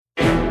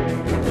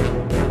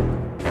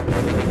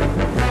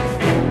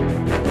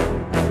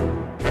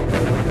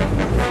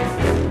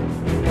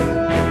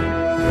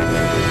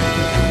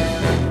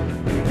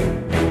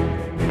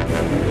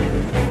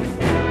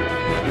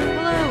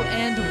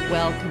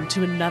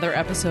to another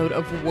episode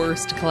of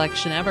Worst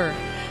Collection Ever.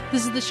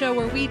 This is the show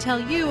where we tell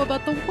you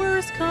about the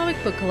worst comic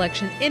book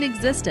collection in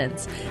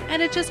existence,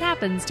 and it just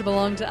happens to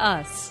belong to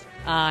us.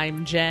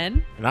 I'm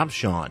Jen. And I'm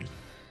Sean.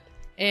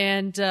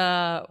 And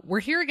we're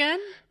here again.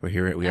 We are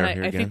here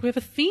again. I think we have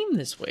a theme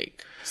this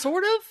week.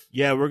 Sort of.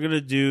 Yeah, we're going to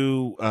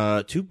do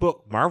two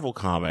book Marvel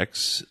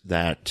comics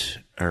that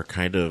are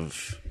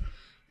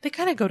They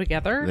kind of go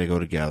together. They go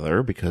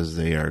together because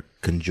they are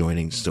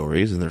conjoining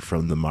stories and they're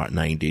from the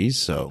 90s.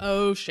 So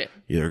Oh, shit.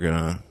 you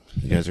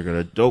guys are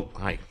gonna. Oh,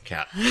 hi,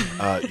 Cat.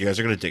 You guys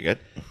are gonna dig it.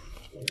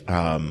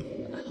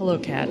 Hello,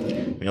 Kat.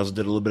 We also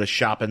did a little bit of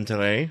shopping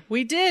today.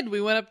 We did.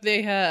 We went up.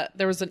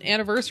 There was an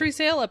anniversary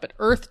sale up at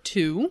Earth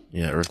 2.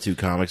 Yeah, Earth 2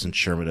 Comics in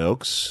Sherman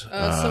Oaks.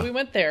 So we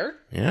went there.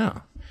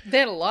 Yeah. They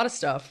had a lot of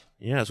stuff.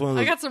 Yeah, it's one of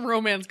those. I got some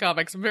romance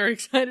comics. I'm very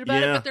excited about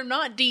it, Yeah. but they're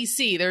not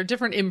DC. They're a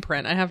different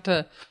imprint. I have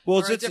to. Well,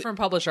 or a different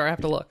publisher. I have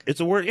to look. It's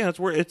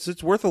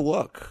worth a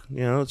look.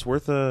 You know, it's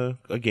worth a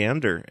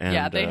gander. And,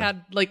 Yeah, they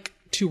had like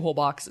 2 whole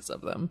boxes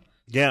of them,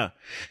 Yeah.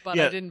 but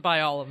Yeah. I didn't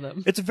buy all of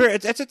them. It's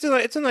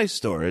a nice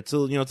store.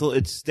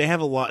 They have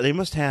a lot. They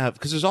must have,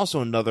 because there's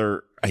also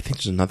another. I think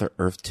there's another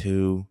Earth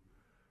 2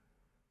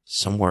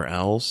 somewhere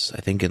else. I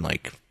think in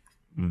like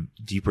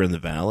deeper in the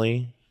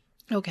valley.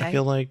 Okay. I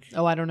feel like.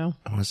 Oh, I don't know.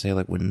 I want to say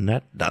like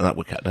Winnett. Not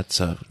Winnett. That's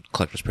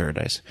Collector's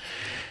Paradise.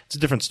 It's a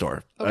different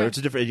store. Okay. It's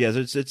a different. Yeah,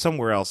 it's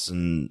somewhere else,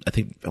 and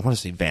I want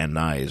to say Van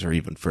Nuys or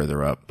even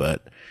further up.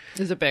 But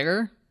Is it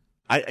bigger?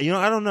 I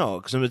don't know,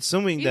 because I'm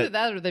assuming Either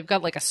that or they've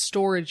got like a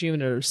storage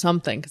unit or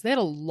something, because they had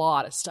a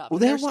lot of stuff. Well,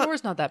 Their they had a lot-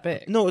 store's not that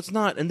big. No, it's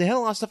not, and they had a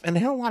lot of stuff, and they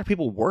had a lot of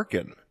people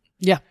working.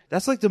 Yeah.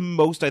 That's like the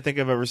most I think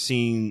I've ever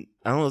seen.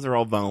 I don't know if they're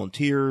all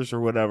volunteers or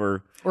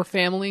whatever, Or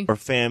family. or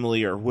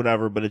family or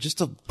whatever, but it's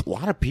just a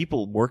lot of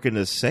people working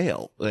this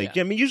sale. Like,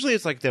 Yeah. I mean, usually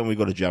it's like then we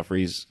go to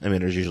Jeffrey's. I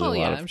mean, there's usually Oh a lot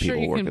yeah, of I'm people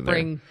sure you working can there.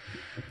 bring.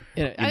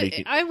 You know,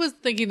 I was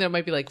thinking that it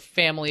might be like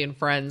family and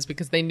friends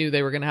because they knew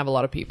they were going to have a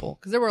lot of people,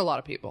 because there were a lot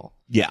of people.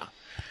 Yeah.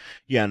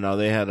 Yeah, no,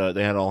 they had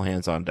all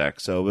hands on deck.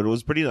 So, but it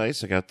was pretty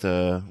nice. I got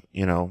a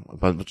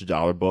bunch of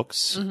dollar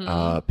books.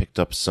 Mm-hmm. Picked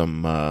up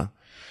some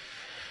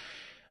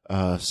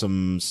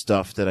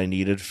stuff that I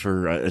needed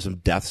for some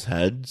Death's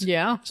Heads.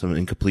 Yeah. Some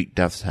incomplete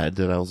Death's Head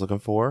that I was looking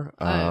for.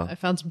 I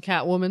found some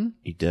Catwoman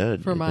He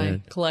did for he my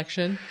did.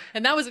 collection,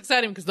 and that was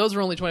exciting because those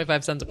were only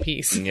 25 cents a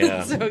piece.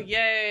 Yeah. So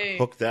yay!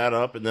 Hooked that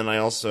up, and then I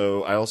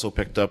also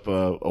picked up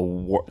a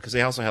war, because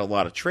they also had a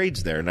lot of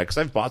trades there. Because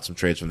I've bought some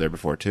trades from there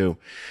before too,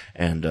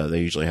 and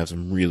they usually have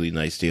some really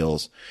nice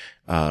deals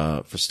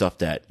for stuff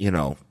that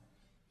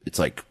it's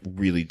like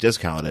really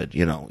discounted.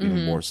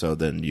 Even more so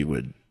than you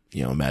would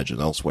imagine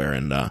elsewhere.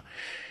 And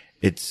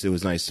it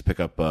was nice to pick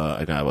up.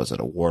 I was at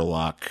a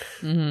Warlock.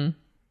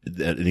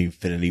 An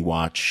Infinity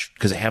Watch,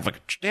 because they have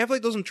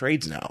those in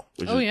trades now.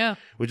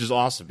 Which is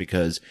awesome,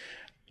 because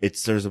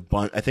there's a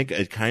bunch. I think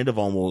it kind of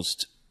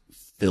almost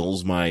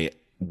fills my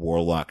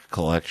Warlock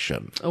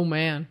collection, Oh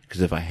man. because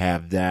if I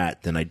have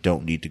that, then I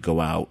don't need to go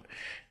out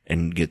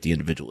and get the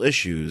individual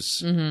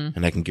issues,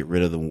 and I can get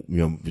rid of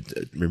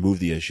remove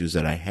the issues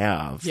that I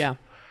have. Yeah.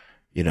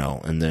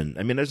 And then,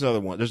 I mean, there's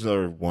another one, there's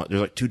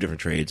like 2 different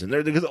trades, and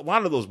because a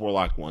lot of those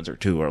Warlock ones are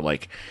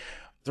like,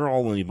 they're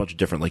all in a bunch of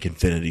different, like,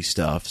 Infinity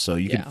stuff, so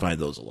you can find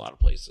those a lot of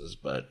places,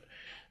 but,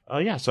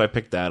 so I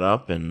picked that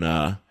up, and,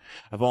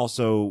 I've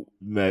also,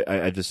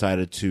 I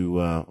decided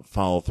to,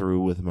 follow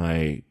through with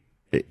my,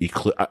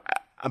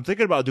 I'm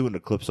thinking about doing an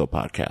Eclipso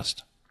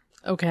podcast.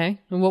 Okay.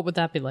 And what would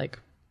that be like?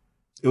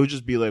 It would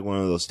just be like one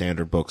of those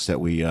standard books that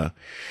we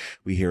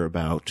hear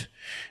about.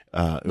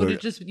 Would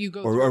it just you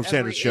go or through standard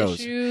every shows?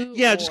 issue,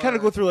 Yeah, just kind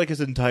of or- go through like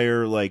his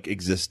entire like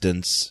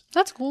existence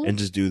That's cool. and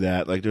just do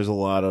that. Like, there's a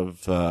lot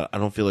of I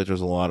don't feel like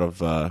there's a lot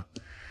of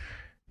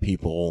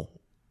people.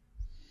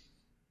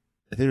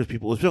 I think there's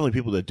definitely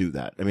people that do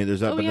that. I mean, there's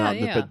that,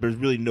 but there's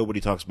really nobody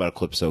talks about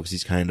Eclipso, because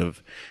he's kind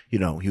of, he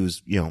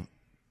was,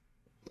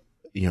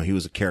 he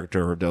was a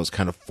character that was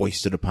kind of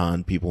foisted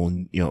upon people,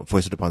 and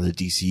foisted upon the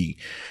DC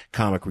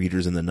comic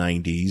readers in the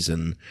 90s,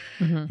 and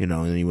and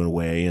then he went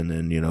away, and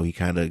then he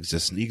kind of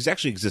exists. He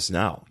actually exists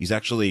now. He's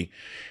actually,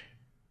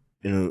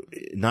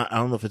 not, I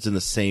don't know if it's in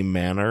the same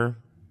manner,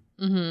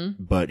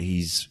 but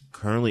he's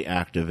currently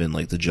active in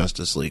like the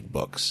Justice League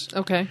books.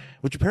 Okay.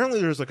 Which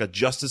apparently there's like a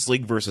Justice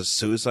League versus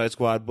Suicide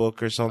Squad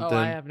book or something. Oh,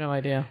 I have no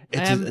idea. I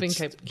haven't been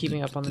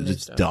keeping up on the new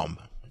It's stuff. dumb.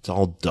 It's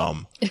all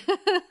dumb.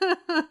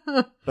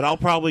 But I'll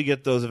probably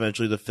get those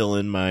eventually to fill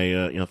in my,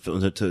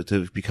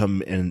 to become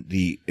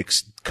the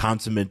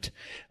consummate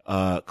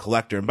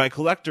collector. And by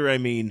collector, I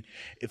mean,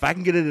 if I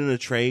can get it in a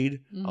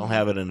trade, I'll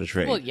have it in a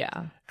trade. Well,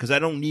 yeah. Because I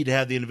don't need to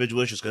have the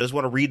individual issues, because I just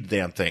want to read the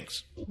damn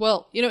things.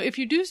 Well, if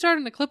you do start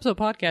an Eclipso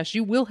podcast,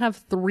 you will have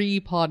 3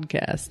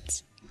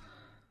 podcasts.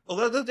 Well,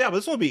 but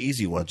this won't be an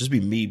easy one. Just be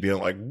me being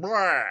like,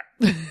 blah.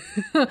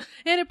 And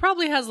it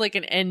probably has like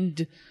an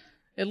end,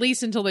 at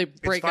least until they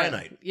break It's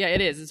finite. Yeah, it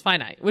is. It's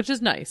finite, which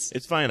is nice.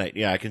 It's finite.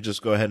 Yeah, I can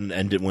just go ahead and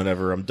end it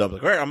whenever I'm done.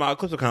 Like, all right, I'm out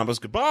of Eclipso Comics.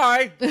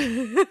 Goodbye.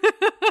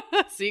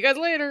 See you guys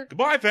later.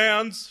 Goodbye,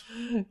 fans.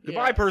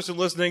 Goodbye, person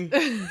listening.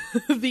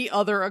 The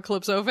other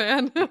Eclipso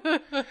fan.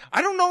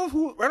 I don't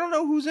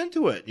know who's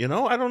into it. You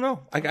know, I don't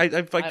know. I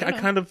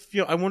kind of,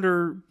 you know, I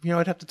wonder, you know,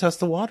 I'd have to test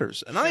the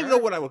waters. And I don't even know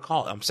what I would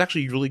call it. I'm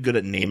actually really good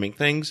at naming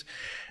things.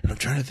 And I'm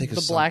trying to think of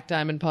the Black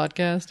Diamond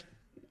Podcast.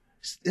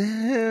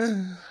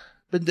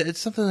 But it's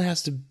something that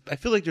has to, I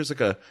feel like there's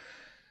like a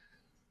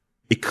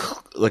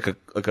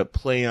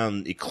play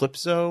on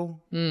Eclipso.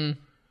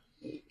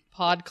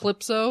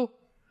 Podclipso.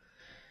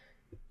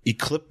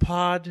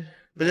 Eclipod.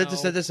 But that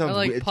sounds I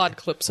like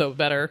Podclipso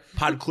better.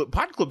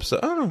 Podclipso.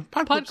 I don't know.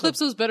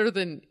 Podclipso's better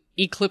than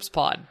Eclipse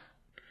Pod.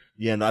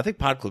 Yeah, no, I think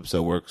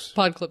Podclipso works.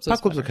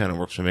 Podclipso kind of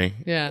works for me.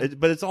 Yeah.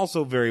 But it's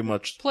also very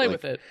much play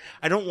with it.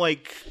 I don't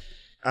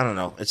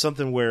know. It's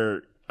something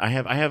where I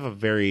have a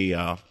very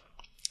I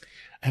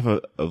have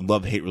a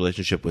love-hate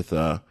relationship with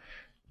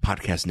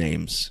podcast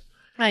names.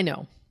 I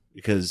know.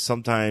 Because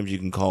sometimes you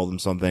can call them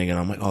something and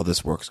I'm like, oh,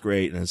 this works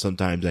great. And then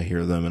sometimes I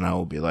hear them and I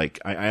will be like,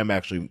 I am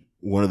actually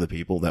one of the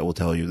people that will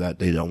tell you that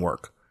they don't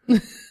work.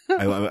 Because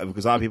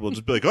a lot of people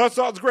just be like, oh, it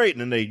sounds great.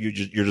 And then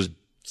you're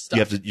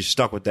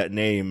stuck with that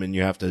name and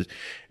you have to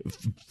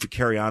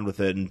carry on with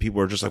it. And people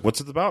are just like,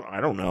 what's it about?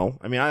 I don't know.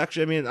 I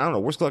don't know.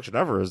 Worst collection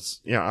ever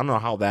is, I don't know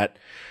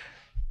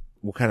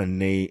what kind of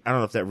name, I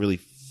don't know if that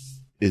really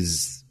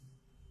is,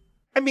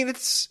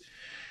 it's.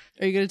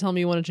 Are you going to tell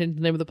me you want to change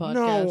the name of the podcast?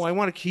 No, I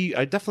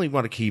definitely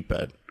want to keep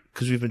it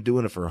because we've been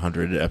doing it for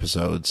 100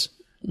 episodes.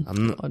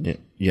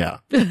 Yeah.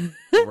 Over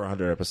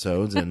 100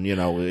 episodes. And,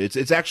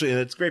 it's actually,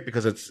 and it's great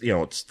because it's,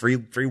 it's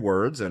three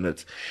words and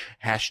it's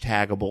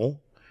hashtagable.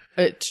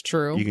 It's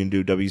true. You can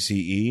do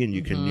WCE and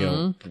you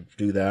can,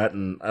 do that.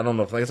 And I don't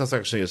know if that's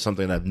actually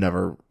something I've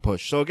never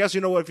pushed. So I guess,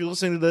 if you're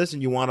listening to this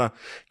and you want to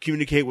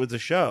communicate with the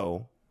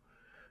show,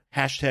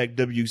 hashtag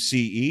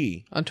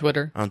WCE. On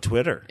Twitter.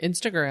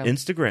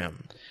 Instagram.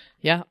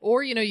 Yeah.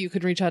 Or, you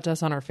could reach out to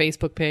us on our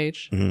Facebook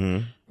page,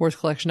 Worst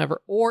Collection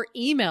Ever, or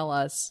email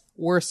us,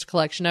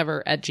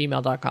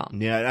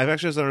 worstcollectionever@gmail.com. Yeah. I've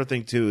actually, another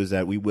thing too, is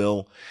that we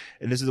will,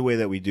 and this is the way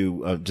that we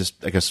do, I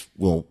guess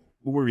we'll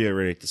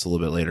reiterate this a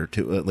little bit later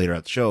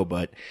at the show,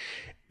 but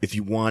if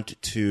you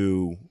want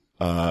to,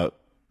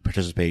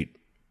 participate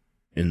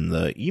in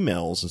the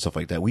emails and stuff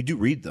like that, we do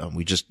read them.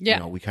 We just,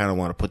 we kind of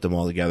want to put them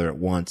all together at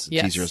once.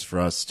 It's easier for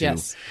us to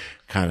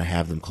kind of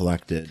have them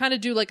collected. Kind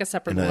of do like a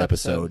separate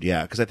episode.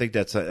 Yeah. Cause I think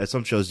that's,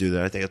 some shows do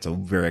that. I think that's a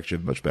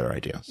much better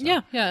idea. So.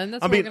 Yeah. And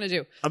that's what we're going to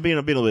do. I'm being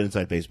a little bit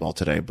inside baseball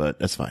today, but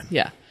that's fine.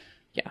 Yeah.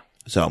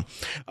 So,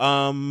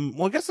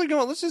 I guess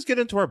let's just get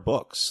into our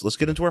books. Let's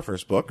get into our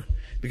first book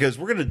because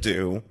we're going to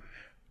do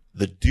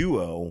the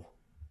duo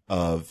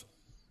of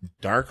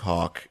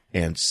Darkhawk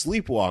and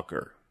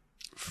Sleepwalker.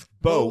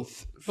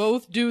 Both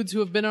dudes who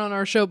have been on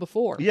our show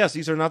before. Yes,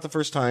 these are not the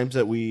first times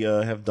that we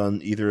have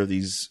done either of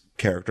these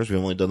characters. We've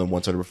only done them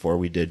once before.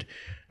 We did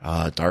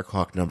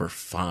Darkhawk number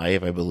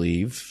 5, I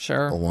believe.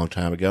 Sure. A long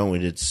time ago. We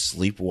did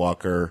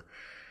Sleepwalker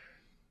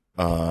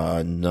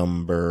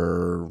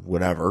number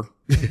whatever.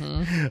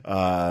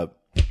 It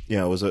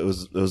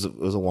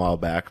was a while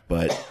back,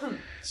 but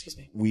excuse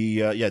me.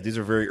 These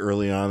are very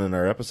early on in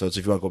our episodes.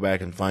 If you want to go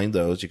back and find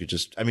those, you could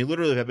just,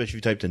 literally, I bet if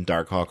you typed in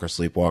Darkhawk or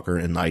Sleepwalker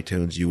in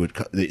iTunes, you would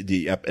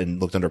and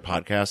looked under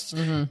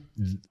podcasts,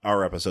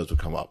 our episodes would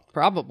come up.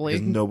 Probably.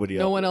 No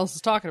one else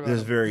is talking about it.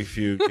 There's very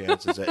few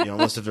chances that,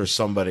 unless if there's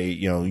somebody,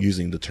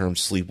 using the term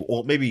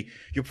maybe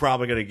you're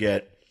probably going to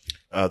get,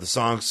 the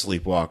song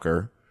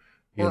Sleepwalker.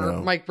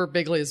 Or Mike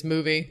Birbiglia's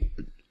movie.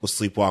 Will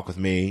Sleepwalk with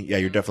Me. Yeah,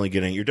 you're probably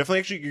getting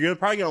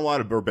a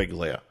lot of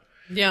Birbiglia.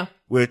 Yeah.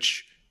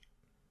 Which,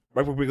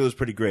 Mike Birbiglia is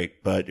pretty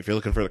great, but if you're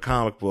looking for the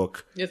comic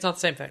book, it's not the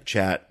same thing.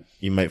 Chat,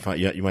 you might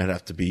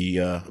have to be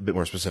a bit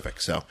more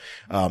specific. So,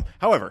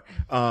 however,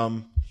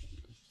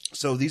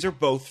 so these are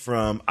both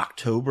from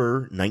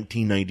October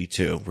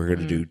 1992. We're going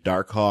to do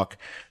Darkhawk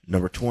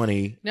number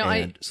 20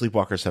 and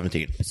Sleepwalker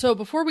 17. So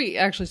before we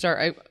actually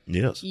start,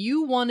 yes,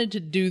 you wanted to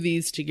do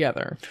these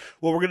together.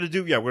 Well, we're going to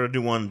do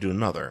one and do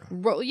another.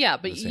 Well, yeah,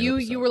 but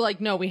you were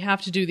like, no, we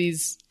have to do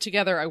these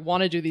together. I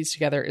want to do these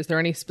together. Is there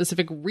any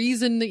specific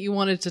reason that you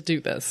wanted to do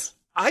this?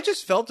 I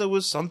just felt it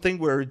was something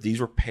where these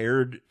were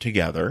paired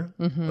together.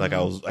 Like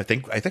I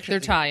think they're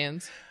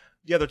tie-ins.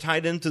 Yeah, they're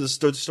tied into the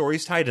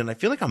story's tied in. I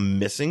feel like I'm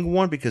missing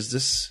one because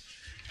this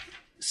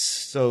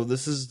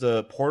is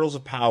the Portals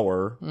of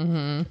Power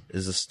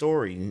is the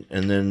story,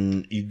 and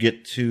then you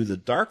get to the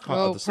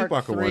Darkhawk, the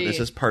Sleepwalker one. This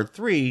is part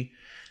 3,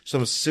 so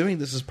I'm assuming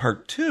this is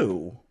part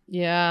 2.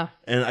 Yeah.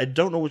 And I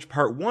don't know which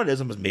part 1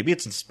 is. Maybe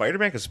it's in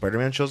Spider-Man because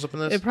Spider-Man shows up in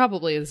this. It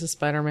probably is a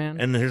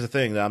Spider-Man. And here's the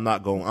thing that I'm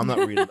not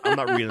reading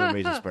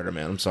Amazing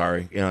Spider-Man. I'm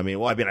sorry. I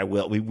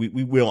will.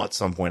 We will at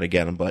some point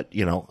again, but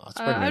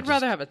I'd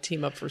rather have a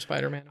team up for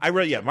Spider-Man.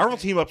 Marvel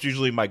team up's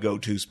usually my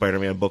go-to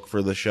Spider-Man book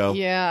for the show.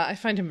 Yeah, I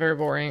find him very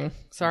boring.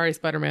 Sorry,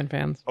 Spider-Man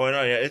fans. Oh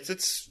no, yeah,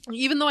 it's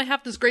even though I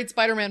have this great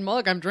Spider-Man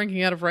mug I'm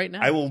drinking out of right now.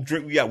 I will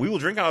drink. Yeah, we will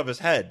drink out of his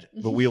head,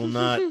 but we will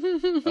not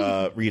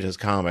read his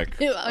comic.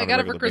 I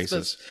got it for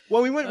Christmas. Basis.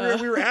 Well, we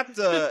were at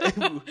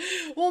the.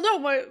 Well,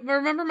 no,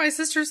 remember my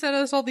sister sent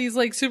us all these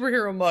like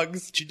superhero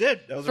mugs. She did.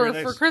 That was for, very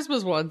nice. For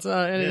Christmas once,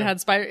 and it had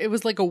Spider. It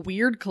was like a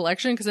weird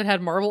collection because it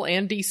had Marvel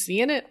and DC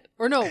in it.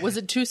 Or no, was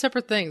it two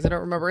separate things? I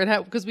don't remember. It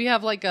had because we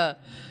have like a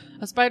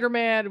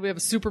Spider-Man, we have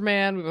a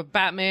Superman, we have a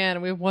Batman,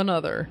 and we have one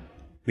other.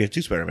 We have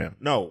two Spider-Man.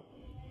 No,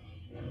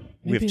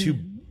 we have two.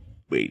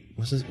 Wait,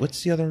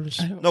 what's the other?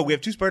 No, we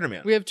have two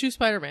Spider-Man. We have two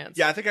Spider-Mans.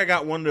 Yeah, I think I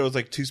got one that was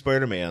like two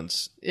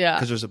Spider-Mans. Yeah.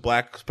 Because there's a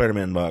black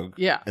Spider-Man mug.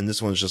 Yeah. And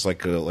this one's just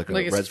like a red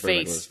Spider-Man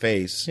with his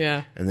face.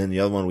 Yeah. And then the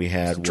other one we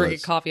had was...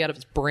 drinking coffee out of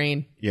his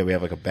brain. Yeah, we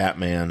have like a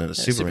Batman and a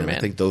Superman. I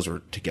think those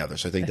were together,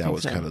 so I think that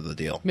was so. Kind of the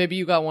deal. Maybe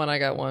you got one, I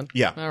got one.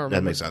 Yeah, I don't remember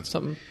that makes sense.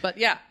 Something. But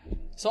yeah.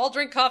 So I'll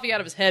drink coffee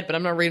out of his head, but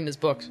I'm not reading his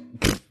books.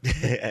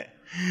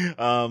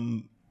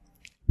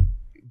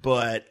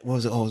 But what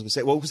was it? Oh, I was going to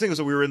say. Well, the thing was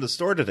that we were in the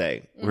store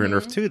today. We were in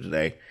Earth 2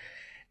 today.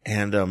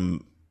 And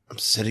I'm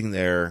sitting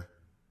there,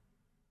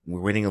 we're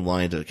waiting in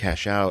line to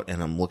cash out,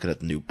 and I'm looking at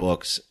the new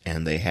books,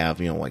 and they have,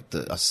 like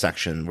a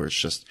section where it's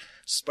just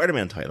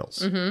Spider-Man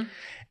titles. Mm-hmm.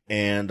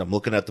 And I'm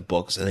looking at the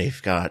books, and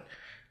they've got,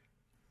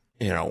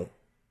 the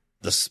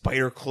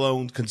Spider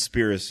Clone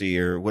Conspiracy,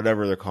 or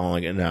whatever they're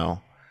calling it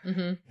now.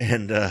 Mm-hmm.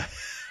 And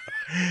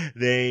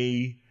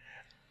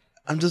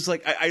I'm just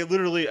like, I had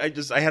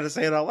to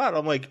say it out loud.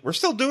 I'm like, we're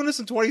still doing this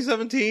in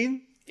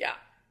 2017? Yeah.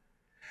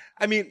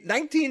 I mean,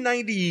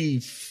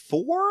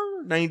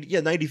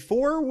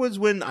 94 was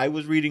when I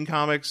was reading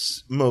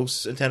comics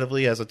most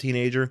attentively as a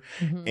teenager.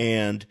 Mm-hmm.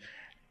 And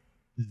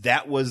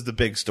that was the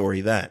big story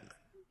then.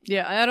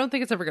 Yeah, I don't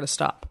think it's ever going to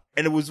stop.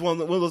 And it was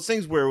one of those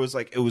things where I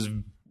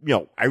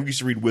used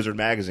to read Wizard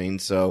magazine.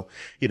 So,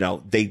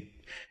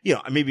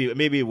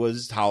 maybe it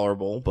was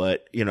tolerable,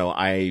 but,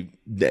 I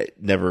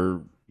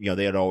never,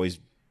 they had always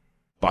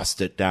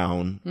busted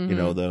down,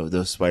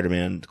 the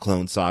Spider-Man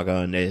clone saga,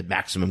 and they had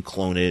maximum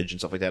clonage and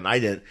stuff like that.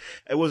 And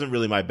it wasn't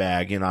really my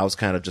bag. I was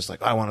kind of just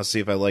like, I want to see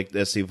if I like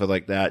this, see if I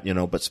like that,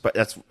 but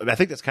I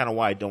think that's kind of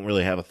why I don't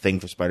really have a thing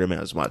for Spider-Man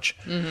as much.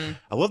 Mm-hmm.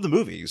 I love the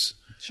movies.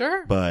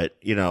 Sure. But,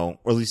 or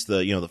at least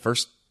the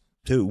first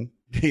two,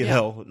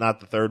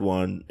 not the third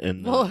one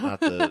and not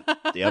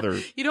the other.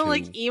 You don't two.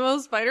 like emo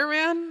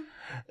Spider-Man?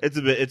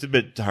 It's a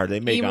bit hard. They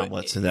make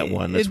omelets in that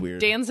one. That's weird.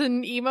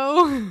 Danzig emo?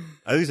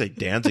 I think it's like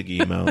Danzig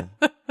emo.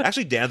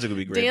 Actually, Danzig would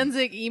be great.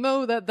 Danzig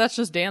emo? That's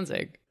just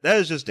Danzig. That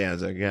is just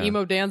Danzig, yeah.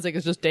 Emo Danzig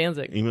is just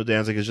Danzig. Emo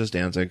Danzig is just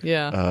Danzig.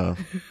 Yeah.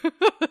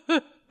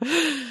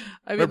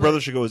 My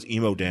brother should go as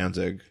Emo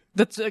Danzig.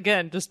 That's,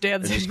 again, just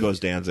Danzig. It just goes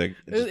Danzig.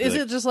 Is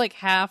it just like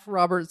half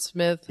Robert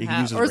Smith?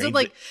 Or is it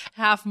like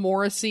half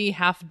Morrissey,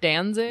 half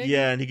Danzig?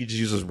 Yeah, and he could just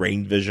use his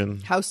rain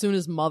vision. How soon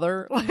is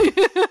Mother?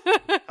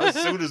 How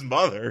soon is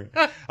Mother?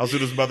 How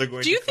soon is Mother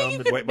going to come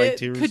and wipe my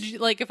tears? Could you,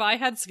 if I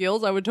had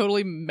skills, I would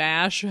totally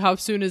mash How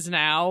Soon Is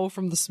Now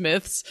from the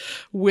Smiths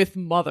with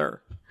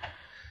Mother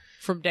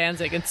from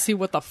Danzig and see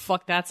what the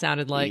fuck that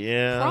sounded like.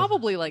 Yeah.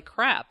 Probably like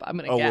crap, I'm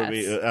going to guess.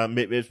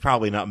 It's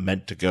probably not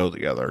meant to go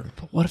together.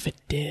 But what if it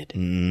did?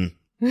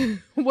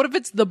 What if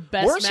it's the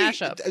best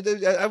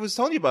mashup? I was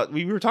telling you about,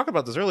 we were talking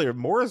about this earlier,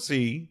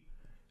 Morrissey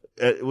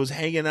was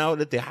hanging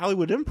out at the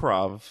Hollywood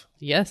Improv.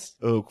 Yes.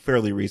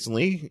 Fairly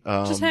recently.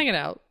 Just hanging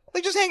out.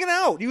 Like just hanging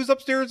out. He was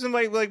upstairs in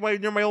my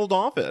near my old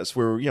office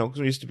where, because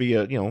we used to be,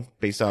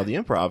 based out of the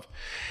Improv.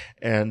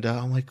 And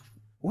I'm like,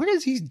 what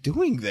is he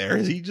doing there?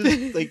 Is he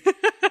just like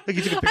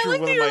he took a picture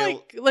of one of my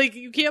like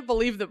you can't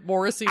believe that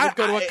Morrissey would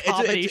go to a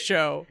comedy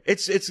show.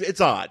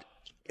 It's odd.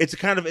 It's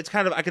kind of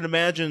I can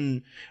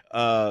imagine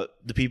the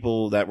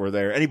people that were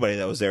there, anybody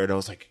that was there, and I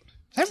was like,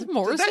 is that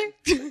Morrissey?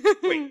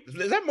 Wait,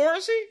 is that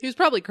Morrissey? He was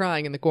probably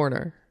crying in the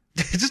corner.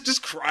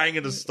 just crying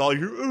in the stall.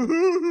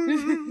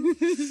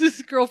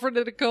 His girlfriend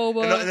in a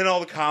coma. And then all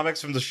the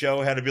comics from the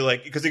show had to be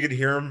like, because they could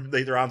hear him,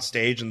 they're on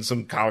stage, and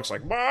some comics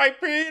like, my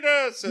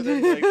penis! And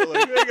then like,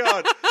 hang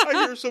on,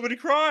 I hear somebody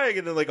crying.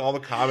 And then like all the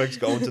comics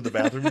go into the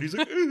bathroom, and he's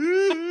like,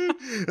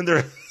 and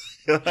they're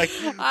like,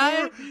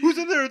 who's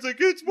in there? It's like,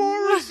 it's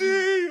Morrissey.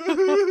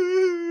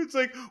 It's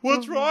like,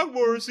 what's wrong,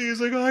 Morrissey?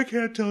 He's like, I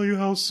can't tell you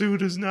how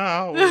soon is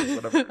now.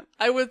 Whatever.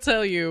 I would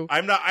tell you.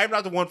 I'm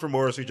not the one for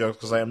Morrissey jokes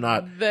because I am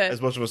not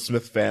as much of a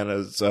Smith fan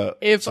as some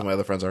of my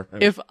other friends are.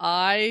 If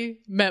I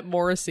met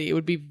Morrissey, it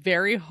would be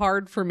very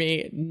hard for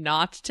me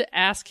not to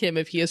ask him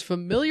if he is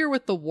familiar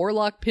with the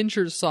Warlock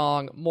Pinchers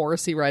song,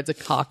 Morrissey Rides a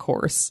Cock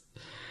Horse.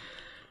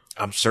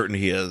 I'm certain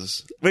he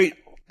is. Wait.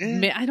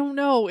 I don't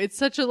know. It's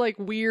such a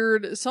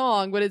weird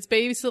song, but it's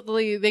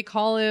basically, they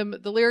call him,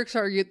 the lyrics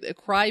are, a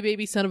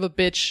crybaby son of a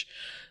bitch,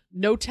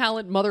 no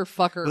talent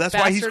motherfucker. Well, that's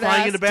why he's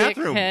crying in the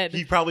bathroom. Dickhead.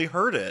 He probably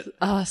heard it.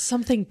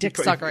 Something dick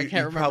sucker. I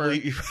can't remember.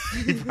 He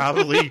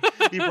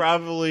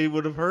probably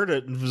would have heard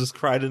it and just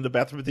cried in the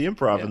bathroom at the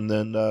Improv. Yeah. And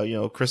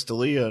then, Chris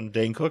D'Elia and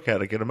Dane Cook had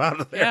to get him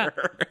out of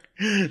there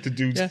to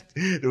do. Yeah.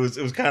 It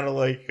was kind of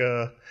like,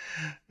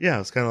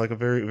 it's kind of like a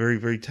very, very,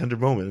 very tender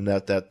moment. And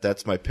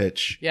that's my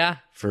pitch. Yeah.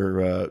 For,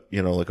 a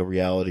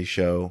reality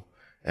show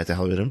at the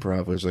Hollywood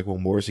Improv. It was like, well,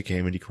 Morrissey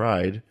came and he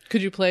cried.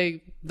 Could you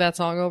play that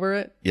song over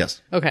it?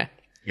 Yes. Okay.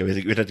 Yeah,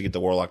 we'd have to get the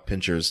Warlock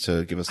Pinchers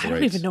to give us the rights. I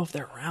don't even know if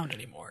they're around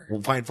anymore.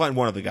 We'll find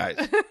one of the guys.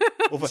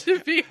 To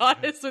be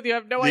honest with you, I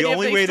have no idea. The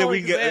only way that we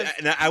can get,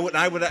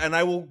 and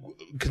I will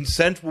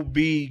consent will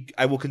be,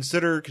 I will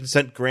consider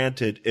consent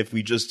granted if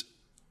we just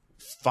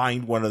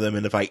find one of them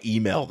and if I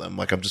email them,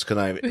 like I'm just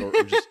gonna,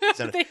 or just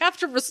send they have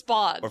to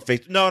respond. Or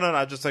face. No,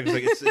 just like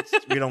it's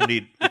we don't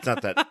need. It's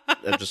not that.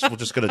 We're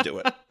just gonna do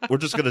it. We're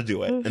just gonna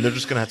do it, and they're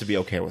just gonna have to be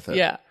okay with it.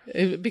 Yeah,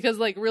 because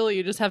like really,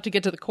 you just have to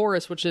get to the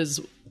chorus, which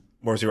is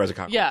Morrissey rides a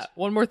cock horse. Yeah,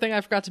 one more thing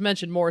I forgot to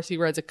mention. Morrissey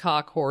rides a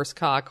cock horse,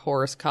 cock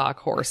horse, cock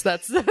horse.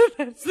 That's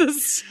the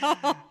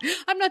song.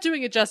 I'm not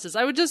doing it justice.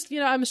 I would just,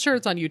 I'm sure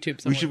it's on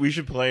YouTube somewhere. We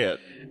should play it.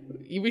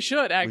 We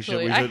should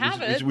actually. I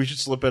have it. We should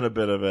slip in a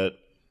bit of it.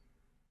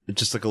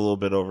 Just like a little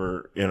bit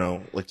over,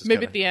 like just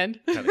maybe at the end.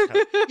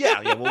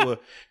 Yeah. Well,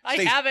 I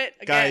have it,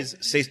 again. Guys.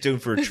 Stay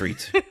tuned for a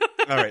treat.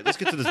 All right, let's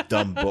get to this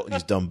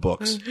these dumb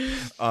books.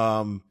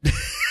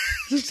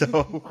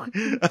 So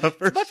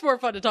first, it's much more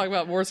fun to talk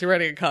about Morrissey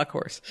riding a cock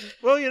horse.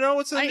 Well,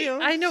 what's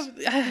I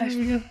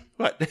know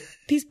what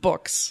these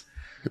books.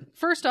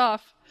 First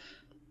off,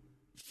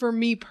 for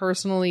me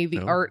personally,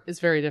 the art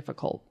is very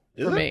difficult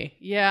for me.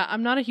 Yeah,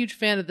 I'm not a huge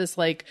fan of this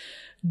like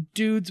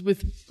dudes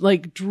with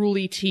like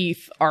drooly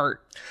teeth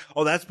art.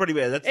 Oh, that's pretty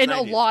bad. That's and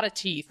a lot of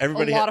teeth. A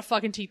lot of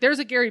fucking teeth. There's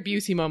a Gary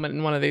Busey moment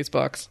in one of these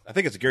books. I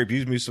think it's a Gary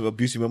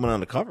Busey moment on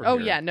the cover. Oh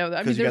here. yeah, no.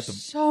 I mean,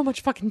 there's so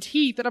much fucking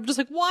teeth, and I'm just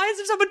like, why is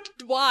there so much?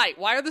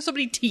 Why are there so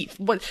many teeth?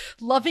 What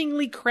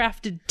lovingly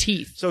crafted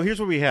teeth? So here's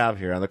what we have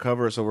here on the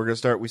cover. So we're gonna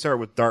start. We start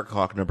with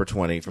Darkhawk number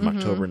 20 from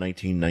October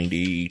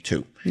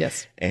 1992.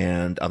 Yes.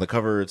 And on the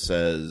cover it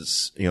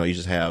says, you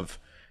just have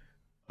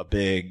a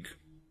big.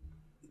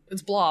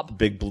 It's Blob.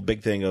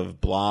 Big thing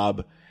of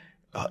Blob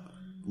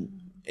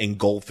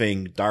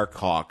engulfing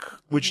Darkhawk.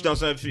 Which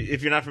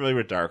if you're not familiar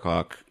with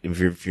Darkhawk,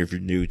 if you're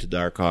new to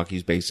Darkhawk,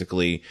 he's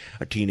basically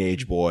a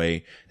teenage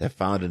boy that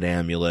found an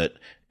amulet,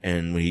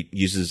 and when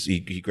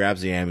he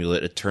grabs the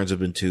amulet, it turns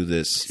him into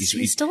this.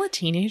 He's still a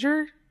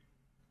teenager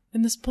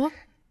in this book.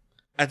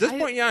 At this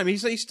point, yeah. I mean,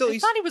 he's still. I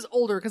thought he was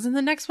older because in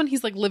the next one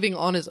he's like living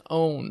on his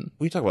own.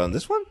 What are you talking about in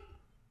this one?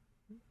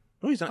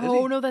 No, he's not.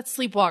 Oh, no, that's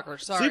Sleepwalker.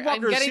 Sorry.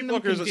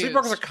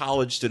 Sleepwalker's a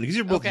college student. These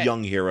are both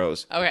young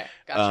heroes. Okay,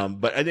 gotcha.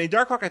 But I mean,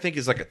 Darkhawk, I think,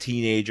 is like a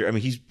teenager. I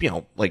mean, he's,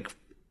 like,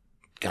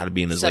 got to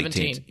be in his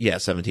 17. late teens. Yeah,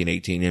 17,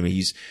 18. I mean,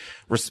 he's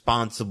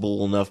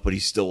responsible enough, but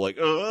he's still like,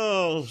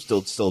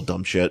 still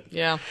dumb shit.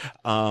 Yeah.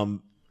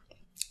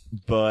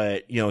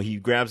 But, he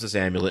grabs this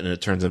amulet and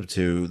it turns him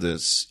to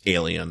this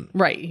alien.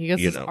 Right. He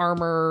gets his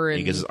armor. And...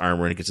 He gets his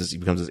armor and he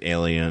becomes this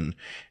alien.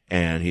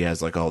 And he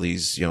has like all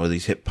these,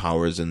 these hip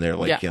powers in there.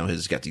 Like,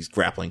 he's got these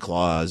grappling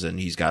claws and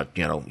he's got,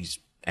 he's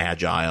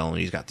agile and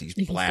he's got these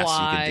blasts he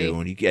can do.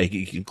 And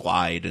he can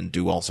glide and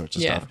do all sorts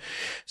of stuff.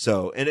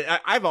 So, and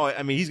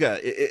he's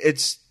got,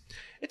 it's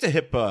a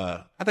hip,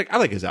 I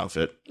like his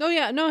outfit. Oh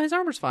yeah. No, his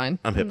armor's fine.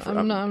 I'm hip for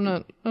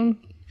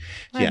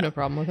I have no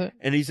problem with it.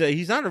 And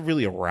he's not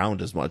really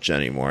around as much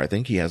anymore. I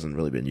think he hasn't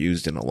really been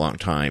used in a long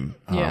time.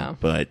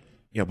 But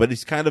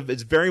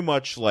it's very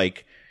much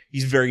like,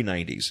 he's very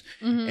 90s.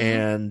 Mm-hmm.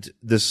 And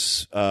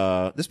this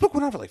book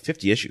went on for like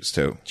 50 issues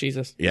too.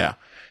 Jesus. Yeah.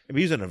 I mean,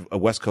 he was in a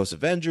West Coast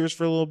Avengers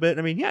for a little bit.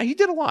 I mean, yeah, he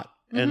did a lot.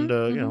 Mm-hmm.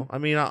 And, I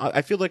mean,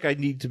 I feel like I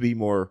need to be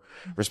more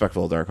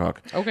respectful of Darkhawk.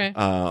 Okay.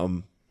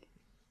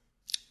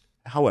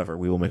 However,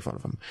 we will make fun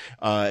of him.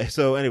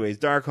 So anyways,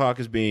 Darkhawk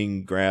is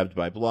being grabbed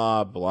by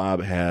Blob.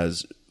 Blob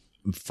has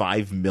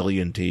 5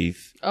 million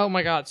teeth. Oh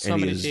my God. So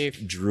many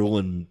teeth.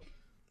 Drooling.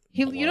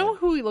 You know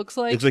who he looks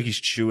like? Looks like he's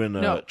chewing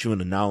a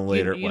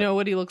annihilator. You know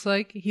what he looks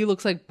like? He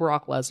looks like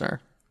Brock Lesnar.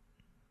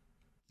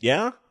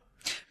 Yeah?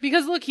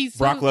 Because look, he's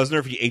Brock Lesnar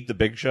if he ate the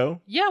Big Show?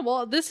 Yeah,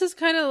 well, this is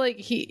kind of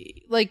like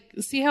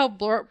see how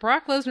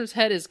Brock Lesnar's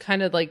head is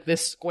kind of like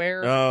this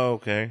square. Oh,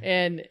 okay.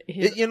 And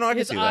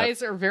his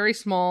eyes are very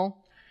small.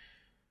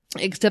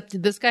 Except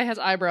this guy has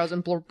eyebrows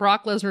and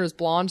Brock Lesnar is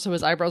blonde, so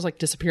his eyebrows like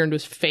disappear into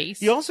his face.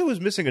 He also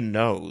is missing a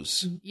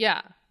nose.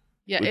 Yeah.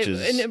 Yeah,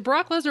 and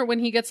Brock Lesnar, when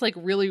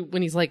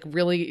he's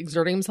really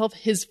exerting himself,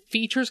 his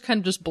features kind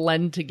of just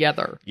blend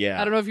together.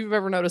 Yeah. I don't know if you've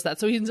ever noticed that.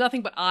 So he's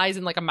nothing but eyes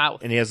and like a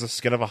mouth. And he has the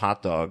skin of a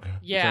hot dog.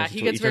 Yeah, he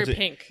gets very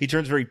pink. He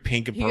turns very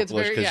pink and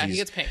purplish. He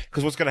gets pink.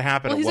 Because what's going to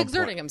happen at one point... Well, he's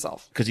exerting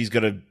himself. Because he's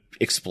going to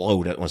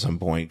explode at some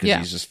point because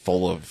he's just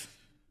full of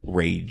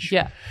rage.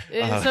 Yeah.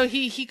 So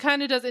he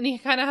kind of does, and he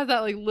kind of has that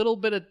like little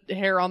bit of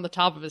hair on the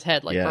top of his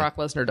head like Brock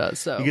Lesnar does.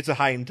 So he gets a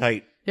high and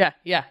tight. Yeah.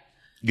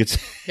 You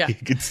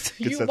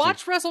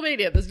watch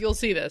WrestleMania, you'll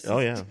see this. Oh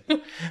yeah.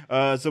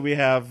 So we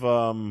have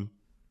so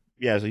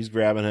he's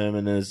grabbing him,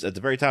 and at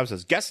the very top it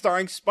says guest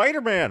starring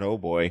Spider-Man. Oh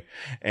boy.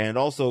 And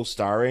also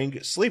starring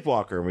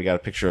Sleepwalker. And we got a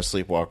picture of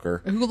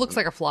Sleepwalker who looks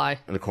like a fly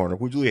in the corner.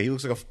 He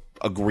looks like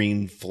a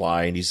green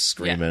fly, and he's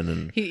screaming.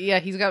 And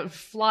he's got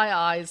fly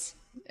eyes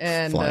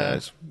and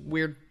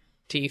weird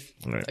teeth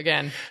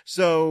again.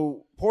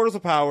 So Portals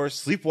of Power,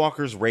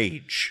 Sleepwalker's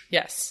Rage.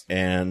 Yes.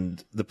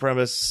 And the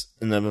premise,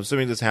 and I'm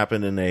assuming this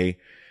happened in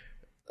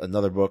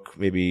another book,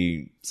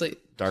 maybe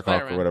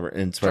Darkhawk or whatever,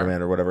 in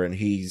Spider-Man or whatever, and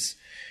he's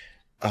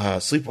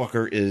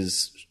Sleepwalker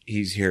is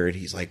he's here and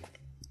he's like,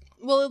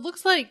 well, it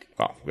looks like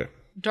okay.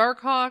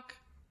 Darkhawk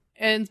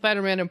and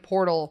Spider-Man and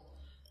Portal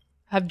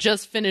have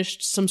just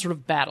finished some sort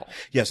of battle.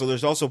 Yeah, so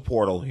there's also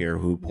Portal here,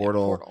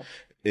 Portal.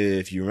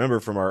 If you remember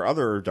from our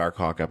other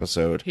Darkhawk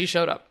episode, he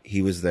showed up.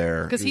 He was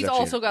there. Because he's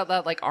also got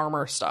that, like,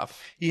 armor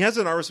stuff. He has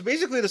an armor. So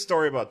basically the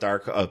story about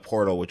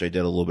Portal, which I did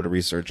a little bit of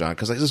research on,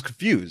 because I was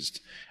confused.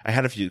 I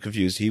had a few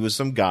confused. He was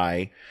some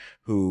guy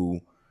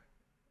who,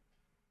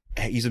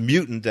 he's a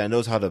mutant that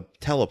knows how to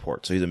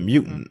teleport, so he's a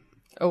mutant.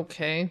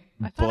 Okay.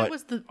 I thought it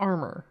was the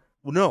armor.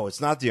 Well, no, it's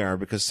not the armor,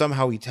 because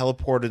somehow he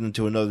teleported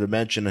into another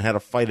dimension and had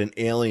to fight an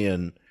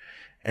alien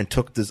and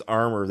took this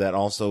armor that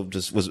also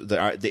just was,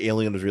 the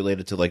alien was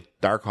related to, like,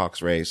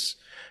 Darkhawk's race,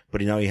 but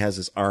now he has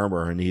this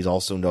armor and he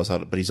also knows how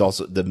to, but he's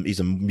also,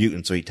 he's a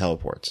mutant, so he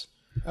teleports.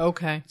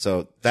 Okay.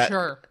 So that.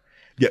 Sure.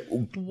 Yeah.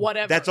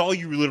 Whatever. That's all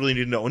you literally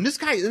need to know. And this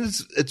guy,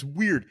 it's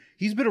weird.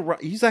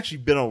 He's actually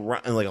been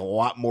around in, like, a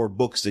lot more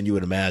books than you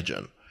would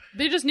imagine.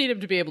 They just need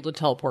him to be able to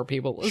teleport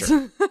people.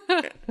 Sure.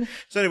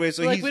 So anyway,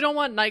 so like, we don't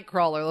want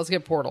Nightcrawler. Let's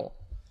get Portal.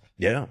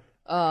 Yeah.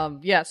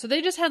 Yeah. So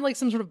they just had, like,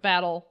 some sort of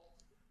battle.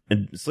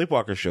 And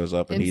Sleepwalker shows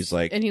up and he's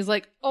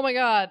like, oh my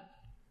God,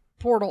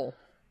 Portal,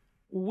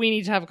 we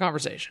need to have a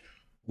conversation.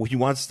 Well, he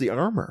wants the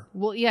armor.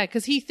 Well, yeah,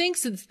 because he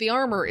thinks it's the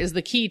armor is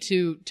the key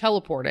to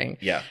teleporting.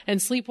 Yeah. And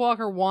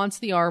Sleepwalker wants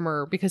the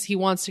armor because he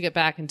wants to get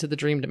back into the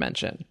dream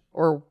dimension.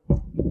 Or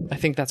I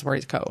think that's where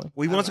he's going.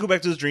 Well, he wants to go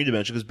back to this dream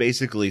dimension because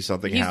basically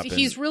something happened.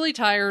 He's really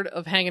tired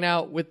of hanging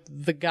out with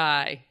the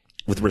guy.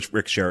 With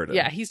Rick Sheridan.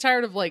 Yeah, he's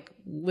tired of, like,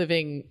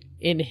 living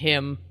in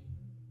him,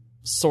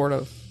 sort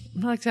of.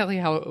 I'm not exactly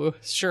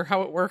sure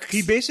how it works.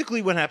 He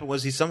basically, what happened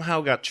was he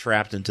somehow got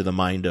trapped into the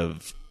mind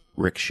of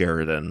Rick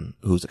Sheridan,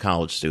 who's a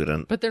college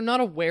student. But they're not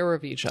aware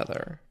of each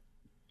other.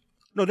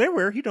 No, they're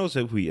aware. He knows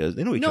who he is.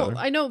 They know each other. No,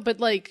 I know, but,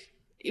 like,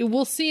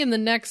 we'll see in the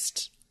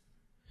next...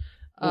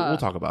 we'll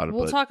talk about it.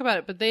 We'll talk about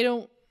it, but they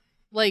don't...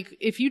 Like,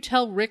 if you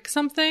tell Rick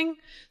something,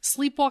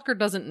 Sleepwalker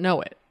doesn't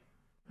know it.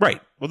 Right.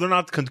 Well, they're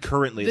not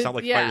concurrently. It's not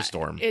like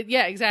Firestorm.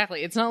 Yeah,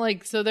 exactly. It's not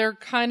like... So they're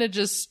kind of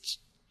just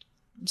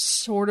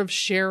sort of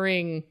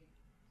sharing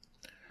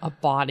a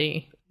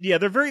body. Yeah,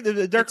 they're very...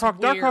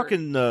 Darkhawk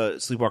and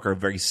Sleepwalker are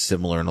very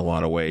similar in a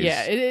lot of ways.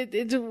 Yeah,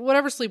 it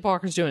whatever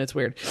Sleepwalker's doing, it's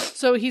weird.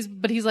 So he's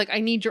like, I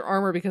need your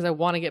armor because I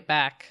want to get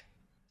back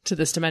to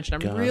this dimension.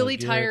 I'm really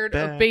tired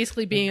of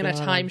basically being in a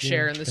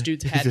timeshare in this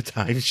dude's head. He's a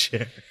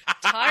timeshare.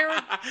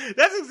 Tired.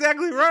 That's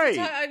exactly right.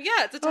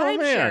 Yeah, it's a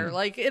timeshare.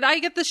 Like, and I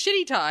get the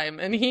shitty time,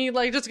 and he,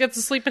 like, just gets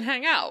to sleep and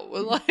hang out.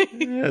 Like,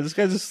 yeah, this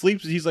guy just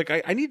sleeps. He's like,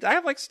 I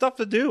have, like, stuff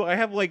to do. I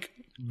have, like,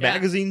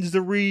 magazines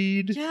to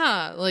read.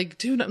 Yeah, like,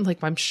 dude,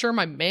 I'm sure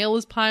my mail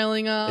is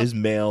piling up. His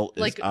mail is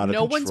like, out of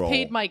control. No one's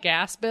paid my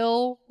gas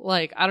bill.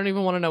 Like, I don't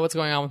even want to know what's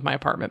going on with my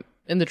apartment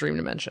in the dream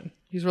dimension.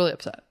 He's really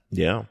upset.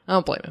 Yeah. I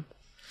don't blame him.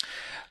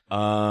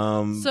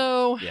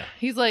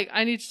 He's like,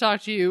 I need to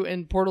talk to you,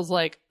 and Portal's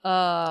like,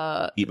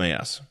 eat my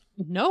ass.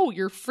 No,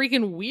 you're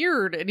freaking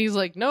weird. And he's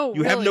like, no,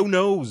 you have no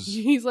nose.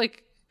 He's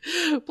like,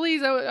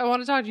 please, I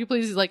want to talk to you,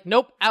 please. He's like,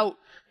 nope, out.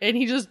 And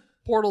he just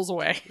portals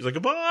away. He's like,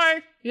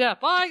 goodbye. Yeah,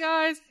 bye,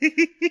 guys. And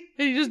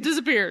he just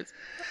disappears.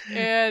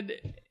 And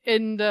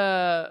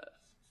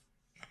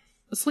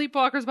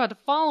Sleepwalker's about to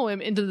follow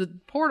him into the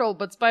portal,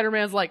 but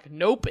Spider-Man's like,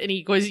 nope. And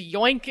he goes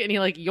yoink, and he,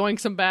 like,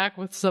 yoinks him back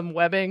with some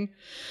webbing.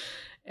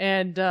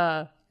 And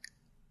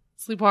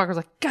Sleepwalker's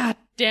like, God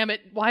damn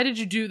it, why did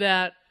you do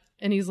that?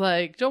 And he's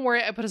like, don't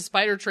worry, I put a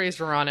spider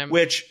tracer on him.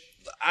 Which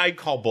I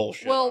call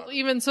bullshit. Well,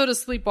 even so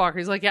does Sleepwalker.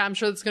 He's like, yeah, I'm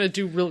sure that's going to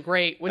do real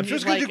great when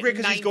he's like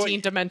 19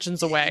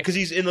 dimensions away. Because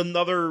he's in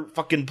another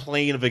fucking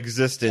plane of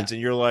existence,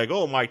 and you're like,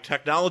 oh, my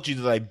technology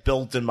that I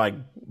built in my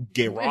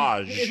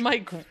garage. in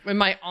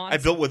my aunt's I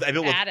built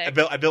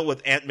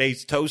with Aunt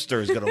May's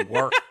toaster is going to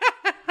work.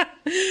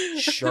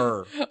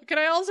 Sure. Can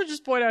I also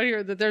just point out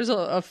here that there's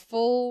a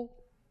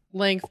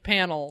full-length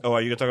panel. Oh,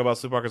 are you going to talk about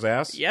Sleepwalker's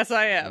ass? Yes,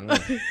 I am.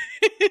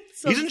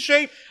 He's in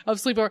shape. Of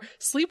Sleepwalker.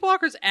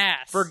 Sleepwalker's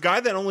ass. For a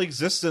guy that only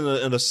exists in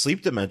a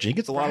sleep dimension, he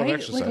gets a lot of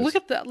exercise. Like, look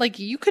at that. Like,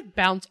 you could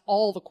bounce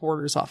all the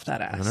quarters off that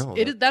ass. I know.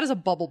 That is a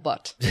bubble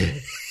butt.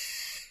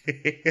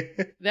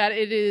 That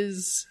it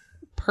is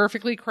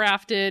perfectly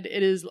crafted.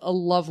 It is a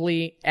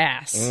lovely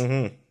ass.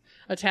 Mm-hmm.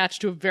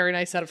 Attached to a very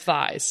nice set of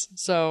thighs.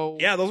 So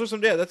yeah, those are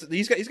some. Yeah,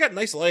 he's got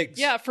nice legs.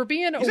 Yeah, for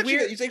being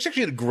he's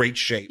actually in great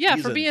shape. Yeah,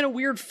 being a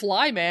weird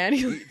fly man,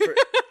 he's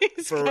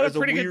got a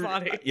pretty good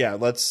body. Yeah,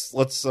 let's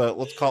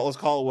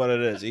call it what it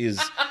is.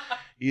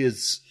 He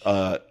is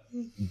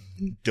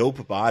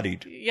dope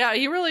bodied. Yeah,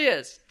 he really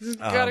is. He's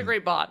got a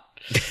great bod.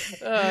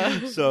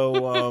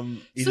 So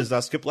he does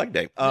not skip leg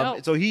day. No.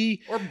 So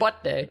he or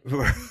butt day.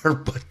 or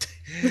butt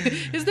day.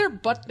 Is there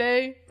butt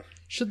day?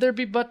 Should there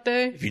be butt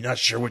day? If you're not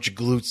sure what your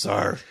glutes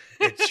are,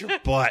 it's your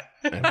butt.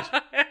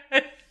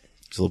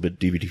 It's a little bit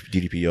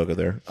DDP yoga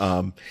there.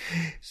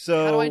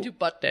 So how do I do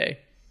butt day?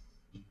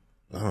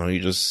 I don't know. You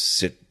just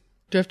sit.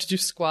 Do I have to do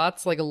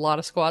squats? Like a lot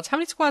of squats? How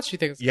many squats do you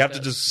think? You have to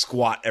just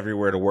squat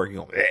everywhere to work.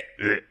 You go,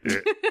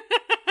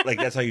 like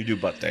that's how you do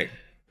butt day.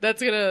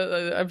 That's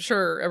gonna. I'm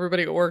sure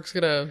everybody at work's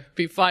gonna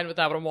be fine with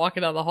that. When I'm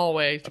walking down the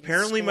hallway,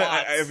 apparently,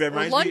 it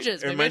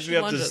reminds me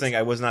of this thing.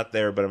 I was not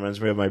there, but it reminds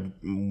me of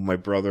my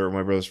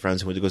brother's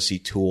friends who went to go see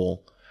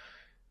Tool,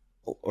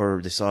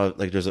 or they saw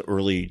like there's an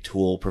early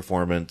Tool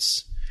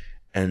performance,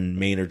 and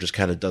Maynard just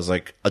kind of does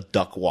like a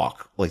duck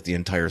walk, like the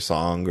entire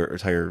song or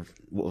entire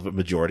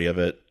majority of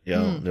it. You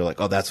know, they're like,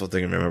 oh, that's what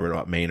they remember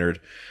about Maynard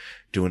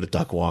doing a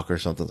duck walk or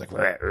something like,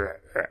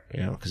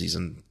 you know, because he's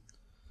in,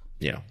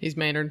 you know, he's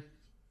Maynard.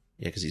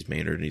 Yeah, because he's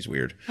Maynard and he's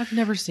weird. I've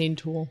never seen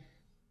Tool.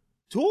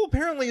 Tool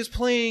apparently is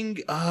playing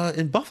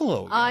in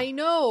Buffalo. Yeah. I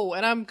know,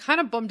 and I'm kind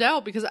of bummed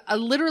out because I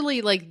literally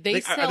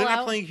they sell out. Are they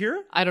not playing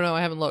here? I don't know.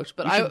 I haven't looked,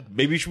 but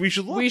maybe we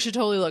should look. We should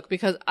totally look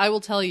because I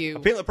will tell you.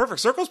 Perfect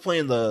Circle's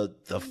playing the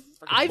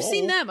I've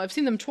seen them. I've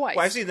seen them twice.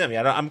 Well, I've seen them.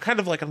 Yeah, I'm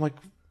like,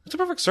 what's a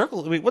Perfect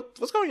Circle? I mean,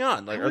 what's going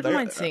on? Like, I wouldn't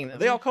mind seeing them. Are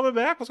they all coming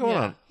back? What's going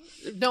on?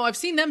 No, I've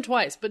seen them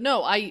twice, but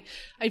no,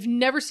 I've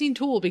never seen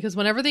Tool because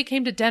whenever they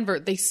came to Denver,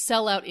 they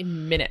sell out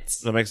in minutes.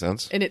 That makes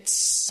sense. And it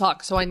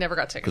sucks, so I never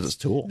got tickets. Because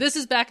it's Tool. This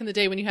is back in the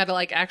day when you had to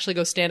actually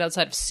go stand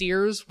outside of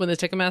Sears when the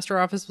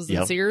Ticketmaster office was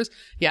in Sears.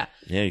 Yeah.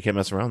 Yeah, you can't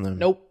mess around then.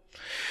 Nope.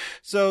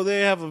 So they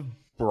have a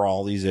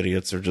brawl. These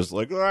idiots are just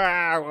like,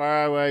 why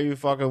are you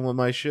fucking with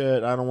my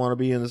shit? I don't want to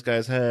be in this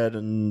guy's head.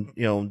 And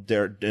you know,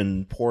 they're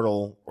in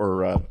Portal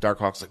or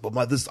Darkhawk's like,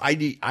 well,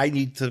 I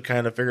need to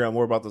kind of figure out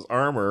more about this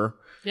armor.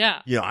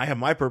 Yeah. You know, I have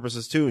my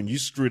purposes too, and you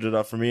screwed it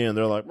up for me. And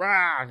they're like,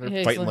 rah!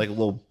 They're fighting like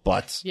little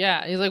butts.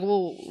 Yeah. He's like,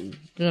 well,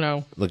 you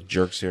know. Like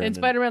jerks here. And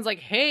Spider-Man's like,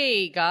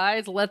 hey,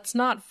 guys, let's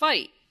not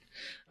fight.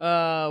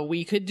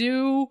 We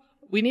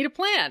need a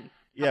plan.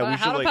 Yeah,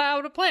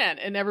 how to plan.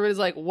 And everybody's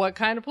like, what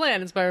kind of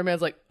plan? And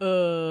Spider-Man's like,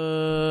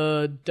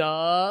 duh.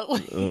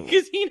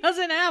 Because he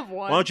doesn't have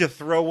one. Why don't you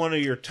throw one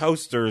of your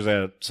toasters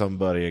at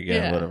somebody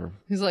again? Yeah. Whatever.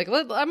 He's like,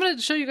 I'm going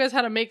to show you guys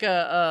how to make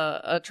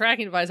a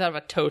tracking device out of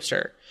a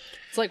toaster.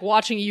 It's like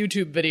watching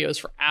YouTube videos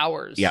for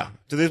hours. Yeah.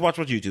 Do they watch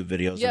YouTube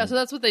videos? Yeah, so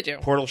that's what they do.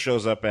 Portal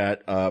shows up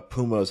at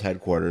Puma's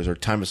headquarters, or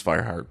Timus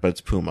Fireheart, but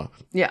it's Puma.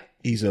 Yeah.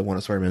 He's one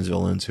of Spider-Man's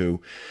villains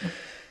who...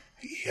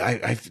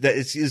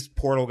 his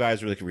Portal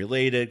guys are like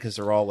related because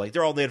they're all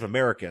Native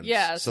Americans.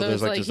 Yeah. So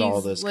there's there's all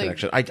this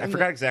connection. I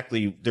forgot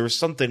exactly. There was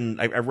something,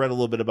 I read a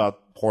little bit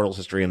about Portal's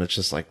history and it's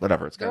just like,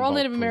 whatever. They're all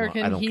Native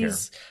American. I don't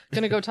He's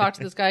going to go talk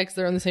to this guy because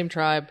they're in the same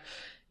tribe.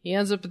 He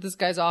ends up at this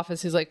guy's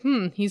office. He's like,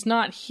 he's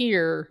not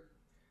here.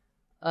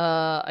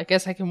 I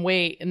guess I can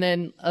wait. And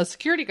then a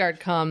security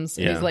guard comes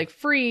and he's like,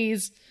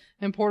 freeze.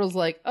 And Portal's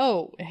like,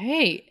 oh,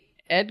 hey,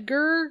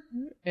 Edgar?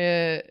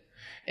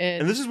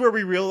 And this is where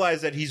we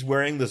realize that he's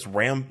wearing this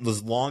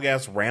long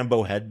ass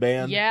Rambo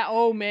headband. Yeah,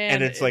 oh man.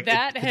 And it's like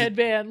that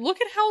headband. Look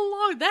at how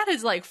long that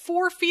is, like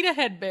 4 feet of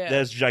headband.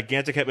 That's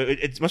gigantic headband.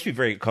 It must be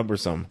very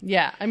cumbersome.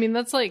 Yeah. I mean,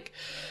 that's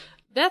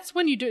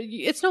when you do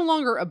it's no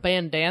longer a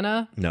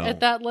bandana at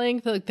that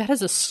length. Like, that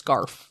is a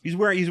scarf. He's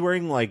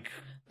wearing like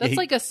that's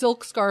like a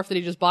silk scarf that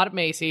he just bought at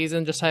Macy's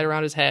and just tied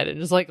around his head and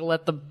just like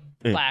let the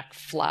black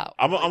flout.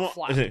 I'm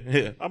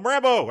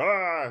Rambo.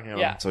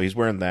 Yeah. So he's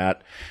wearing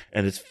that,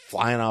 and it's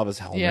flying off his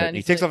helmet. Yeah, and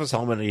he takes off his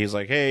helmet, and he's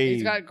like, "Hey."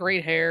 He's got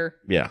great hair.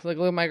 Yeah. He's like,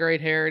 "Look at my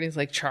great hair," and he's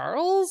like,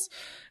 "Charles."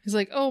 He's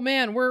like, "Oh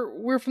man,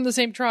 we're from the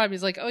same tribe."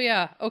 He's like, "Oh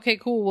yeah, okay,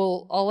 cool.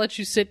 Well, I'll let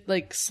you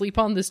sleep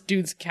on this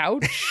dude's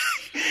couch."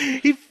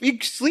 he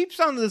sleeps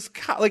on this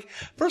couch. Like,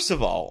 first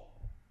of all.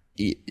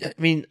 I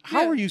mean,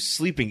 how are you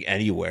sleeping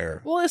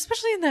anywhere? Well,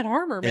 especially in that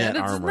armor, man.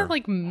 Isn't that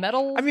like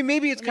metal? I mean,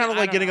 maybe it's kind of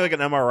like getting like an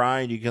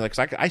MRI, and you can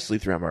I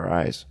sleep through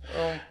MRIs.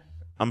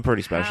 I'm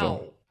pretty special.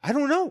 How? I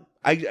don't know.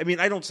 I mean,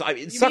 I don't.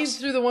 It sucks. Mean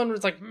through the one where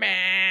it's like,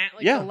 meh.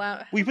 Like yeah.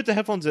 Well, you put the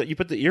headphones in. You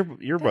put the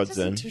earbuds that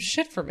doesn't do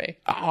shit for me.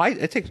 Oh,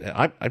 I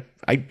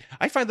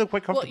find them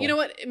quite comfortable. Well, you know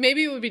what?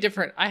 Maybe it would be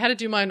different. I had to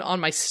do mine on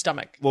my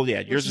stomach. Well, yeah,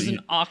 yours is an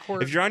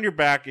awkward. If you're on your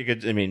back, you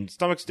could. I mean,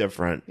 stomach's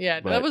different.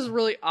 Yeah, that was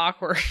really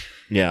awkward.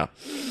 Yeah,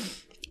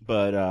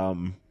 but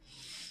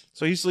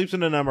so he sleeps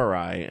in an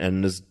MRI,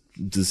 and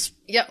this.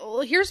 Yeah.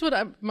 Well, here's what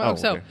I'm.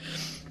 Okay.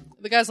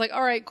 The guy's like,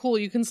 all right, cool.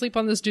 You can sleep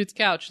on this dude's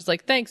couch. He's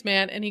like, thanks,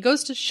 man. And he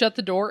goes to shut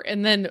the door.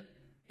 And then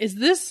it's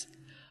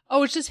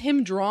just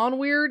him drawn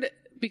weird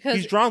because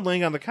he's drawn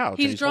laying on the couch.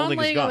 He's drawn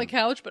laying on the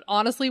couch. But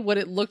honestly, what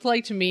it looked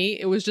like to me,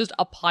 it was just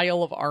a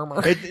pile of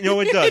armor. It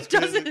does. It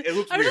doesn't. It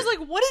looks I was weird. just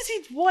like, what is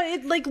he? What?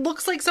 It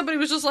looks like somebody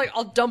was just like,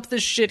 I'll dump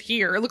this shit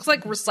here. It looks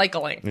like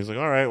recycling. He's like,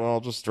 all right, well,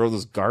 I'll just throw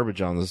this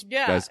garbage on this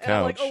guy's couch.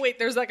 I'm like, oh wait,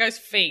 there's that guy's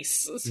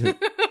face.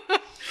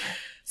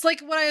 It's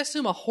like what I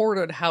assume a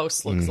hoarded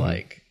house looks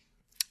like.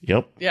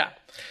 Yep. Yeah.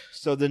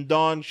 So then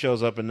Dawn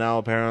shows up, and now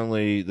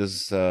apparently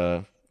this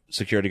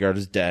security guard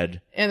is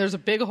dead. And there's a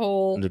big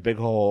hole.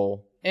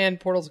 And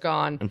Portal's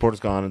gone.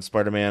 And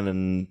Spider-Man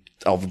and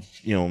all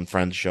the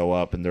friends show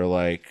up, and they're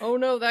like, "Oh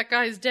no, that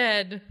guy's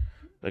dead."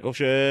 Like, oh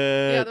shit.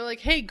 Yeah, they're like,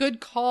 "Hey, good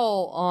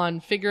call on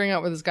figuring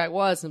out where this guy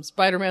was." And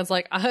Spider-Man's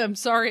like, "I'm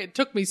sorry it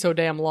took me so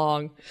damn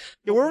long."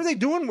 Yeah, what were they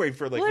doing? They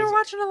were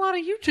watching a lot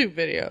of YouTube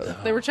videos.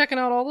 Oh. They were checking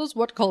out all those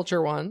What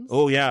Culture ones.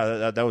 Oh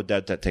yeah,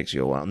 that takes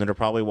you a while. And then they're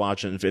probably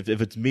watching. If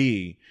it's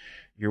me,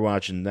 You're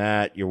watching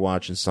that. You're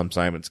watching Some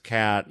Simon's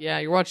Cat. Yeah,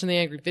 you're watching The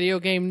Angry Video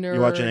Game Nerd.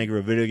 You're watching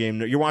Angry Video Game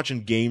Nerd. You're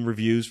watching game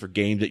reviews for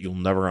games that you'll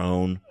never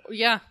own.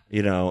 Yeah.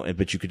 You know,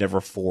 but you could never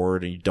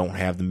afford, and you don't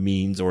have the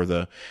means or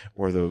the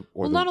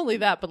not only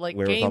that, but like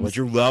games. But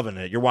you're loving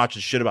it. You're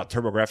watching shit about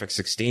TurboGrafx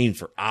 16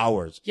 for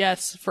hours.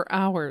 Yes, for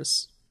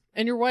hours.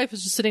 And your wife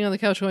is just sitting on the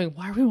couch going,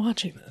 why are we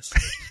watching this?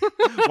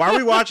 Why are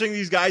we watching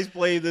these guys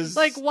play this?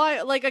 Like,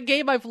 why? Like a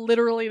game I've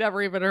literally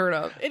never even heard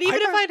of. And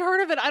even if I'd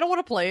heard of it, I don't want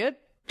to play it.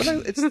 But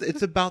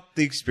it's about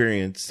the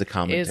experience, the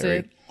commentary. Is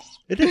it?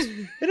 It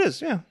is. It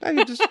is, yeah.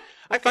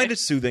 I find it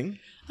soothing.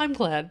 I'm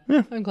glad.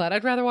 Yeah. I'm glad.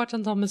 I'd rather watch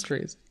Unsolved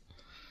Mysteries.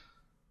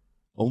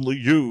 Only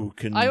you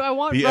can I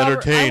want be Robert,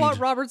 entertained. I want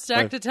Robert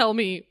Stack to tell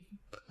me.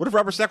 What if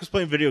Robert Stack was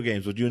playing video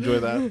games? Would you enjoy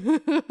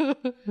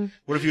that?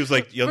 What if he was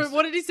like,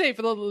 what did he say?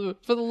 For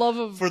the love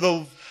of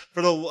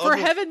for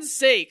heaven's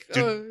sake,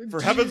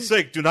 for heaven's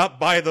sake, do not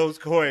buy those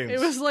coins. It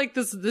was like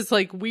this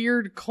like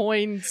weird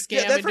coin scam.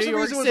 Yeah, that in for New some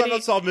York reason City. was on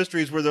Unsolved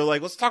Mysteries where they're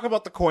like, let's talk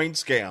about the coin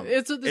scam.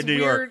 It's this in New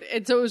weird, York,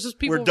 and so it was just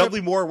people. Where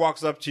Dudley Moore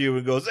walks up to you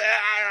and goes,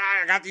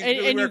 I got these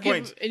really rare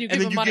coins, and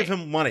then you money, give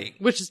him money,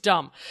 which is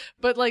dumb.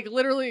 But like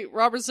literally,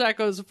 Robert Stack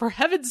goes, for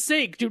heaven's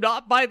sake, do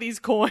not buy these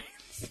coins.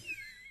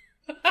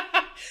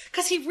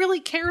 Because he really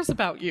cares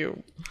about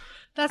you.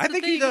 That's the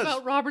thing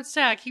about Robert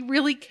Stack. He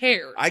really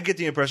cares. I get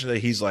the impression that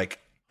he's like,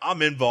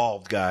 I'm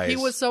involved, guys. He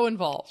was so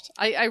involved.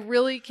 I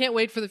really can't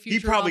wait for the future.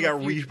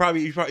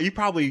 He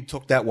probably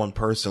took that one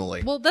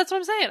personally. Well, that's what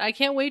I'm saying. I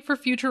can't wait for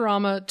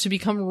Futurama to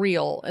become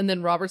real, and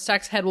then Robert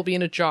Stack's head will be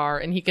in a jar,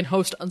 and he can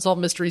host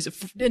Unsolved Mysteries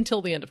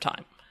until the end of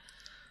time.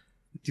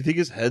 Do you think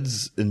his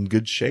head's in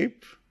good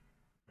shape?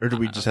 Or do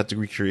we just have to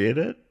recreate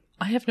it?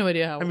 I have no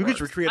idea how it works. We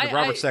could recreate the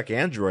Robert Stack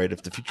android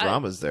if the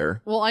Futurama's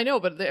there. Well, I know,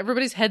 but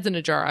everybody's head's in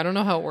a jar. I don't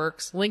know how it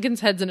works. Lincoln's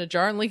head's in a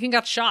jar, and Lincoln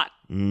got shot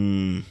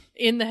in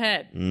the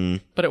head.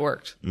 But it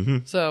worked.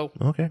 Mm-hmm. So,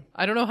 okay.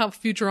 I don't know how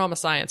Futurama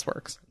science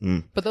works.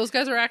 But those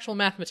guys are actual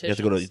mathematicians.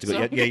 You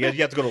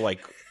have to go to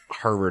like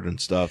Harvard and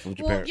stuff.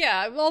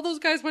 Yeah, all those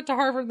guys went to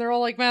Harvard and they're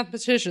all like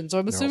mathematicians, so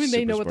I'm assuming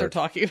they know what they're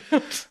talking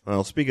about.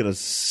 Well, speaking of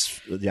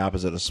the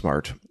opposite of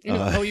smart. You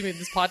mean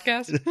this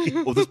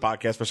podcast? Well, this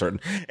podcast for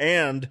certain.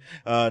 And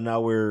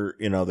now we're,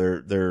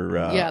 they're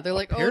they're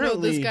like, oh no,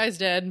 this guy's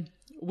dead.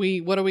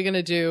 What are we going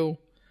to do?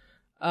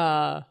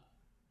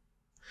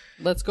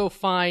 Let's go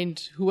find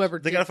whoever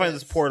They got to find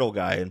this Portal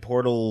guy, and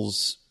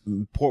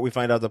we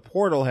find out the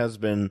Portal has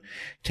been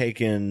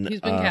taken.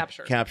 He's been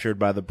captured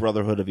by the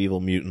Brotherhood of Evil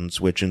Mutants,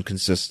 which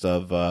consists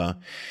of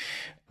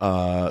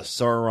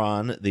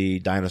Sauron, the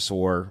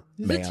dinosaur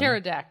man. The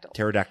pterodactyl.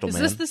 Pterodactyl man.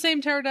 Is this the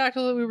same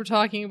pterodactyl that we were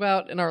talking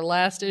about in our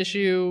last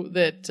issue?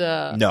 That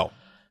No,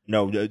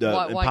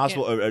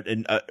 impossible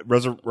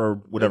or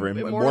whatever.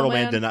 Immortal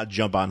Man did not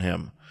jump on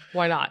him.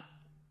 Why not?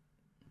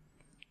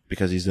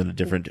 Because he's in a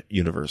different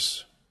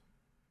universe,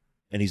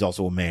 and he's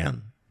also a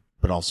man,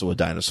 but also a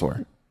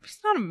dinosaur. He's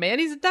not a man,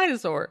 he's a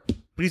dinosaur.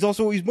 But he's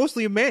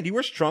mostly a man. He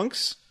wears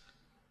trunks.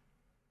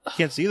 You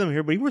can't see them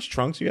here, but he wears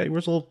trunks. Yeah, he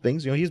wears little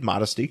things. He's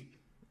modesty.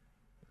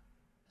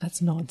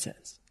 That's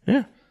nonsense.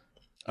 Yeah.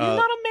 He's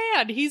not a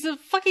man. He's a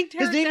fucking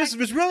pterodactyl.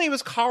 His real name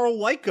is Carl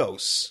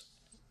Lycos.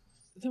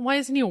 Then why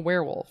isn't he a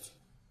werewolf?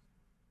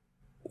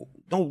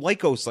 No,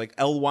 Lycos, like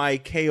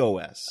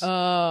Lykos.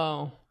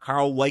 Oh.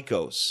 Carl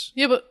Lycos.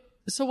 Yeah, but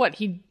so what?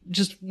 He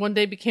just one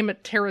day became a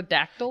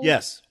pterodactyl?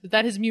 Yes. Is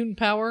that his mutant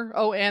power?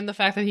 Oh, and the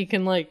fact that he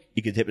can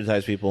He can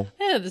hypnotize people.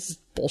 Yeah, this is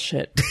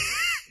bullshit.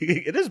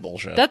 It is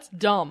bullshit. That's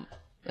dumb.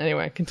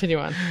 Anyway, continue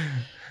on.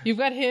 You've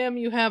got him.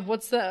 You have,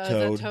 what's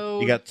the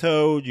Toad? You got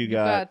Toad. You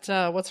got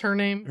what's her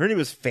name? Her name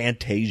is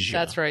Fantasia.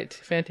 That's right.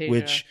 Fantasia.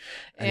 Which,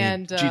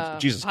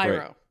 Jesus Pyro.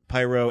 Christ.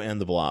 Pyro and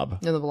the Blob.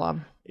 And the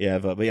Blob. Yeah,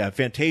 but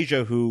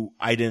Fantasia, who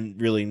I didn't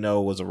really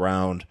know was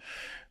around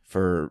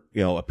for,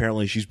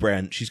 apparently she's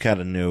kind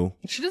of new.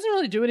 She doesn't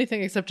really do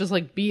anything except just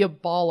be a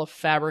ball of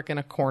fabric in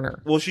a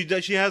corner. Well, she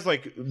has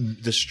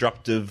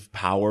destructive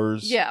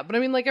powers. Yeah, but I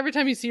mean, every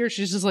time you see her,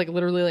 she's just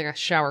literally like a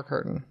shower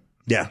curtain.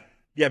 Yeah.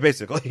 Yeah,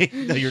 basically.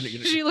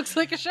 She looks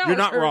like a shower You're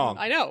not curtain. wrong.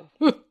 I know.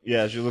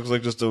 Yeah, she looks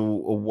like just a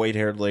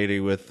white-haired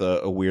lady with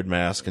a weird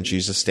mask, and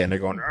she's just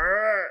standing going, Arr!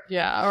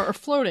 Yeah, or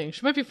floating.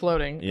 She might be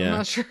floating. Yeah. I'm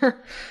not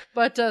sure.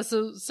 But so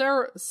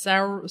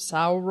Sauron.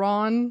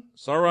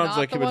 Sauron's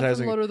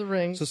hypnotizing. Lord of the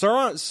Rings. So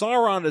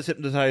Sauron is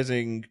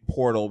hypnotizing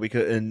Portal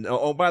because,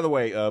 by the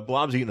way,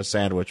 Blob's eating a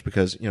sandwich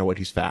because you know what?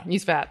 He's fat.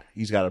 He's fat.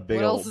 He's got a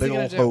big old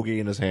hoagie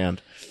in his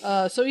hand.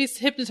 So he's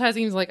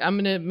hypnotizing. He's like, I'm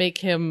gonna make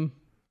him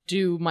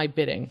do my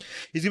bidding.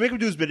 He's gonna make him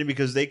do his bidding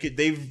because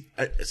they've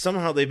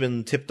somehow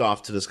been tipped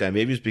off to this guy.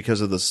 Maybe it's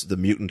because of the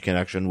mutant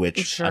connection,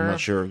 which I'm not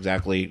sure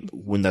exactly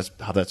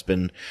how that's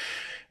been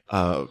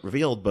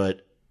revealed.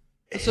 But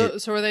so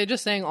are they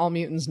just saying all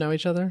mutants know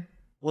each other?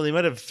 Well, they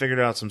might have figured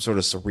out some sort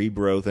of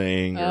Cerebro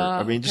thing. Or,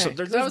 I mean, just I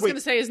was going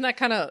to say, isn't that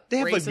kind of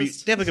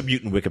racist? They have a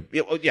mutant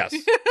Wikipedia. Well, yes.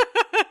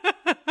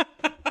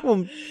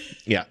 Well,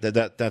 yeah.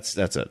 That's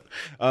it.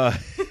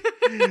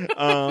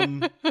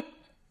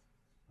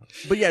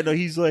 But yeah, no,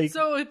 he's like.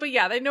 So, but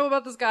yeah, they know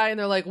about this guy, and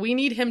they're like, we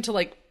need him to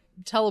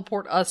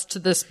teleport us to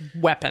this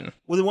weapon.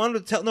 Well, they want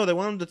him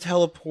to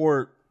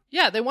teleport.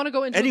 Yeah, they want to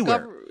go into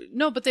anywhere.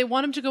 But they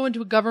want him to go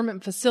into a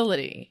government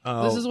facility.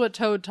 Oh. This is what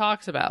Toad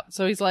talks about.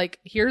 So he's like,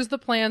 here's the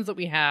plans that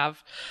we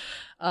have.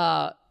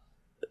 And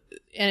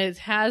it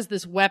has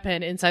this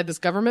weapon inside this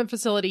government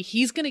facility.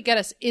 He's going to get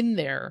us in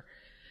there.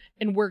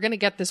 And we're gonna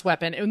get this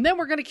weapon, and then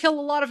we're gonna kill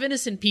a lot of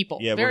innocent people.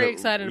 Yeah, very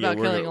excited about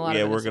killing a lot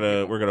of innocent people.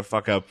 Yeah, we're gonna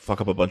fuck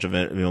up a bunch of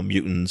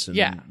mutants.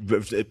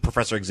 And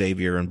Professor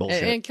Xavier and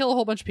bullshit, and kill a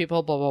whole bunch of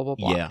people. Blah blah blah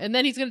blah. Yeah. And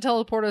then he's gonna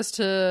teleport us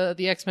to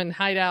the X-Men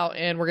hideout,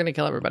 and we're gonna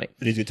kill everybody.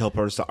 And he's gonna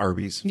teleport us to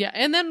Arby's. Yeah,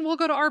 and then we'll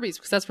go to Arby's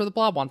because that's where the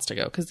Blob wants to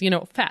go. Because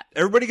fat.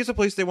 Everybody gets a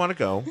place they want to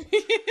go.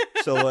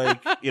 So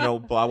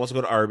Blob wants to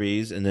go to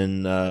Arby's, and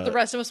then the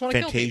rest of us want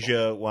to kill people.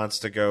 Fantasia wants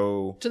to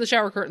go to the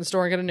shower curtain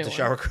store and get a new one.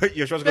 Shower curtain.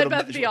 Yeah, she wants to go to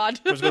Bed Bath &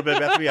 Beyond. She wants to go to Bed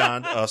Bath &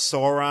 Beyond.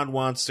 Sauron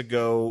wants to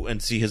go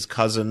and see his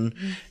cousin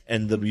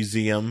in the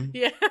museum.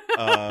 Yeah.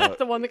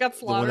 The one that got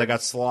slaughtered. The one that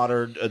got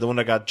slaughtered. The one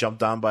that got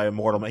jumped on by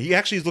Immortal Man. He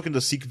actually is looking to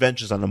seek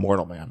vengeance on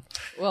Immortal Man.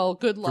 Well,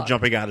 good luck. For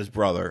jumping on his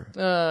brother.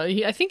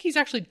 I think he's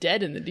actually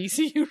dead in the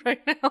DCU right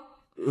now.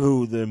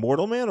 Who, the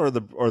Immortal Man or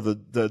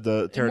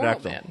the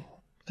Pterodactyl? Man.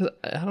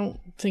 I don't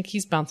think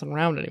he's bouncing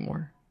around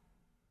anymore.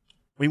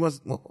 He was,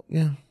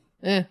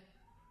 yeah.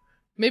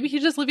 Maybe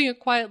he's just living a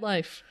quiet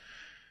life.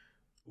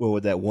 Well,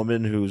 with that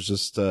woman who's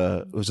just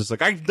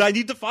like, I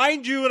need to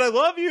find you and I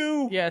love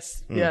you.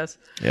 Yes, yes.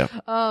 Yeah.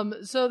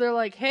 So they're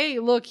like, hey,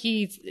 look,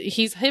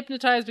 he's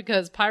hypnotized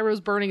because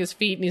Pyro's burning his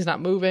feet and he's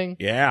not moving.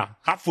 Yeah.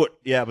 Hot foot.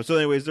 Yeah. But so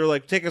anyways, they're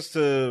like, take us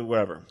to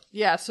whatever.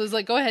 Yeah. So it's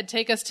like, go ahead,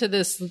 take us to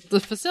the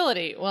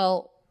facility.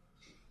 Well,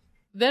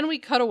 then we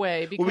cut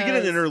away because we get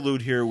an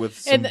interlude here with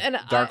some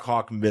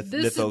Darkhawk mythos.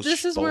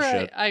 This is bullshit.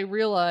 where I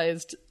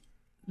realized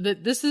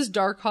that this is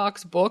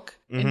Darkhawk's book,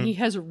 and he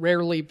hasn't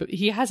really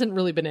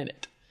been in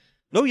it.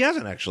 No, he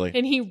hasn't actually,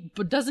 and he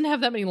doesn't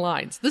have that many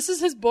lines. This is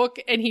his book,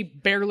 and he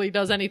barely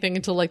does anything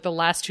until like the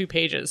last 2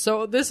 pages.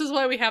 So this is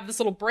why we have this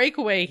little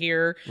breakaway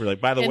here. We're like,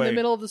 by the way, in the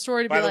middle of the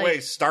story. By the way,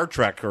 Star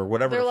Trek or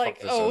whatever. They're the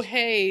like, fuck this is.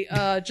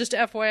 Hey, just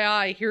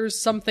FYI,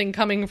 here's something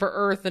coming for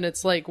Earth, and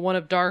it's like one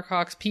of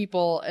Darkhawk's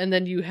people, and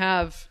then you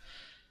have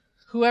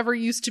whoever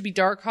used to be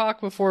Darkhawk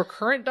before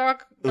current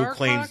Darkhawk. Who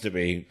claims to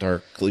be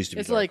Dark? It's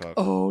Darkhawk. Like,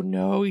 oh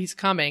no, he's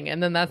coming,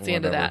 and then that's the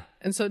end of that.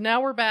 And so now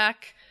we're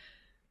back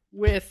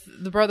with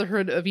the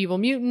Brotherhood of Evil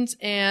Mutants,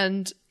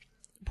 and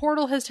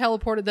Portal has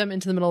teleported them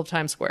into the middle of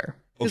Times Square.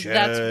 Oh shit!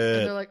 And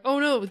they're like, oh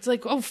no! It's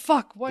like, oh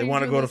fuck! Why they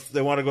want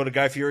to go to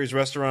Guy Fieri's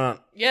restaurant.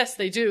 Yes,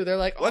 they do. They're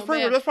like, that's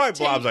probably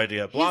Blob's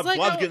idea. Blob's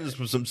getting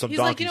some donkey sauce. He's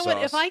like, you know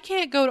what? If I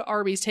can't go to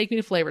Arby's, take me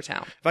to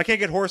Flavortown. If I can't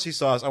get horsey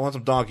sauce, I want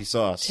some donkey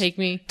sauce. Take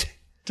me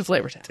to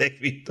Flavortown.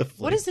 Take me to Flavortown.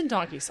 What is in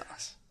donkey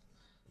sauce?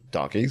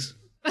 Donkeys.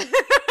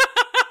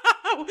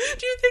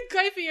 Do you think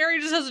Guy Fieri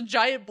just has a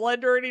giant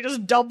blender and he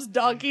just dumps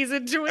donkeys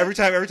into it? Every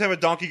time a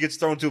donkey gets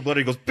thrown into a blender,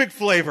 he goes, big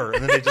flavor.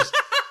 And then they just...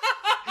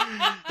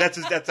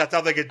 that's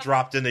how they get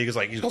dropped in there. He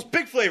goes,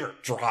 big flavor.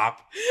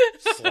 Drop.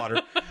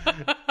 Slaughter.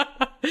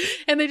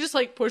 And they just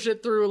like push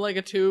it through like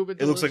a tube.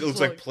 It looks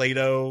like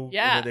Play-Doh.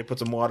 Yeah. And then they put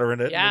some water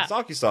in it. Yeah. And it's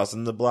donkey sauce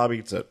and the Blob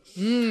eats it.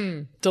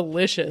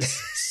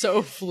 Delicious.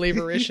 So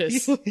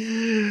flavoricious.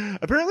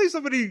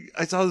 Apparently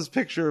I saw this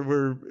picture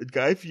where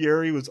Guy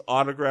Fieri was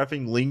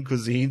autographing lean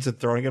cuisines and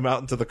throwing them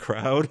out into the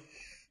crowd.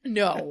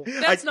 No,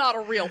 that's not a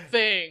real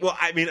thing. Well,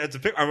 I mean, it's a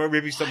picture. I remember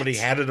maybe somebody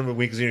handed him a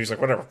lean cuisine and he's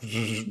like, whatever.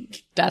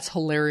 That's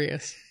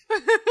hilarious.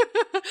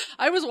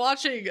 I was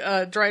watching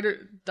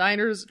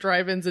Diners,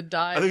 Drive-Ins, and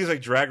Dives. I think it's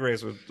like Drag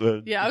Race with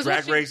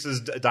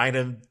races,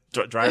 dine-in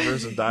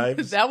drivers and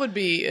dives. That would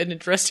be an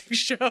interesting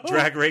show.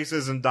 Drag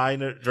races and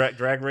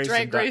drag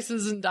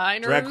races and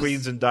diners. Drag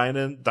queens and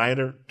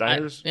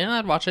diners.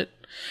 I'd watch it.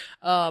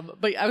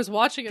 But I was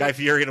watching it. Guy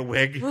Fieri in a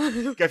wig.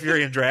 Guy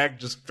Fieri in drag,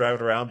 just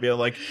driving around being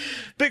like,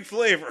 big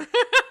flavor.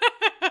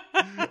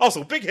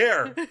 Also, big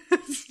hair.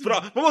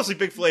 But mostly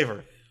big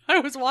flavor. I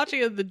was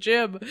watching in the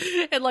gym,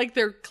 and like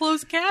their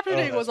closed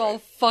captioning was all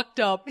fucked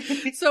up.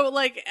 So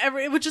like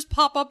it would just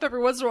pop up every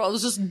once in a while. It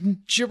was just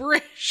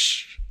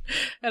gibberish,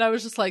 and I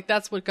was just like,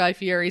 "That's what Guy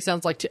Fieri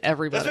sounds like to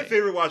everybody." That's my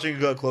favorite watching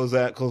closed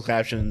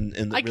caption.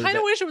 I kind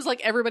of wish it was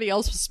like everybody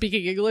else was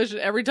speaking English, and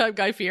every time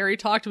Guy Fieri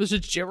talked, it was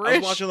just gibberish. I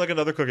was watching like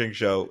another cooking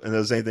show, and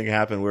the same thing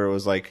happened where it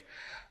was like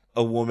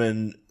a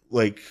woman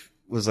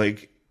was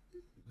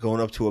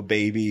going up to a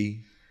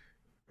baby,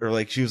 or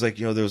like she was like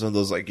there was one of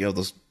those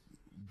those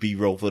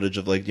B-roll footage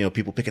of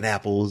people picking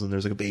apples, and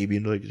there's like a baby,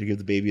 and like you give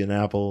the baby an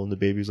apple, and the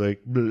baby's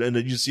like, and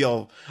then you see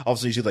all of a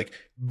sudden you see like,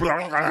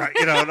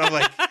 and I'm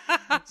like,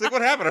 it's like,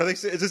 what happened?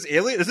 Is this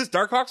alien? Is this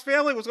Darkhawk's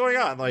family? What's going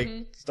on? Like,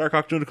 is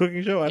Darkhawk doing a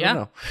cooking show? I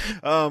don't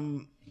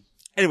know.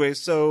 Anyway,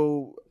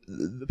 so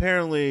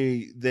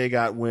apparently they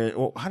got wind.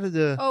 Well, how did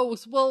they're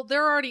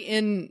already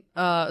in.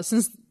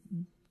 Since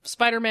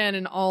Spider-Man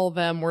and all of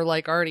them were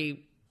like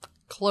already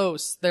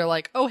close, they're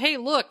like, oh hey,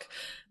 look,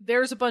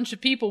 there's a bunch of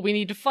people we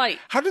need to fight.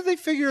 How did they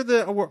figure out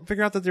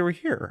that they were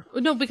here?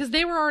 No, because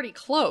they were already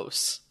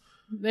close.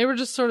 They were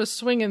just sort of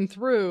swinging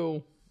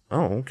through.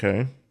 Oh,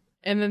 okay.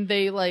 And then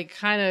they like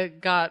kind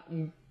of got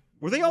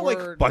Were they all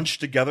like bunched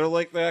together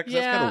like that?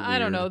 Yeah, that's kind of weird. I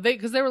don't know.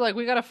 Because they were like,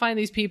 we got to find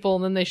these people,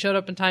 and then they showed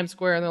up in Times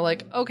Square, and they're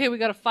like, okay, we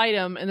got to fight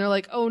them, and they're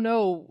like, oh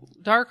no,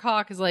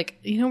 Darkhawk is like,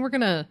 we're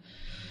gonna.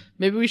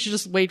 Maybe we should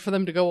just wait for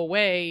them to go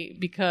away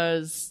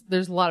because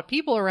there's a lot of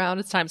people around.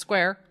 It's Times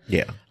Square.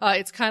 Yeah.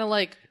 It's kind of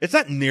like... It's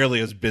not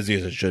nearly as busy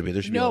as it should be.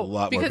 There should be a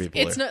lot more people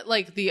because it's not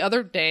like the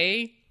other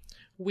day,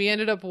 we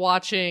ended up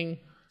watching...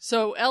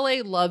 So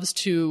LA loves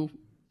to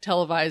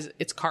televise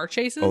its car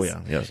chases. Oh, yeah.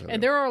 Yes.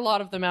 And there are a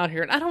lot of them out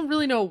here. And I don't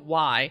really know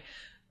why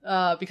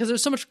because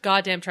there's so much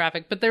goddamn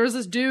traffic. But there was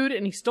this dude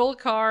and he stole a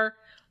car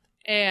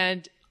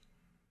and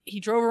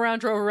he drove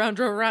around.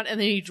 And then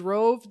he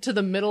drove to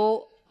the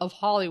middle of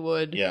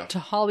Hollywood to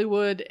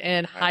Hollywood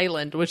and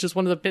Highland, which is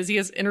one of the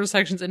busiest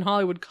intersections in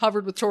Hollywood,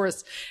 covered with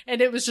tourists.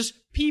 And it was just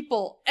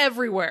people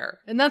everywhere.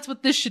 And that's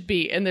what this should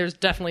be. And there's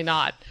definitely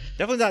not.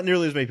 Definitely not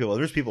nearly as many people.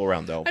 There's people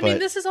around, though. I mean,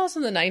 this is also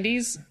in the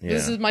 90s. Yeah.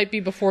 This might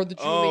be before the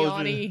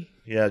Giuliani...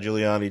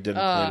 Giuliani didn't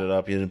clean it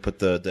up. He didn't put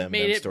the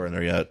M&M store in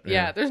there yet.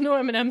 Yeah, there's no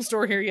M&M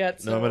store here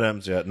yet. So no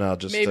M&Ms yet. No,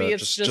 just maybe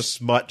it's just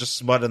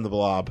smut in the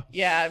blob.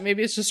 Yeah,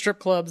 maybe it's just strip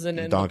clubs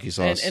and donkey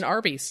sauce and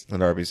Arby's.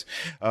 And Arby's.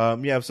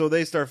 So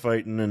they start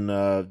fighting,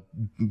 and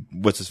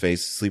what's his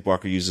face?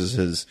 Sleepwalker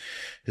uses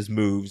his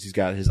moves. He's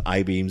got his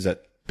eye-beams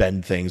that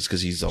bend things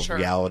because he's a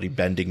reality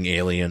bending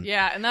alien.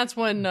 Yeah, and that's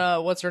when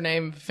what's her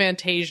name?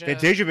 Fantasia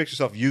makes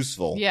herself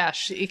useful. Yeah,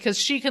 because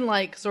she can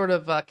like sort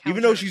of counter.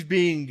 Even though she's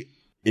being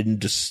in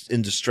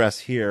distress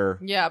here.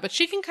 Yeah, but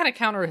she can kind of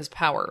counter his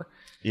power.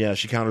 Yeah,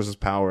 she counters his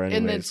power anyways.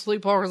 And then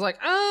Sleepwalker's like,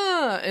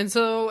 and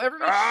so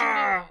everybody's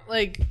shooting,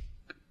 like,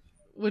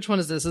 which one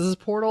is this? Is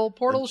this Portal?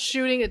 Portal's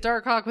shooting at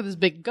Darkhawk with his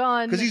big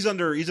gun. Because he's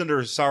under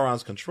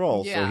Sauron's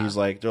control, so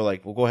they're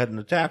like, well, go ahead and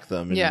attack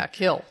them. And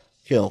kill.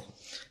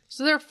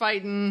 So they're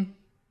fighting.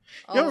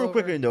 Real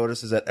quick I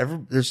notice is that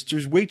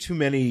there's way too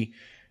many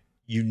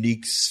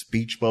unique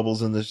speech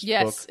bubbles in this book.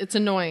 Yes, it's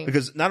annoying.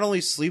 Because not only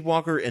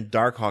Sleepwalker and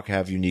Darkhawk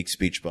have unique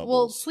speech bubbles.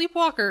 Well,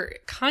 Sleepwalker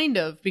kind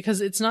of,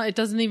 because it's not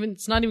even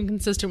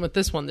consistent with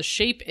this one. The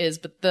shape is,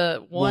 but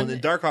the one... Well,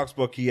 in Darkhawk's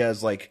book, he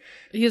has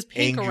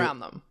pink around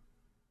them.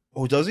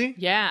 Oh, does he?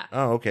 Yeah.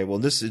 Oh, okay. Well,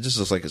 it just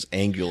looks like it's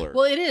angular.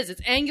 Well, it is.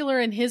 It's angular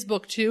in his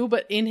book too,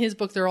 but in his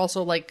book, they're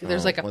also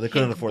there's a they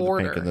couldn't afford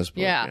border. the pink in this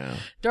book. Yeah.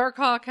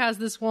 Darkhawk has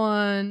this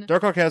one.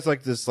 Darkhawk has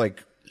this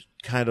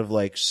kind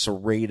of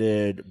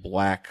serrated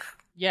black.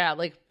 Yeah,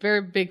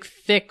 very big,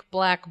 thick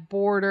black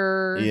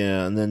border.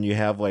 Yeah, and then you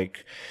have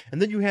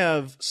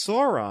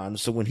Sauron.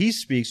 So when he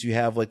speaks, you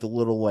have the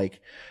little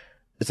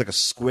it's like a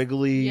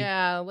squiggly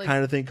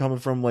kind of thing coming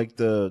from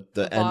the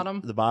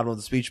bottom of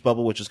the speech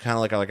bubble, which is kind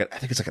of I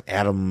think it's like an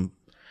Adam.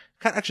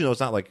 Actually, no, it's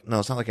not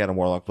it's not like Adam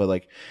Warlock,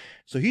 but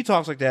so he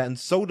talks like that, and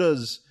so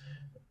does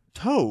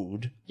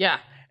Toad. Yeah,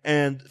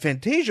 and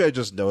Fantasia, I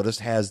just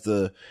noticed, has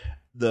the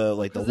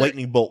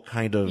lightning bolt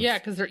kind of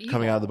because they're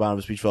coming out of the bottom of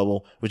the speech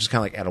bubble, which is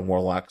kind of like Adam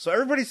Warlock. So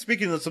everybody's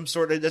speaking in some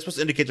sort. That's supposed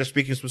to indicate they're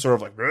speaking some sort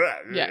of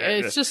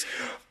it's just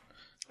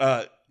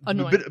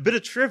annoying. A bit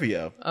of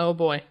trivia. Oh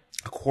boy!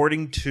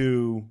 According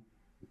to,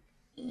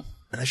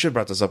 and I should have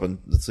brought this up in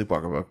the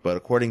Sleepwalker book, but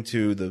according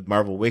to the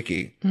Marvel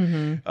Wiki,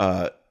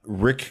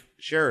 Rick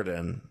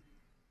Sheridan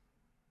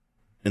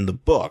in the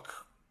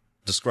book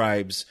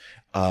describes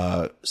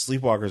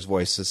Sleepwalker's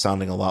voice as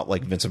sounding a lot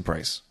like Vincent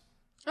Price.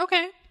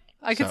 Okay.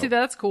 I can see that.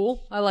 That's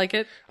cool. I like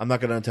it. I'm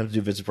not going to attempt to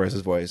do Vincent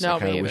Price's voice. No, I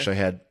kind of wish I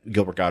had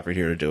Gilbert Gottfried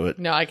here to do it.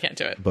 No, I can't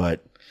do it.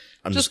 But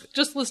I'm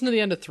just listen to the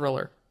end of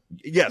Thriller.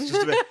 Yes,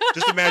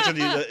 just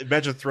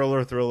imagine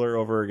Thriller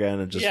over again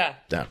and just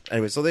down.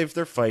 Anyway, so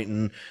they're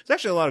fighting. There's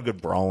actually a lot of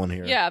good brawling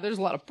here. Yeah, there's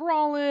a lot of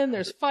brawling.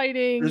 There's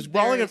fighting. There's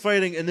brawling and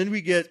fighting, and then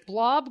we get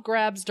Blob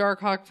grabs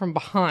Darkhawk from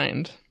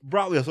behind.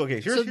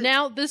 Okay,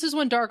 now this is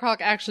when Darkhawk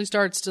actually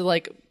starts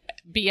to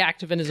be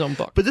active in his own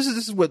book. But this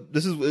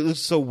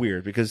is so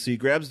weird because he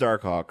grabs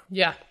Darkhawk.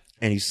 Yeah.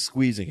 And he's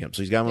squeezing him.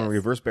 So he's got him on a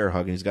reverse bear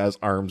hug and he's got his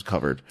arms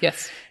covered.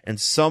 Yes. And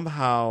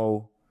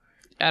somehow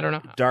I don't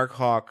know.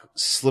 Darkhawk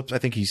slips. I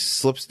think he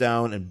slips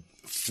down and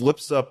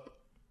flips up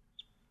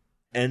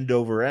end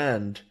over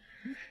end.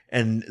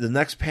 And the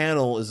next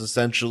panel is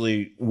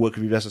essentially what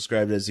could be best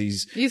described as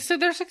You said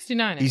they're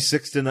 69. He's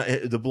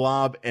 69. The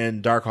Blob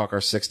and Darkhawk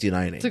are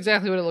 69. That's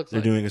exactly what it looks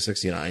like. They're doing a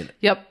 69.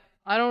 Yep.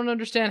 I don't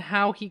understand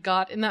how he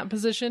got in that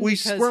position. Well, he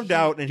squirmed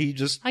out and he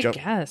just jumped.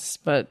 I guess,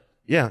 but...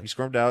 Yeah, he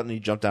squirmed out and he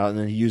jumped out and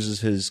then he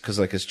uses his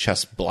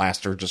chest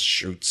blaster just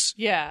shoots.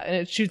 Yeah, and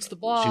it shoots the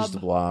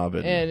Blob.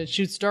 And it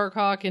shoots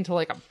Darkhawk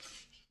into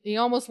he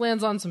almost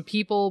lands on some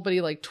people, but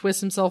he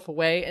twists himself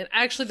away. And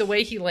actually the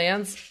way he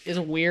lands is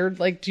weird.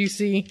 Do you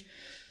see?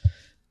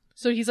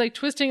 So he's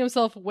twisting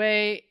himself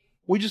away.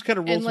 Well, he just kind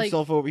of rolls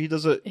himself over. He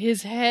does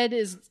his head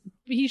is...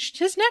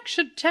 his neck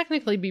should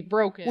technically be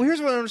broken. Well,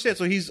 here's what I understand.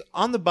 So he's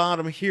on the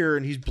bottom here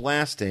and he's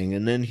blasting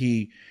and then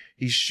he's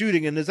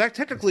shooting and is that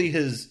technically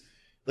his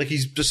like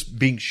he's just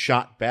being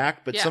shot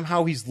back, but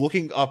somehow he's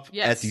looking up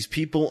at these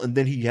people, and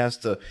then he has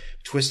to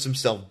twist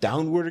himself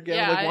downward again.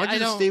 Yeah, like, why'd you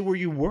just stay where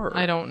you were?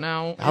 I don't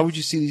know. How would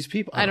you see these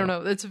people? I don't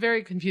know. It's a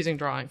very confusing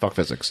drawing. Fuck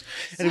physics.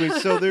 Anyway,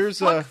 so there's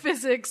Fuck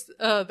physics,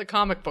 the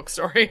comic book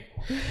story.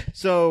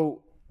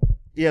 So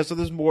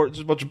there's more. There's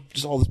a bunch of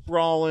just all this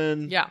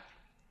brawling. Yeah.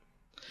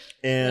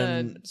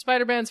 And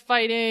Spider-Man's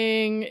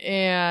fighting,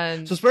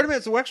 and so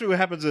Spider-Man. So actually, what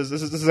happens is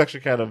this is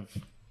actually kind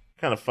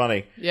of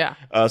funny. Yeah.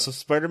 So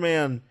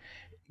Spider-Man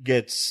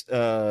gets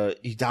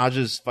he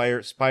dodges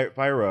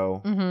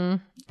Spyro,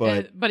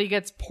 but he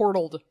gets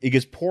portaled. He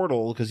gets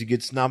portal because he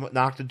gets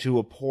knocked into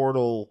a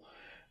portal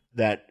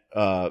that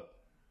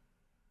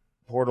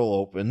portal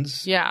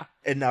opens. Yeah.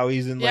 And now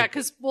he's in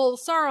because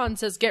Sauron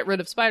says get rid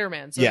of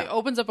Spider-Man. So he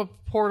opens up a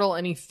portal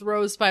and he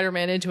throws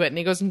Spider-Man into it, and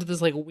he goes into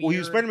this like weird...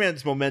 Well,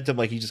 Spider-Man's momentum,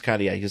 like he just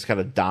kind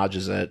of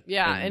dodges it.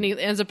 Yeah, and he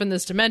ends up in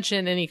this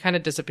dimension and he kind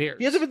of disappears.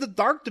 He ends up in the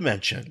dark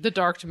dimension. The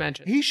dark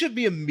dimension. He should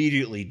be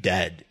immediately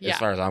dead, as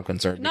far as I'm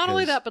concerned. Not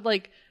only that, but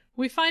like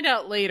we find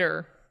out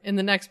later in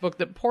the next book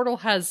that Portal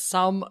has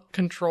some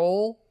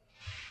control.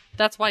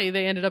 That's why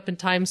they ended up in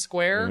Times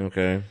Square.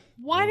 Okay.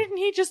 Why didn't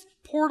he just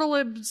portal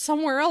him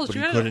somewhere else? But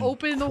you had to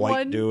open the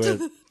one to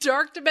the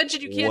dark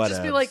dimension. You can't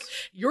just be like,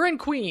 you're in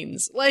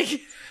Queens.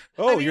 Like,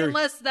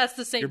 unless that's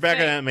the same thing. You're back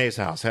at Aunt May's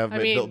house.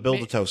 Build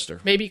a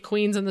toaster. Maybe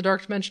Queens and the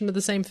dark dimension are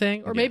the same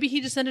thing. Or maybe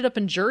he just ended up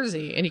in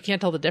Jersey and you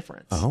can't tell the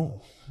difference.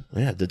 Oh.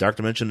 Yeah, the dark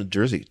dimension of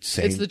Jersey.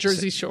 It's the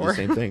Jersey Shore.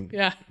 Same thing.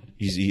 Yeah.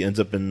 He ends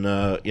up in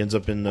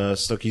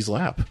Snooki's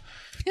lap.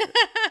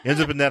 He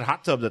ends up in that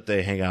hot tub that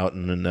they hang out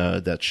in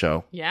that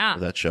show. Yeah.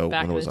 That show.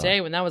 Back in the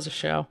day when that was a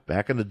show.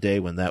 Back in the day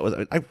when that was...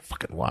 I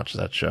fucking watched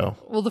that show.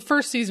 Well, the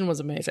first season was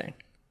amazing.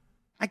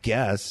 I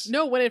guess.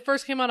 No, when it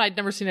first came out, I'd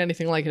never seen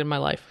anything like it in my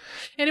life.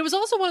 And it was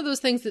also one of those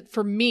things that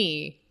for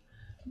me,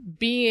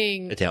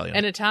 being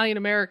an Italian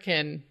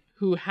American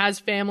who has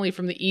family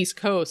from the East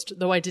Coast,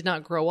 though I did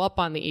not grow up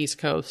on the East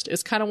Coast,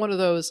 is kind of one of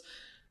those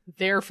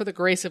there for the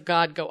grace of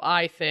God go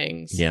I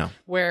things. Yeah.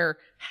 Where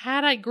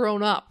had I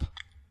grown up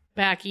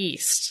back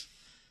east,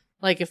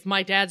 like if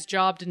my dad's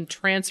job didn't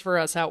transfer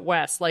us out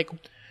west, like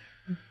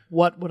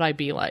what would I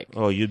be like?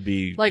 Oh, you'd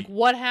be like,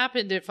 what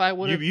happened if I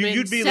would have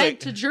been sent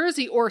to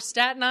Jersey or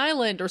Staten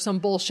Island or some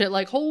bullshit?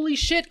 Like, holy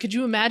shit, could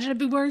you imagine? I'd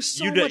be wearing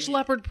so much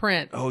leopard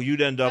print. Oh,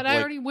 you'd end up and I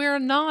already wear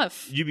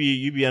enough. You'd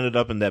be ended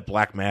up in that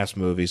Black Mass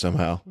movie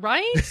somehow,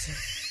 right?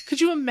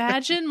 Could you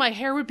imagine? My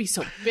hair would be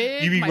so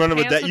big. You'd be my running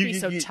pants with that. Would be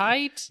so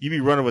tight. You'd be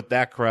running with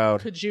that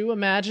crowd. Could you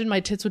imagine? My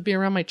tits would be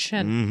around my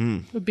chin. Mm-hmm.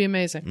 It would be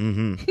amazing.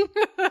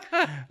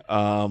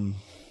 Mm-hmm.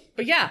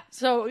 But yeah,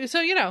 so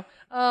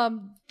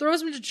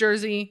throws him to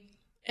Jersey,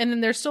 and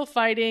then they're still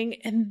fighting,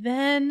 and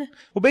then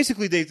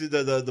basically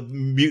the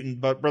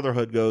mutant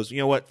brotherhood goes, you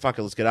know what? Fuck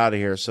it, let's get out of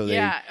here. So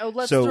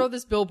let's throw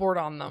this billboard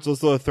on them. So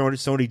let's throw a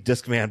Sony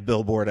Discman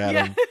billboard at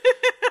them.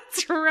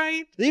 That's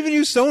right. They even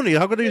use Sony.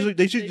 How could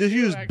they should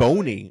use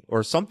Boney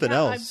or something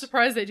else? I'm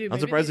surprised they do.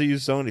 I'm surprised they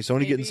use Sony.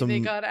 Sony getting some. They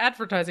got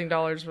advertising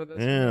dollars for this.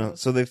 Yeah.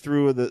 So they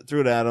threw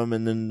it at him,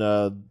 and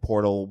then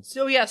Portal.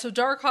 So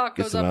Darkhawk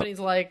goes up and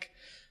he's like,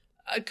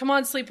 "Come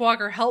on,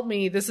 Sleepwalker, help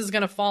me! This is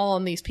gonna fall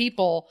on these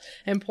people."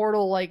 And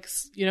Portal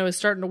is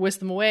starting to whisk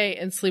them away,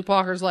 and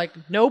Sleepwalker's like,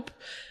 "Nope,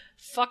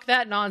 fuck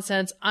that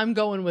nonsense. I'm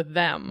going with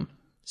them."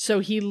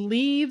 So he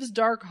leaves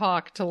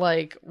Darkhawk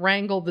to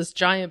wrangle this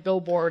giant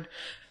billboard.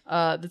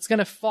 That's going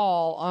to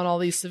fall on all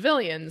these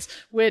civilians,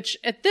 which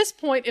at this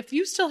point, if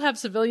you still have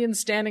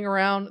civilians standing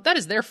around, that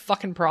is their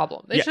fucking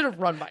problem. They should have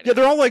run by now. Yeah,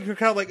 they're all kind of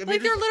they're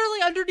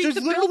literally underneath the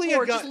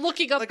billboard, just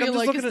looking up, being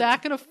like, is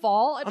that going to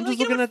fall? I'm just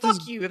looking at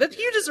fuck you. That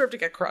you deserve to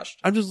get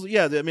crushed. I'm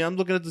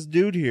looking at this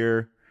dude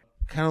here.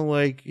 Kind of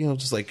it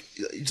just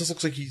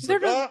looks like he's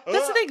that's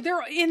the thing.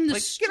 They're in the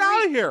street. Get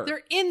out of here.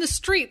 They're in the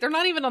street. They're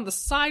not even on the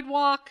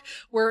sidewalk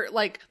where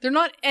they're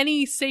not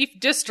any safe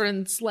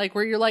distance,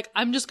 where you're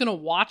I'm just going to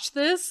watch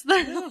this.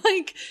 They're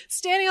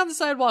standing on the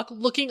sidewalk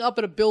looking up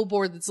at a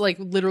billboard that's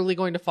literally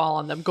going to fall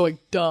on them going,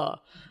 duh.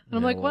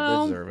 And I'm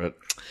well, they deserve it.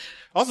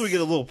 Also, we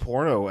get a little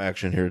porno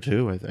action here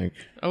too, I think.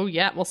 Oh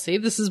yeah. Well, see,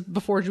 this is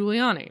before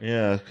Giuliani.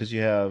 Yeah. Cause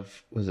you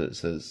have, it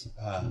says,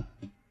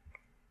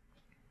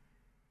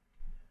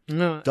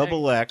 no,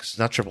 X,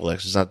 not triple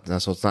X. It's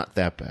not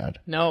that bad.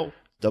 No.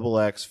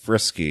 XX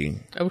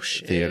Frisky. Oh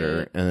shit.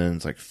 Theater, and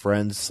then it's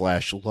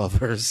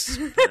friends/lovers.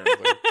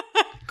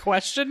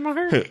 Question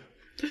mark.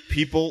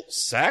 People,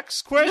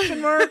 sex?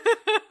 Question mark.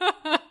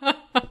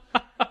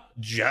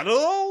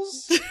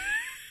 Genitals.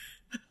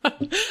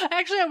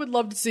 Actually, I would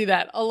love to see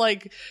that.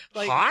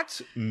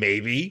 Hot?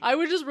 Maybe. I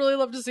would just really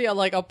love to see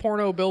a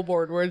porno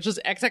billboard where it's just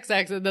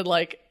XXX and then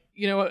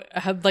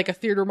had a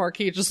theater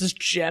marquee, it just says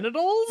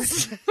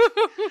genitals.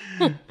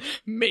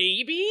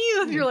 Maybe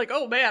you're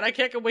oh man, I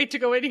can't wait to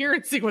go in here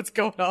and see what's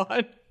going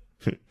on.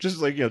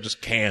 Just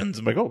just cans.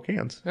 I'm oh,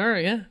 cans. All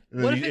right, yeah.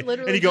 What if it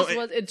literally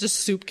it's just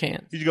soup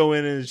cans? You go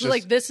in and it's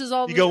just this is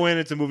all. You go in,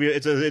 it's a movie.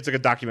 It's like a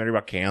documentary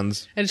about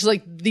cans, and it's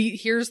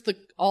here's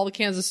all the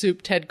cans of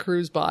soup Ted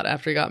Cruz bought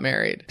after he got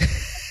married.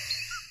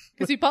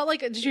 Because he bought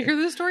did you hear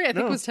this story? I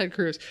think it was Ted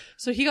Cruz.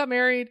 So he got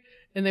married.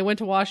 and they went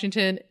to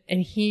Washington,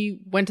 and he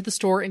went to the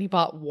store and he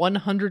bought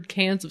 100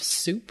 cans of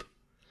soup.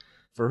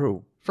 For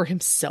who? For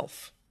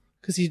himself.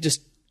 Because he's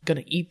just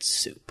going to eat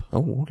soup.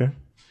 Oh, okay.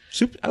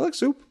 Soup. I like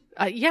soup.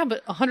 Yeah,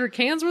 but 100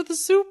 cans worth of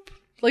soup?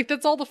 Like,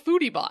 that's all the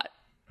food he bought.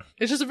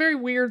 It's just a very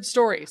weird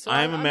story. So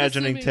I'm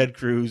imagining Ted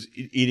Cruz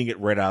eating it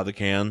right out of the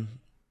can.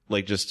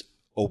 Like, just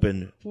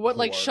open. What,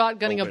 like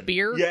shotgunning a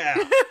beer? Yeah.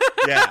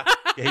 Yeah.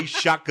 He's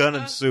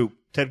shotgunning soup.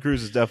 Ted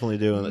Cruz is definitely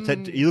doing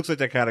that. He looks like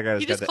that kind of guy.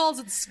 He just calls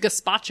it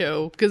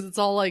gazpacho because it's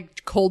all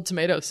like cold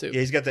tomato soup. Yeah,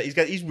 he's got that.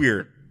 He's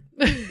weird.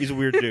 He's a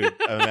weird dude.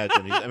 I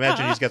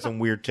imagine he's got some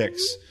weird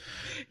tics.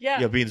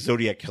 Yeah. Being a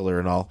Zodiac killer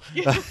and all.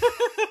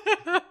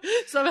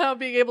 Somehow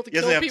being able to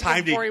kill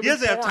people before he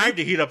doesn't have time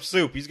to heat up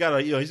soup. He's got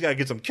to, he's got to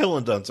get some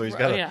killing done. So he's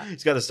got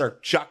to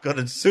start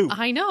shotgunning soup.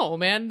 I know,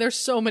 man. There's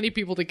so many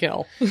people to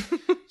kill.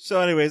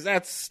 So, anyways,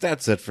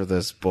 that's it for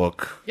this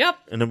book. Yep.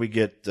 And then we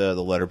get the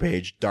letter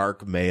page,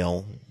 Dark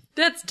Mail.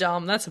 That's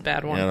dumb. That's a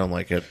bad one. Yeah, I don't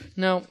like it.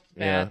 No, bad.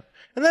 Yeah.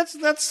 And that's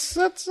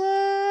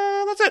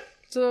it.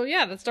 So,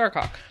 yeah, that's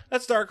Darkhawk.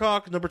 That's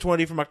Darkhawk, number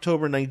 20 from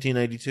October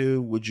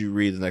 1992. Would you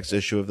read the next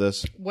issue of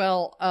this?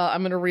 Well,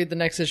 I'm going to read the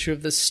next issue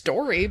of this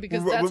story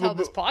because that's how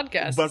this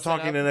podcast is. But I'm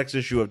talking the next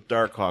issue of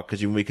Darkhawk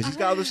because he's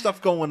got other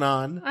stuff going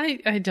on.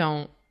 I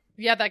don't.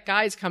 Yeah, that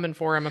guy's coming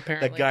for him,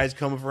 apparently. That guy's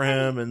coming for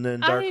him, and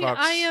then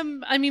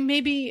Darkhawk's...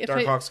 maybe if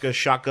Darkhawk's going to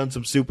shotgun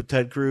some soup with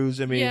Ted Cruz.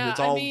 I mean,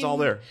 it's all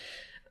there.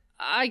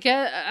 I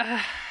get...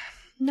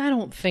 I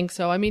don't think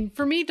so. I mean,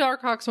 for me,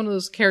 Darkhawk's one of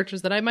those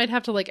characters that I might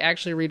have to like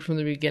actually read from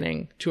the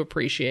beginning to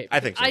appreciate. I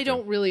think so, I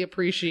don't really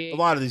appreciate a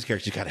lot of these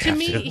characters. You gotta have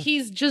to. To me,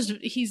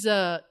 he's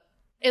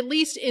at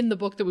least in the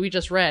book that we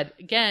just read.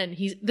 Again,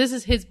 this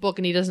is his book,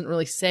 and he doesn't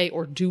really say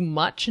or do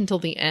much until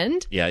the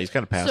end. Yeah, he's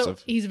kind of passive.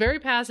 So he's very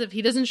passive.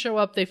 He doesn't show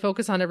up. They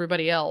focus on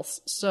everybody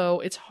else. So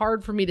it's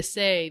hard for me to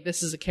say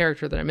this is a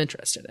character that I'm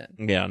interested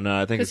in. Yeah,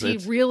 no, I think because he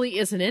really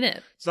isn't in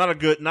it. It's not a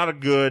good.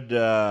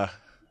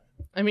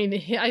 I mean,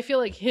 I feel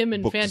like him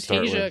and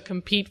Fantasia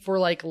compete for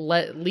like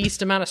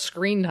least amount of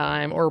screen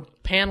time or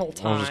panel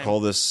time. I'll just call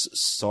this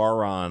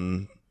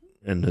Sauron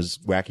and his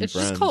wacky friends.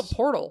 It's just called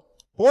Portal.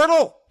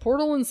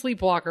 Portal and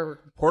Sleepwalker.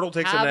 Portal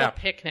takes a nap. Have a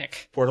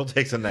picnic. Portal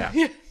takes a nap.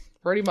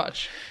 Pretty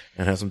much.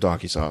 And have some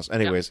donkey sauce.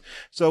 Anyways,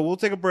 So we'll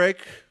take a break,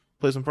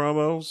 play some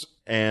promos,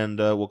 and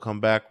we'll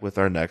come back with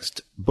our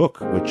next book,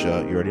 which you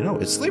already know.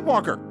 It's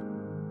Sleepwalker.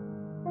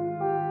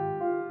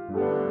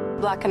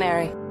 Black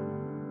Canary.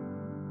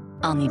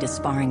 I'll need a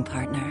sparring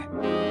partner.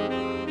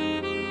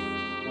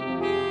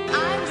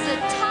 I'm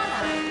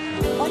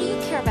Zatanna. Why do you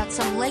care about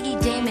some leggy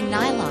dame in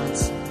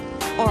nylons?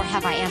 Or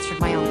have I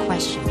answered my own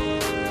question?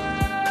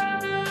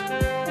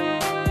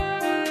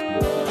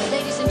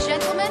 Ladies and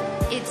gentlemen,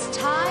 it's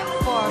time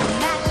for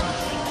magic.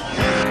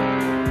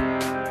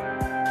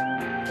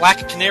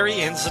 Black Canary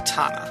and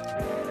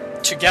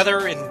Zatanna,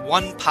 together in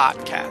one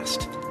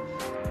podcast.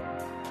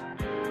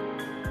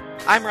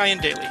 I'm Ryan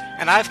Daly,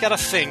 and I've got a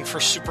thing for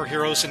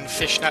superheroes in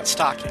fishnet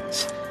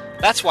stockings.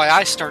 That's why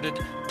I started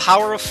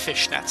Power of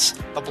Fishnets,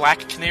 the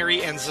Black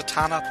Canary and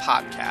Zatanna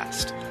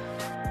podcast.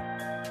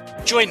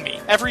 Join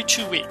me every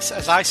 2 weeks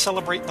as I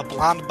celebrate the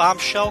Blonde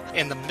Bombshell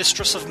and the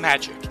Mistress of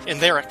Magic in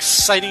their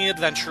exciting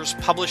adventures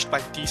published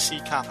by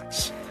DC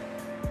Comics.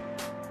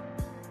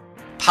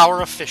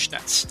 Power of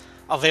Fishnets,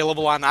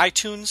 available on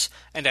iTunes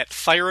and at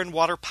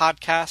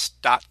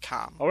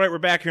fireandwaterpodcast.com. All right, we're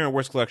back here on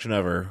Worst Collection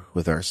Ever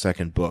with our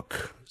second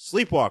book,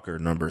 Sleepwalker,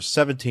 number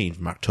 17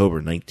 from October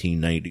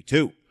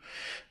 1992.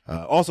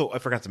 Also, I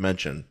forgot to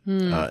mention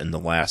in the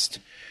last,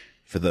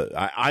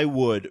 I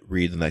would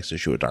read the next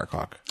issue of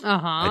Darkhawk.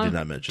 I did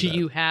not mention that. Do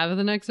you have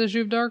the next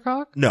issue of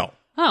Darkhawk? No.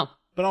 Oh.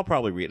 But I'll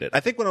probably read it.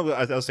 I think when I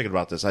was thinking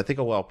about this, I think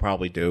what I'll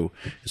probably do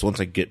is once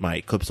I get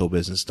my Calypso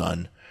business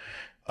done,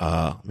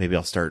 maybe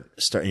I'll start,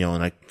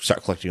 and I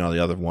start collecting all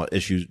the other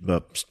issues,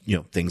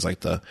 things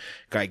like the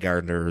Guy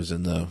Gardners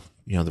and the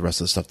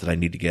rest of the stuff that I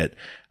need to get.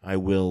 I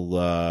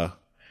will,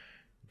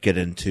 get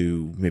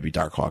into maybe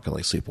Darkhawk and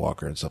like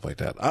Sleepwalker and stuff like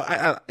that.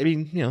 I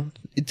mean,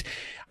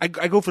 I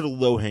go for the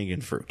low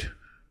hanging fruit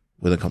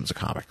when it comes to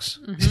comics.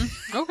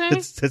 Mm-hmm. Okay.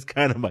 that's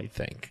kind of my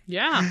thing.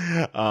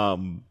 Yeah.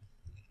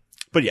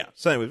 But yeah,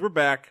 so anyways, we're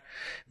back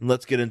and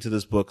let's get into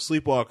this book,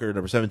 Sleepwalker,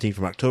 number 17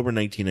 from October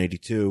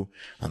 1992.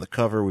 On the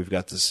cover, we've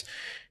got this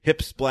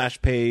hip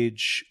splash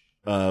page.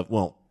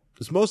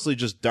 It's mostly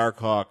just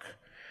Darkhawk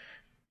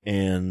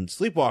and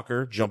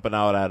Sleepwalker jumping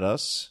out at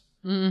us.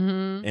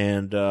 Mm-hmm.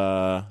 And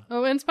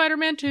and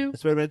Spider-Man 2.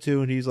 Spider-Man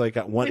 2, and he's like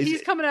got one.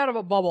 He's coming out of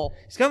a bubble.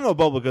 He's coming out of a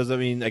bubble because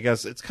I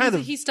guess it's kind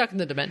of he's stuck in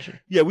the dimension.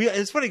 Yeah,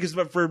 it's funny because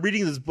for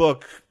reading this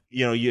book,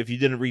 if you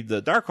didn't read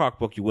the Darkhawk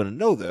book, you wouldn't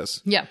know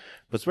this. Yeah.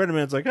 But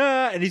Spider-Man's like,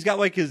 and he's got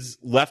like his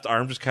left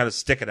arm just kind of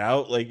sticking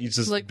out, like he's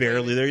just like,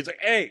 barely there. He's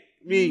like, hey,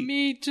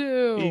 me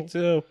too.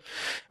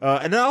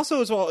 And then also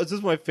as well, this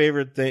is my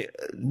favorite thing,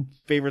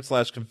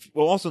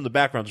 also in the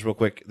background, just real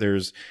quick,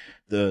 there's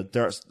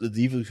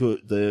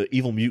the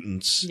evil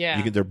mutants.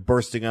 Yeah. They're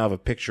bursting out of a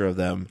picture of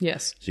them.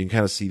 Yes. So you can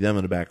kind of see them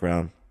in the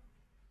background.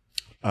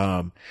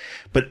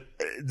 But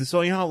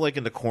so you know how like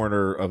in the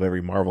corner of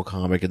every Marvel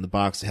comic in the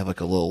box they have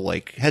like a little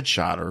like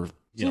headshot or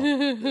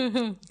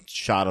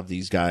shot of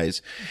these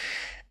guys,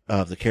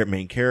 of the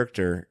main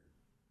character,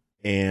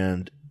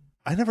 and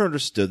I never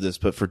understood this,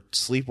 but for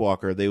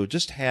Sleepwalker they would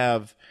just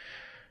have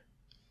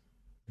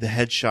the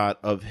headshot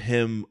of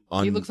him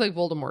he looks like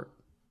Voldemort.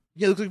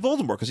 Yeah, it looks like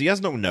Voldemort because he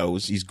has no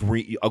nose. He's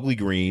green, ugly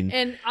green,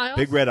 and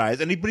big red eyes,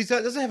 but he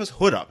doesn't have his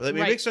hood up. I mean,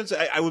 It makes sense.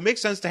 I would make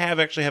sense to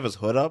actually have his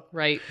hood up,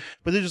 right?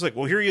 But they're just like,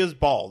 well, here he is,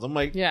 bald. I'm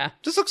like, yeah,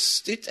 this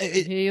looks.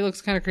 He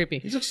looks kind of creepy.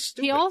 He looks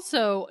stupid. He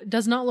also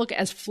does not look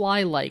as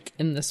fly-like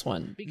in this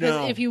one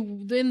because if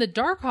you in the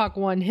Darkhawk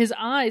one, his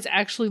eyes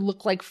actually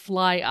look like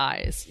fly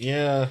eyes.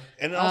 Yeah,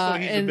 and also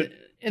he's a bit.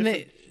 And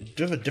they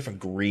have a different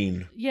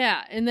green.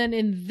 Yeah, and then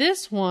in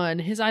this one,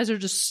 his eyes are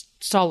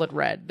just solid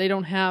red. They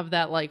don't have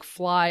that like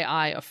fly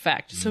eye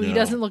effect, so he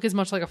doesn't look as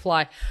much like a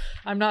fly.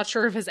 I'm not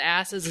sure if his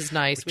ass is as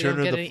nice. We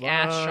don't get any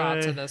ass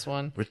shots in this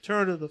one.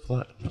 Return of the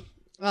Fly.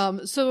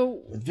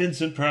 So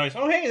Vincent Price.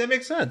 Oh, hey, that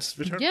makes sense.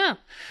 Yeah.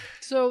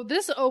 So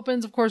this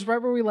opens, of course,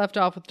 right where we left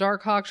off with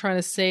Darkhawk trying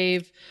to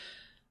save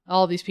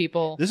all these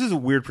people. This is a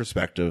weird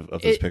perspective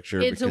of this picture.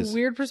 It's a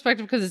weird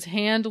perspective because his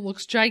hand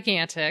looks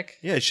gigantic.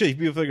 Yeah, it should. You'd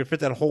be able to fit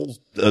that whole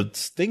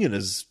thing in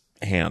his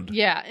hand.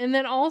 Yeah, and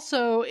then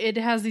also it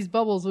has these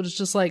bubbles, which is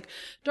just like,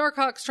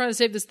 Darkhawk's trying to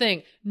save this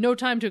thing. No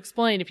time to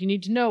explain. If you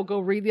need to know, go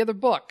read the other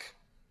book.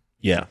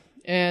 Yeah.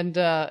 And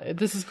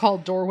this is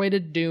called Doorway to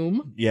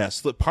Doom.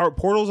 Yes.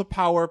 Portals of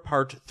Power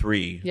Part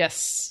 3.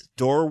 Yes.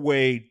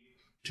 Doorway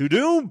to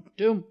Doom.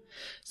 Doom.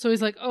 So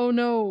he's like, oh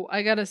no,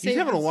 I gotta save. He's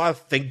having a lot of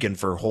thinking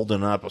for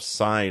holding up a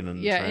sign.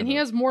 And he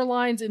has more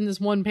lines in this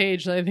one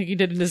page than I think he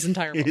did in his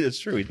entire book. It's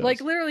true, he does.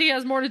 Like, literally, he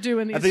has more to do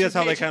in these. I think that's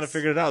how they kind of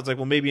figured it out. It's like,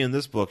 well, maybe in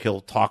this book he'll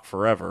talk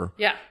forever.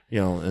 Yeah.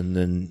 And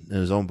then in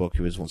his own book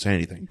he just won't say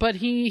anything. But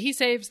he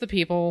saves the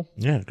people.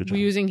 Yeah, good job.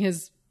 Using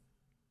his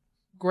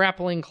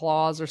grappling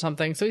claws or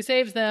something. So he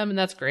saves them, and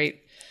that's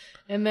great.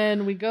 And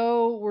then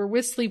we're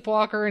with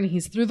Sleepwalker, and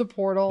he's through the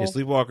portal. Yeah,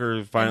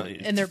 Sleepwalker finally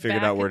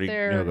figured out where to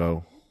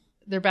go.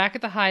 They're back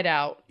at the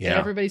hideout. Yeah. And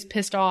everybody's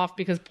pissed off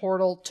because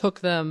Portal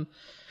took them.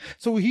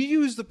 So he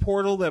used the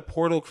portal that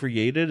Portal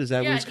created? Is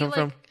that where he's come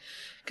from?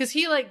 Because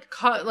he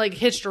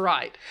hitched a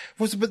ride.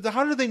 But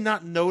how did they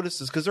not notice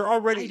this? Because they're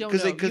already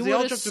because they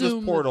all jumped through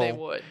this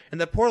portal, and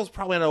that portal's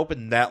probably not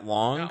open that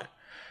long,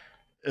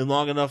 and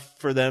long enough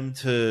for them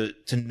to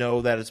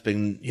know that it's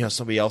been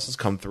somebody else has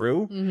come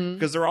through.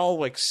 Because they're all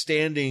like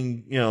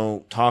standing,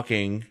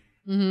 talking,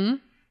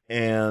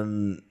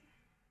 and.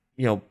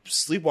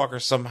 Sleepwalker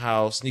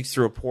somehow sneaks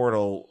through a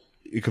portal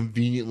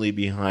conveniently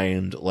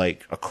behind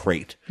like a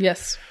crate.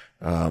 Yes.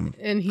 And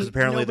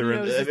apparently they're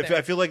in.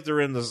 I feel like they're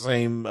in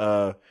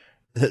the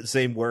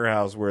same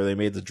warehouse where they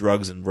made the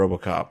drugs in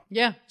RoboCop.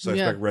 Yeah. So I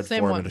expect Red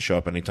Foreman to show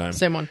up anytime.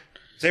 Same one.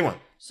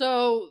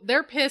 So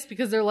they're pissed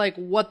because they're like,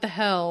 "What the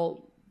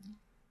hell?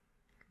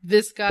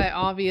 This guy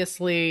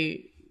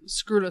obviously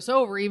screwed us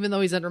over, even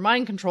though he's under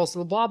mind control." So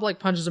the Blob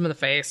punches him in the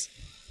face.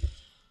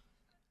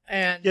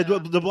 And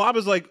the Blob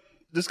is like,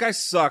 this guy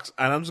sucks,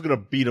 and I'm just going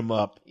to beat him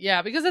up.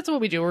 Yeah, because that's what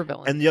we do. We're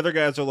villains. And the other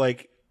guys are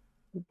like,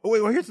 oh,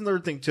 wait, well, here's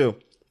another thing, too.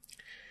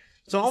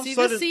 So all of a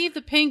sudden...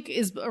 the pink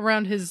is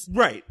around his...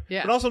 Right.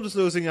 Yeah. But also I'm just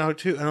noticing how,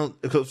 too...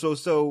 Sauron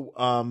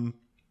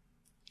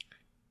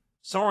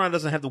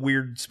doesn't have the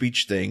weird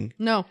speech thing.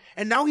 No.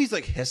 And now he's,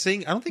 like,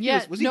 hissing. I don't think he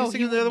was he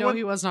hissing in the other one? No,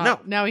 he was not. No.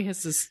 Now he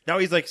hisses. Now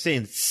he's, like,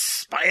 saying,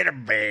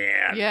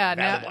 Spider-Man. Yeah.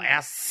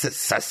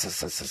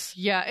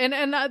 Yeah,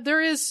 and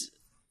there is,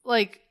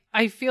 like...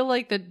 I feel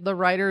like the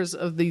writers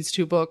of these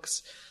two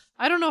books,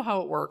 I don't know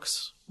how it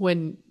works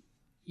when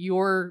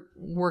you're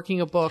working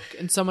a book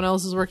and someone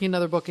else is working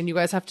another book and you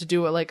guys have to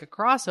do it like a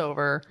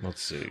crossover.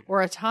 Let's see.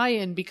 Or a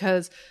tie-in,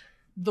 because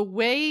the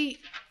way...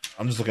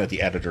 I'm just looking at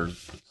the editor.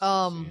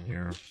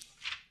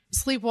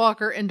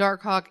 Sleepwalker and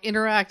Darkhawk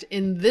interact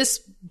in this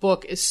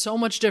book is so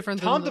much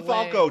different Tom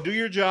DeFalco, do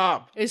your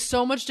job. Is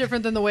so much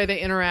different than the way they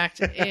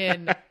interact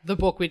in the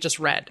book we just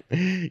read.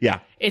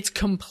 Yeah. It's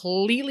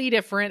completely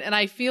different, and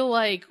I feel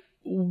like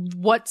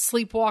what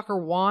Sleepwalker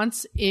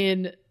wants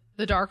in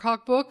the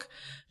Darkhawk book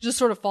just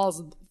sort of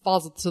falls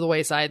to the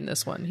wayside in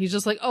this one. He's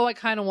just like, oh, I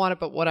kind of want it,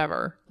 but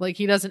whatever. Like,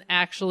 he doesn't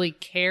actually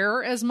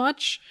care as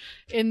much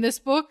in this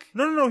book.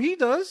 No, he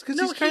does. Because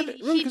he's kind of...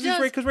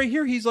 Because right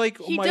here, he's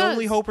like, my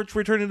only hope is to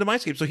return into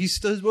Mindscape. So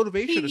his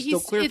motivation is still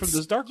clear from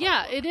this Darkhawk.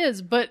 Yeah, it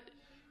is. But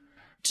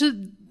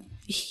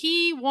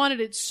he wanted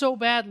it so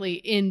badly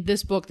in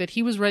this book that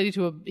he was ready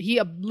to...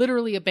 He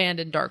literally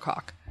abandoned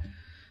Darkhawk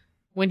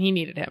when he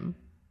needed him.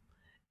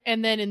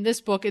 And then in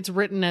this book, it's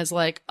written as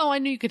like, oh, I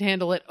knew you could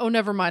handle it. Oh,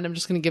 never mind. I'm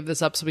just going to give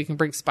this up so we can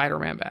bring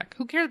Spider-Man back.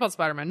 Who cares about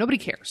Spider-Man? Nobody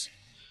cares.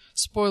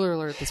 Spoiler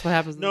alert. That's what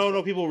happens.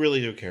 No, people really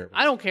do care.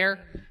 I don't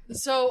care.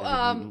 So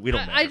we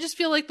don't I just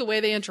feel like the way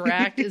they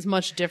interact is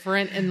much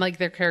different, and like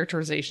their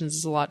characterizations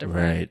is a lot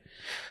different. Right.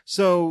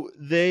 So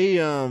they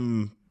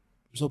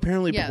So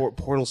apparently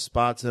Portal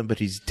spots him, but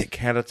he's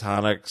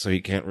catatonic, so he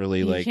can't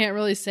really He can't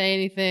really say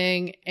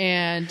anything,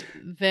 and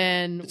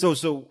then...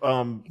 So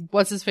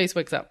what's his face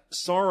wakes up?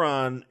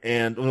 Sauron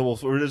and... Well,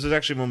 this is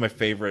actually one of my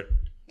favorite...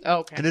 Oh,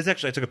 okay. And I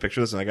took a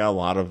picture of this, and I got a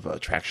lot of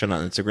traction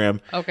on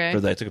Instagram. Okay. For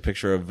that. I took a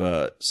picture of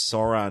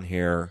Sauron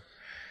here,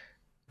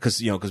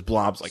 because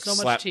Blob's like...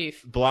 So much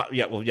teeth.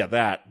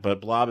 That. But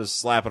Blob is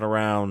slapping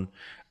around...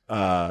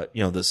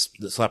 this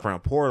slap around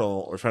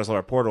portal or trying to slap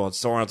around portal, and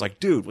Sauron's like,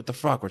 dude, what the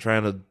fuck? We're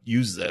trying to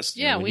use this.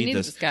 Yeah, we need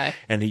this guy.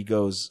 And he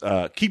goes,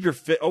 keep your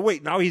fit. Oh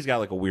wait, now he's got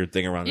like a weird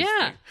thing around his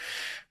thing.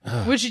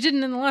 Which he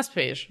didn't in the last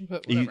page.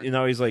 But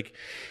he's like,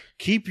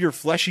 keep your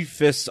fleshy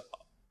fists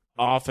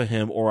off of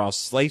him, or I'll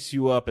slice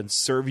you up and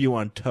serve you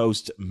on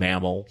toast,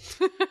 mammal.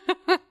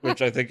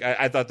 Which I think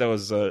I thought that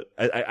was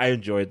I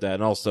enjoyed that,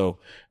 and also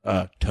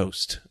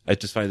toast. I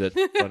just find that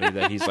funny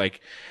that he's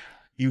like.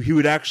 He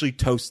would actually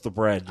toast the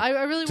bread.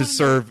 I really to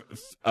serve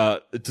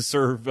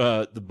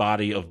the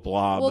body of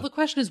Blob. Well, the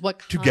question is what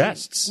kind to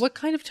guests. What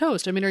kind of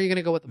toast? I mean, are you going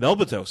to go with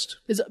Melba toast?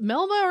 Is it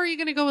Melba, or are you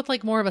going to go with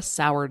like more of a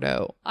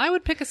sourdough? I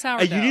would pick a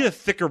sourdough. You need a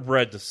thicker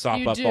bread to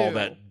sop up all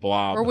that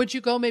Blob. Or would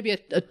you go maybe a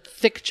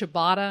thick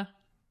ciabatta?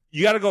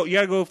 You gotta go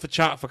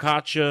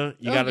focaccia.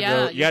 You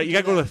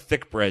gotta go to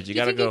thick breads. You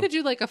gotta go. He could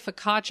do like a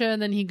focaccia, and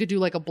then he could do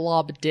like a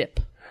Blob dip.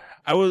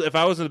 If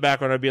I was in the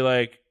background, I'd be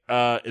like,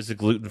 is it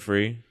gluten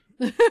free?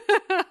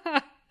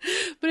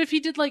 But if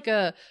he did like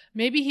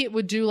maybe he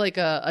would do like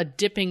a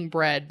dipping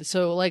bread.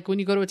 So like when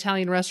you go to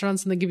Italian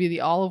restaurants and they give you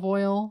the olive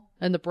oil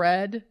and the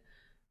bread,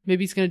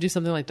 maybe he's going to do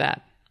something like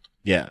that.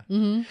 Yeah.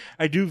 Mm-hmm.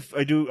 I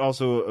do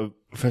also,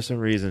 for some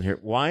reason here,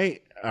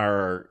 why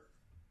are,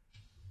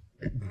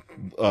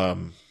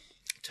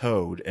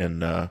 Toad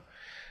and,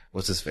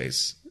 what's his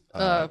face?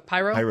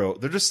 Pyro?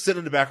 They're just sitting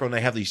in the background and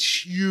they have these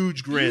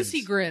huge grins.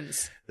 Busey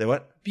grins. They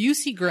what?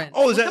 Busey grins.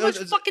 Oh, is Look that how much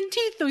fucking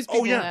teeth those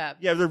people have?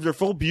 Yeah, they're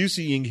full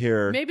Buseying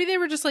here. Maybe they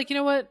were just like, you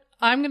know what?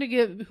 I'm going to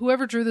give,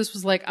 whoever drew this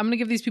was like, I'm going to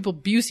give these people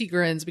Busey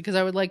grins because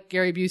I would like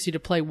Gary Busey to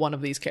play one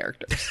of these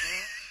characters.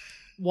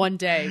 One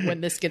day when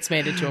this gets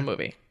made into a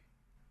movie.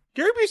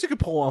 Gary Busey could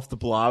pull off the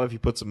Blob if you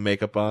put some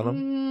makeup on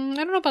him. I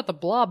don't know about the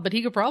Blob, but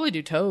he could probably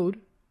do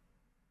Toad.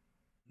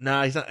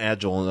 Nah, he's not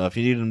agile enough.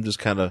 You need him just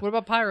kind of... What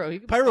about Pyro?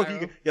 Pyro.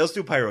 Let's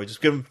do Pyro. Just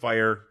give him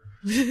fire.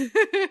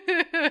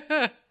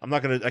 I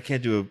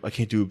can't do a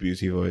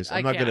Busey voice.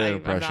 I'm not good at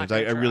impressions.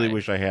 I really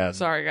wish I had.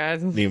 Sorry,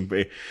 guys.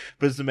 But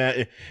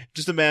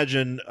just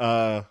imagine...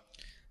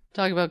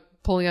 Talking about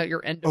pulling out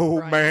your endo.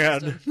 Oh,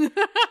 man.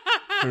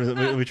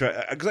 Let me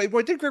try. Because I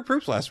did Greg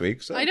Proops last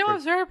week. So I know. I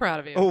was very proud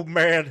of you. Oh,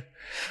 man.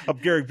 I'm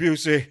Gary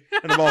Busey.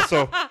 And I'm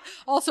also...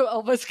 also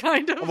Elvis,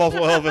 kind of. I'm also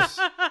Elvis.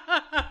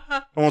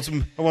 I want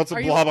some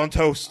Blob on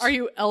toast. Are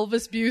you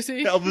Elvis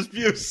Busey? Elvis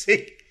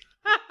Busey.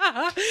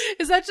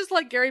 Is that just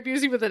like Gary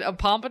Busey with a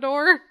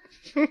pompadour?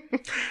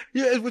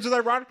 Yeah, which is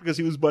ironic because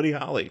he was Buddy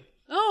Holly.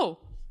 Oh,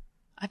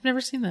 I've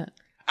never seen that.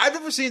 I've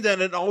never seen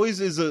that. It always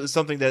is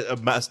something that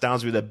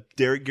astounds me that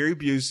Gary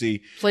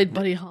Busey played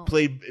Buddy Holly.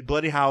 Played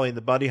Buddy Holly in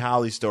the Buddy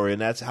Holly story,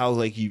 and that's how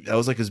that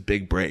was like his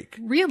big break.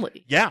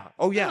 Really? Yeah.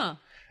 Oh yeah. Huh.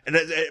 And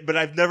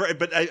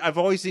I've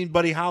always seen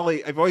Buddy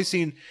Holly. I've always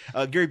seen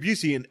Gary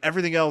Busey and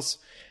everything else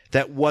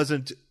that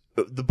wasn't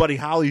the Buddy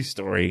Holly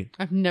story.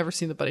 I've never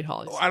seen the Buddy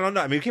Holly story. I don't know.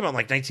 I mean, it came out in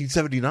like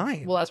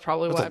 1979. Well, that's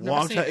probably why I've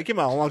never seen it. It came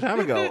out a long time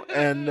ago.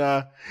 and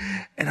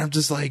I'm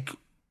just like,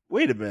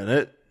 wait a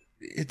minute.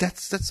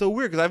 That's so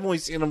weird because I've only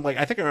seen him like,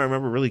 I think I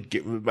remember really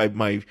getting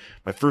my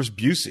first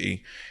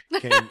Busey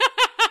came.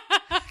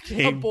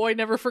 A boy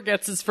never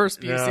forgets his first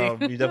Busey.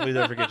 No, you definitely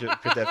never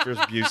forget that first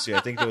Busey.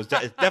 I think it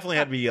definitely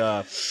had to be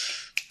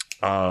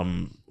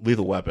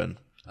Lethal Weapon.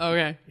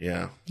 Okay.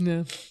 Yeah.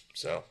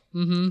 So.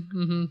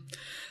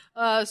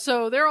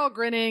 So they're all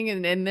grinning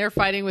and they're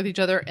fighting with each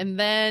other, and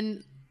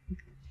then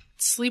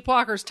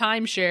Sleepwalker's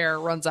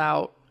timeshare runs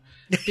out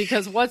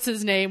because what's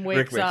his name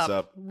wakes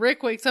up.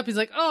 Rick wakes up. He's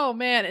like, "Oh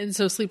man!" And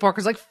so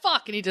Sleepwalker's like,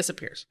 "Fuck!" and he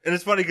disappears. And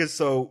it's funny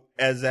because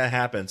as that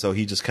happens,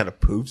 he just kind of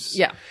poofs.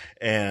 Yeah.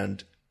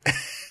 And.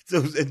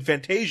 And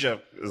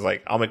Fantasia is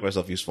like, I'll make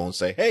myself useful and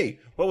say,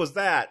 hey, what was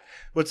that?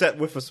 What's that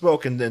whiff of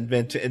smoke? And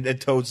then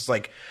Toad's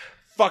like,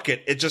 fuck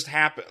it. It just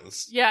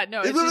happens. Yeah,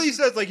 no. It literally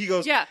says, like, he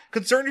goes,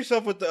 concern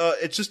yourself with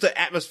it's just an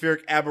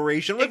atmospheric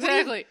aberration. Like,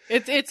 exactly.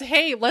 It's,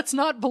 hey, let's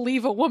not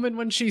believe a woman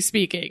when she's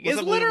speaking.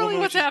 It's literally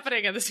what's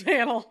happening in this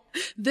panel.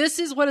 This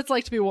is what it's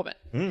like to be a woman.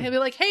 He'll be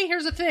like, hey,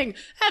 here's a thing.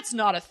 That's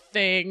not a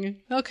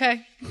thing.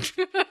 Okay.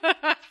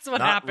 That's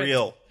what happens. Not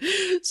real.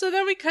 So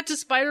then we cut to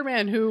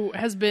Spider-Man, who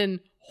has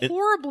been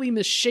horribly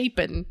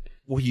misshapen.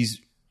 Well, he's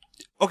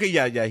okay.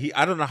 Yeah.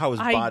 I don't know how his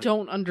body. I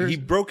don't understand. He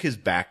broke his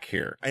back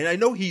here, and I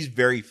know he's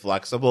very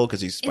flexible because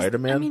he's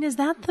Spider-Man. Is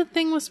that the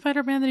thing with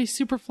Spider-Man that he's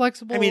super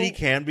flexible? I mean, he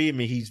can be. I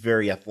mean, he's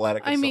very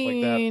athletic. And stuff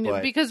like that.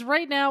 But because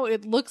right now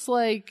it looks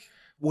like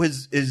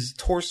his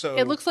torso.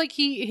 It looks like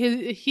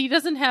he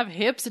doesn't have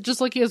hips. It's just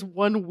like he has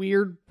one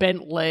weird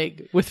bent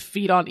leg with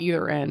feet on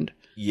either end.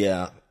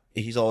 Yeah,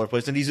 he's all over the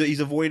place, and he's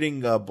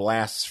avoiding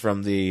blasts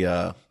from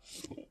the.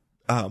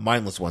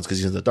 Mindless ones because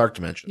he's in the dark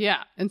dimension.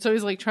 Yeah, and so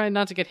he's like trying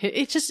not to get hit.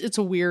 It's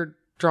a weird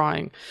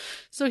drawing.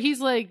 So he's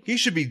like, he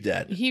should be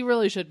dead. He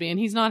really should be, and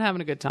he's not having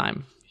a good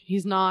time.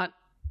 He's not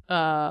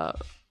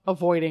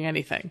avoiding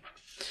anything.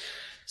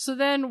 So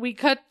then we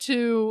cut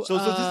to... So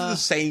this is the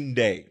same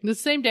day. The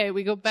same day.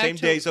 We go back Same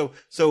day. So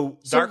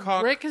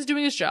Darkhawk... Rick is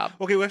doing his job.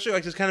 Okay, well, actually,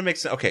 like, this kind of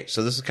makes sense. Okay,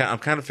 so this is I'm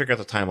kind of figuring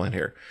out the timeline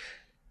here.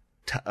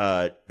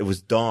 It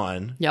was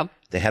dawn. Yep.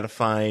 They had to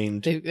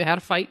find... They had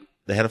a fight.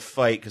 They had a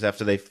fight because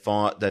after they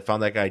found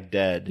that guy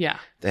dead. Yeah.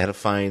 They had to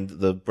find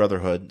the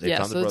Brotherhood. They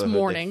found the Brotherhood. It's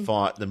morning. They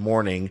fought in the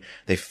morning.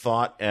 They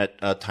fought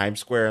at Times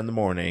Square in the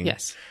morning.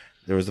 Yes.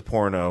 There was the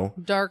porno.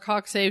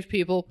 Darkhawk saved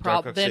people.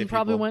 Then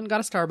probably went and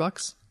got a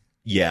Starbucks.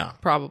 Yeah.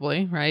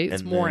 Probably, right?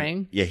 It's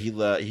morning. Yeah,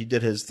 he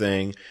did his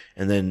thing,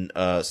 and then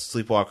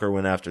Sleepwalker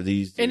went after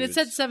these dudes. And it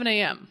said 7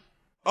 a.m.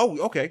 Oh,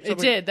 okay. It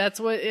did. That's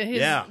what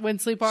when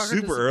Sleepwalker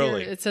super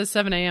early. It says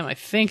 7 a.m. I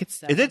think it's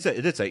 7. It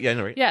did say. Yeah, I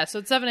know, right? Yeah, so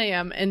it's 7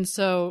 a.m. And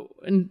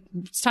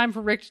it's time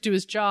for Rick to do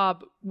his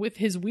job with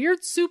his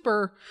weird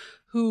super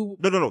who...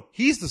 No.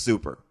 He's the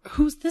super.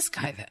 Who's this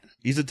guy then?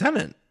 He's a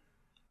tenant.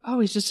 Oh,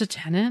 he's just a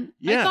tenant?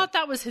 Yeah. I thought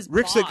that was his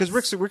Rick boss. said,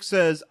 because Rick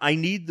says, I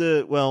need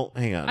the... Well,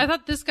 hang on. I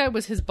thought this guy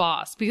was his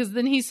boss, because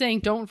then he's saying,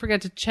 don't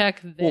forget to check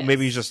this. Well,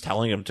 maybe he's just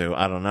telling him to.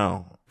 I don't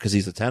know. Because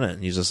he's a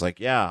tenant. He's just like,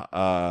 yeah,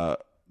 the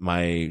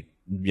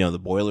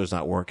boiler's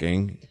not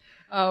working.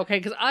 Oh, okay,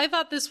 because I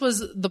thought this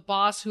was the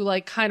boss who,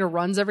 like, kind of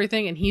runs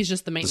everything, and he's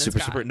just the maintenance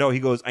guy. Super. No,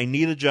 he goes, I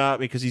need a job,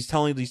 because he's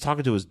talking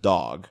to his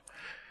dog.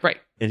 Right.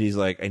 And he's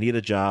like, I need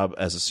a job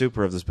as a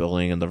super of this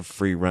building and the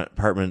free rent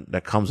apartment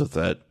that comes with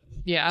it.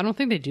 Yeah, I don't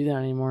think they do that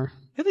anymore.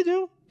 Yeah, they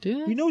do. Do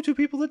they? We know two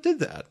people that did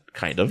that,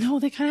 kind of. No,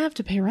 they kind of have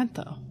to pay rent,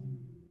 though.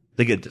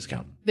 They get a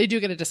discount. They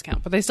do get a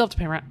discount, but they still have to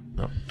pay rent.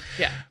 No.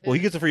 Yeah. Well, he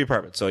gets a free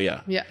apartment, so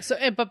yeah. Yeah. So,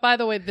 but by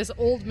the way, this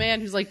old man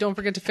who's like, don't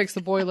forget to fix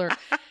the boiler,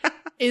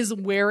 is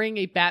wearing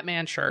a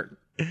Batman shirt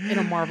in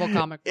a Marvel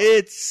comic book.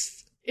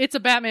 It's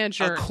a Batman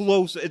shirt.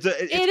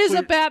 It is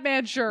a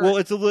Batman shirt. Well,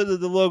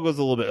 the logo's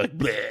a little bit like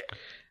bleh.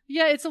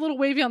 Yeah, it's a little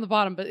wavy on the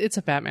bottom, but it's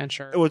a Batman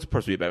shirt. Oh, it's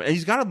supposed to be a Batman. And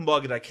he's got a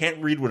mug, and I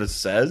can't read what it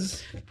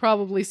says.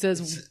 Probably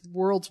says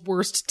world's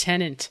worst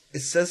tenant. It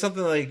says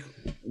something like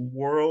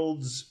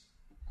world's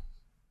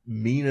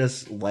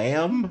meanest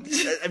lamb.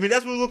 I mean,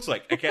 that's what it looks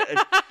like. I can't.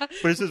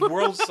 But it says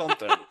world's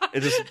something.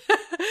 It just.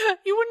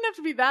 You wouldn't have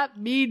to be that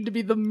mean to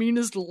be the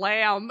meanest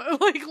lamb.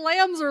 Like,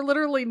 lambs are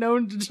literally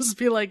known to just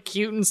be like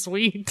cute and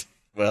sweet.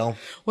 Well,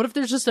 what if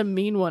there's just a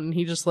mean one and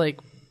he just like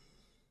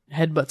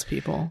headbutts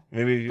people?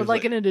 Maybe, but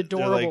like in an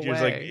adorable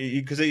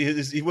way. Because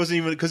he wasn't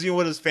even, because you know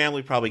what his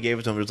family probably gave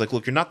it to him. It was like,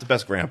 look, you're not the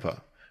best grandpa.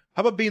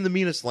 How about being the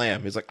meanest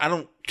lamb? He's like, I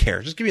don't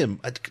care. Just give me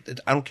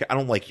I don't care. I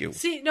don't like you.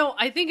 See, no,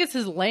 I think it's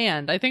his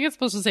land. I think it's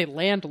supposed to say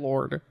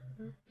landlord.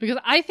 Because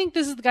I think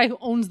this is the guy who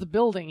owns the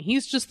building.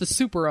 He's just the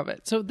super of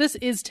it. So this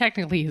is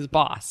technically his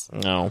boss.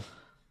 No.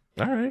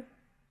 All right.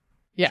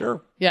 Yeah.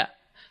 Sure. Yeah.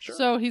 Sure.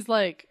 So he's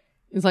like,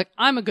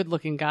 I'm a good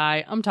looking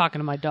guy. I'm talking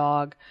to my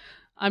dog.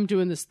 I'm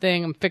doing this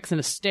thing. I'm fixing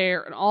a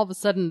stair. And all of a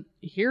sudden,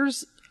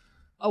 here's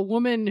a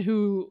woman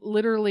who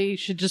literally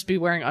should just be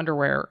wearing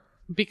underwear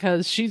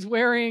because she's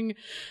wearing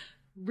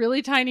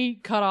really tiny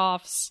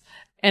cutoffs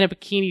and a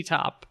bikini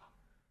top.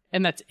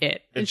 And that's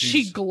it. And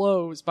she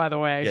glows, by the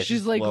way. Yeah,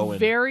 she's like glowing.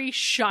 Very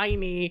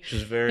shiny.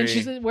 And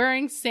she's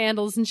wearing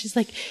sandals and she's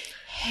like,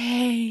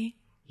 hey.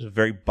 She's a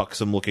very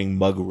buxom looking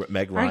Meg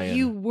Ryan. Are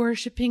you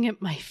worshiping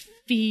at my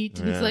feet?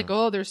 And he's like,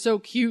 oh, they're so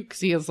cute because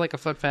he has like a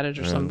foot fetish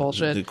or some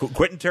bullshit.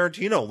 Quentin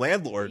Tarantino,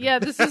 landlord. Yeah,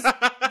 this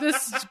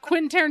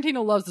Quentin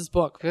Tarantino loves this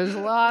book. There's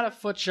a lot of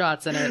foot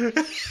shots in it.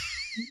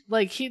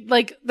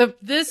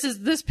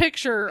 This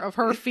picture of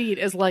her feet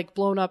is like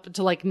blown up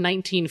to like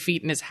 19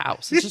 feet in his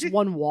house. It's just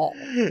one wall.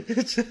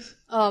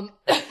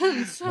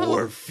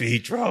 More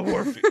feet, draw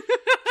more feet.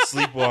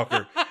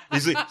 Sleepwalker.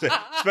 He's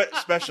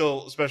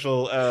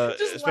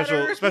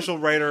special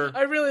writer.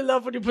 I really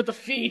love when you put the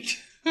feet.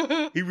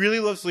 He really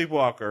loves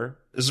Sleepwalker.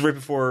 This is right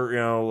before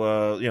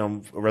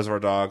Reservoir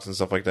Dogs and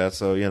stuff like that.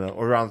 So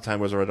around the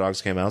time Reservoir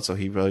Dogs came out. So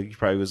he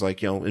probably was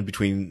like in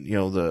between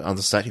on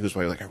the set he was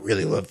probably like, I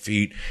really love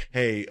feet.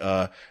 Hey,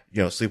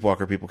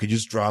 Sleepwalker people, could you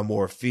just draw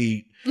more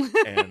feet?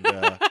 And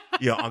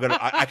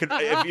I could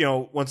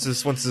once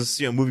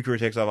this movie career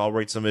takes off, I'll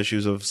write some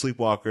issues of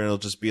Sleepwalker and it'll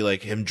just be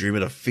like him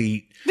dreaming of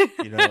feet,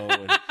 and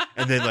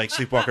then like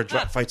Sleepwalker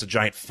fights a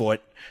giant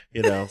foot,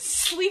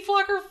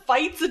 Sleepwalker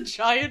fights a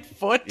giant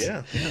foot.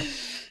 Yeah.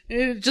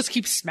 It just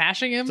keeps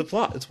smashing him. It's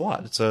plot. It's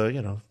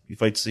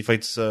he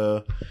fights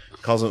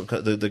calls him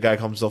the guy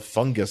calls himself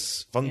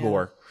Fungor.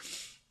 Yeah.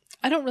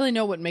 I don't really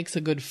know what makes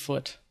a good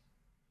foot.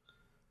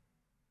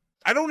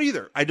 I don't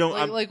either. I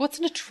don't like what's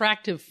an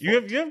attractive foot?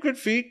 You have good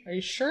feet. Are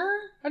you sure?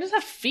 I just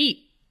have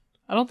feet.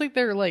 I don't think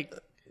they're like.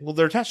 Well,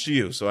 they're attached to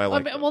you, so I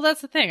like. Well, that's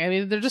the thing. I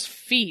mean, they're just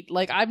feet.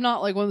 Like, I'm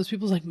not like one of those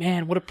people who's like,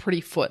 man, what a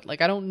pretty foot. Like,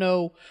 I don't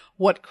know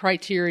what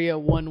criteria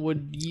one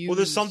would use. Well,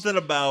 there's something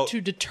about to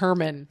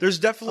determine. There's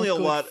definitely a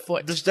lot.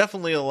 Foot. There's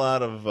definitely a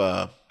lot of.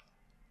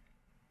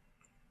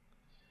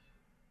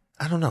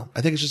 I don't know.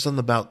 I think it's just something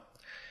about.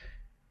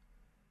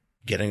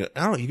 getting,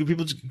 I don't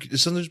know,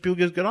 sometimes people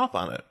get off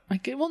on it.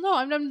 Okay, well, no,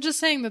 I'm just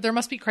saying that there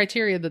must be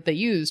criteria that they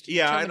used to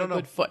determine a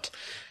good foot.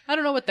 I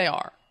don't know what they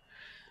are.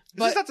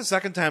 This is not the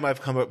second time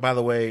I've come up, by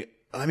the way.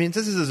 I mean,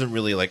 this isn't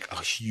really like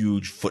a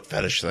huge foot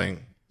fetish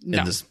thing. No.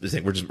 In this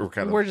thing. We're just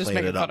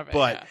playing it up.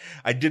 But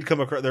I did come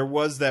across, there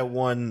was that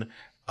one,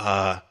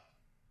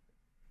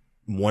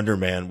 Wonder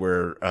Man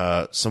where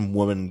some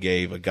woman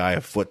gave a guy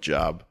a foot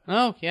job.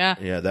 Oh yeah,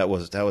 yeah,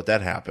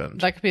 that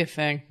happened. That could be a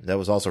thing. That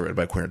was also written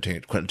by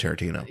Quentin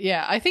Tarantino.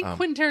 Yeah, I think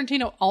Quentin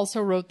Tarantino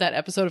also wrote that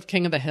episode of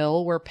King of the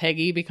Hill where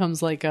Peggy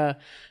becomes like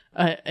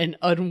an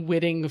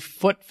unwitting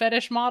foot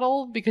fetish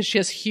model because she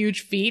has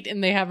huge feet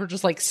and they have her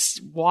just like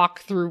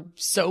walk through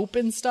soap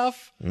and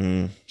stuff. Do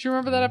you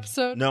remember that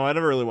episode? No, I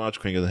never really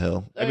watched King of the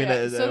Hill. I mean,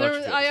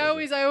 I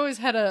always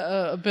had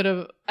a bit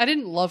of, I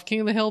didn't love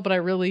King of the Hill, but I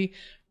really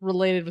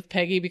related with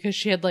Peggy because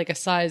she had like a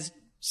size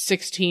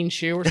 16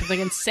 shoe or something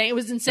insane. It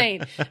was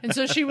insane. And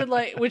so she would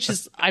like, which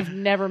is, I've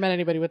never met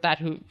anybody with that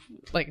who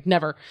like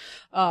never,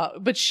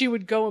 but she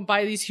would go and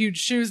buy these huge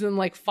shoes and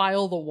like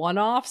file the one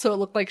off. So it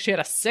looked like she had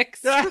a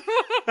 6.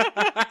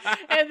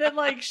 And then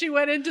like she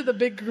went into the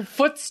big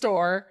foot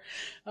store,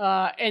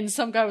 and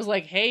some guy was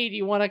like, hey, do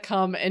you want to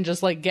come and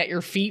just like get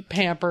your feet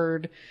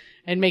pampered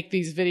and make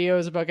these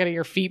videos about getting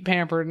your feet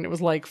pampered? And it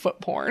was like foot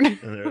porn.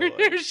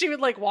 Like, she would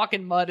like walk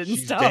in mud and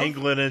she's stuff.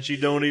 Dangling and she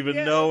don't even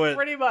know it.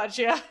 Pretty much,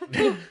 yeah.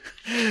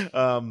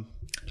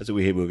 That's a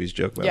We Hate Movies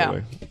joke, by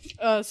the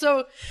way.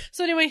 So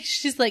anyway,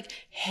 she's like,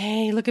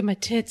 hey, look at my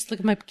tits.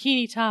 Look at my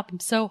bikini top. I'm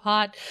so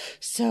hot.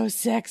 So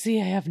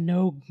sexy. I have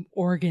no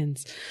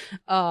organs.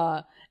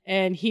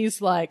 And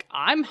he's like,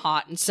 I'm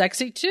hot and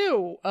sexy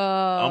too.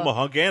 I'm a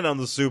hunk and I'm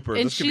the super.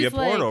 This could be a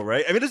porno,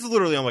 right? I mean, this is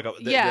literally, I'm like,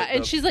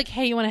 and she's like,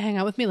 hey, you want to hang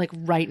out with me like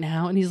right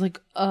now? And he's like,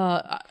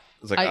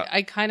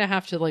 I kind of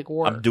have to like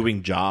work. I'm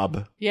doing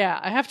job. Yeah,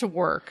 I have to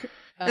work.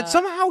 And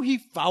somehow he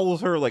follows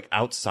her like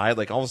outside,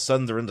 like all of a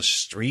sudden they're in the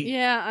street.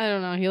 Yeah, I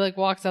don't know. He like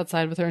walks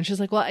outside with her and she's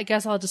like, well, I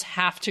guess I'll just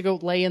have to go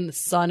lay in the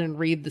sun and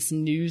read this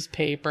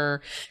newspaper.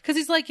 Cause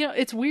he's like,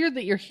 it's weird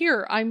that you're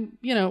here. I'm,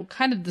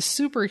 kind of the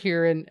super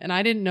here. And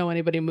I didn't know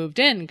anybody moved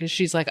in. Cause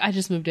she's like, I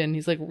just moved in.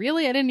 He's like,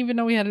 really? I didn't even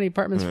know we had any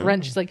apartments for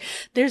rent. She's like,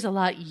 there's a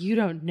lot you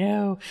don't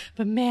know,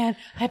 but man,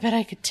 I bet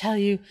I could tell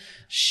you.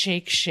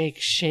 Shake,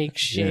 shake, shake,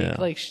 shake. Yeah.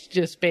 Like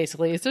just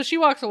basically. So she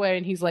walks away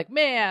and he's like,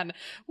 man,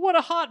 what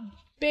a hot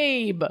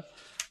babe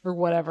or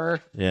whatever.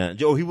 Yeah.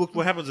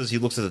 What happens is he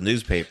looks at the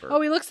newspaper.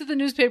 Oh, he looks at the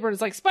newspaper and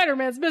it's like,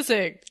 Spider-Man's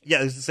missing.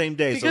 Yeah, it's the same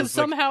day. Because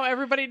so somehow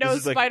everybody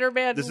knows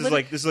Spider-Man. This is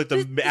like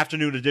the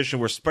afternoon edition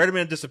where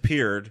Spider-Man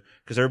disappeared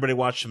because everybody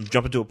watched him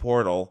jump into a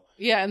portal.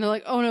 Yeah, and they're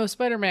like, oh no,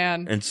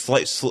 Spider-Man. And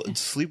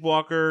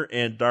Sleepwalker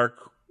and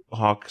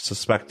Darkhawk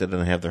suspected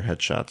and have their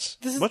headshots.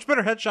 This is much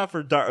better headshot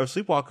for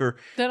Sleepwalker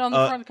than on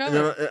the front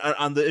cover.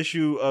 On the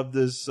issue of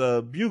this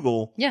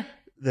Bugle. Yeah.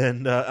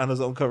 Than on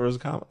his own cover of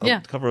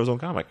his own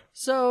comic.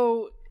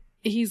 So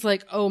he's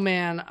like, oh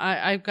man,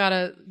 I've got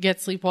to get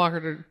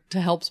Sleepwalker to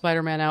help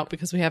Spider-Man out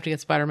because we have to get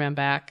Spider-Man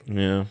back.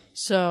 Yeah.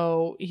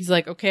 So he's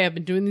like, okay, I've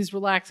been doing these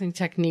relaxing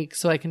techniques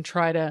so I can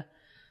try to,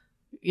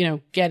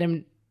 get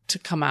him to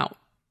come out.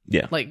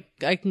 Yeah. Like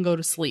I can go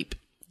to sleep.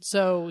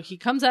 So he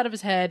comes out of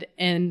his head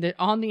and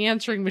on the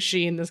answering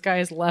machine, this guy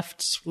has left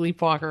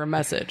Sleepwalker a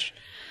message.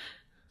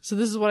 So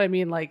this is what I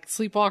mean. Like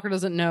Sleepwalker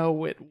doesn't know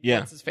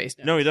what's his face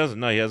now. No, he doesn't.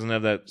 No, he doesn't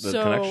have that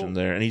connection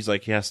there, and he's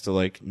like he has to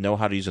like know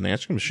how to use an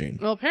answering machine.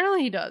 Well,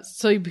 apparently he does.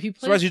 So he plays.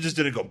 Otherwise, he just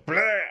didn't go. Blah!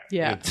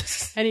 Yeah,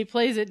 and he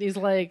plays it, and he's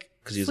like,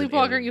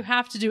 Sleepwalker, you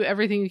have to do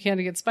everything you can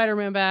to get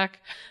Spider-Man back.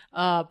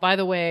 By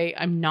the way,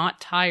 I'm not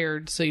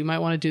tired, so you might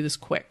want to do this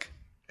quick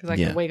because I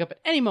can wake up at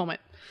any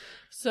moment.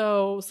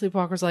 So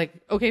Sleepwalker's like,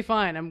 okay,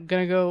 fine. I'm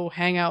going to go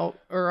hang out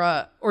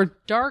or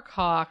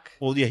Darkhawk.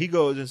 Well, yeah, he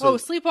goes and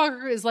says,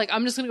 Sleepwalker is like,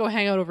 I'm just going to go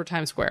hang out over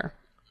Times Square.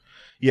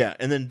 Yeah.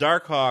 And then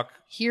Darkhawk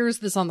hears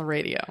this on the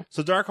radio.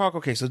 So Darkhawk,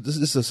 okay. So this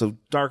is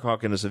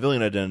Darkhawk in a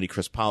civilian identity.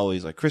 Chris Powell.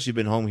 He's like, Chris, you've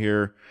been home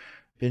here.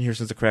 Been here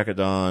since the crack of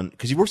dawn.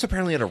 Cause he works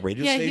apparently at a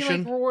radio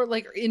station. Yeah. He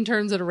like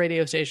interns at a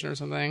radio station or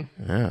something.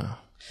 Yeah.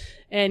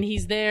 And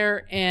he's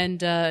there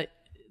and,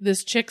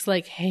 this chick's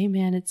like, hey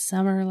man, it's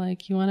summer.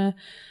 Like you want to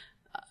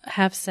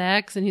have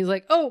sex? And he's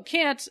like, oh,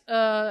 can't,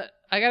 I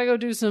gotta go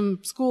do some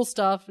school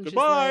stuff. And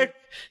goodbye.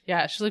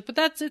 She's like, but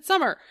it's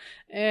summer.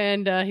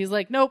 And he's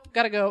like, nope,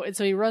 gotta go. And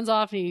so he runs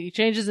off and he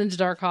changes into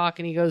Darkhawk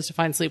and he goes to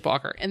find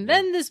Sleepwalker. And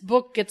then this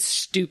book gets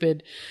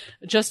stupid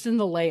just in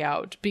the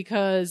layout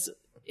because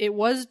it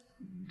was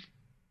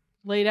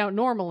laid out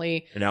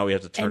normally. And now we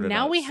have to turn it on its side.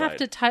 And now we have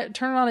to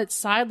turn it on its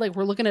side like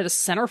we're looking at a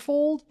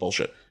centerfold.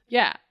 Bullshit.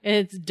 Yeah, and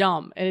it's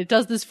dumb. And it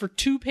does this for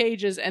 2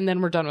 pages, and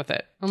then we're done with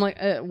it. I'm like,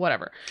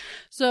 whatever.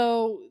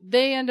 So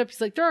they end up, he's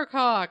like,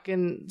 Darkhawk,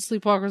 and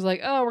Sleepwalker's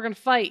like, oh, we're going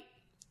to fight.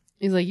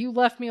 He's like, you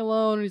left me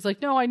alone. And he's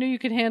like, no, I knew you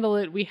could handle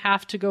it. We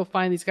have to go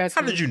find these guys.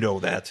 How did you know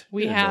that?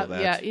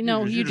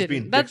 You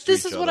didn't.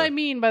 This is what I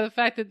mean by the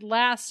fact that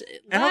last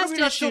how come you're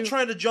not still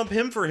trying to jump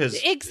him for his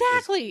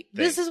exactly.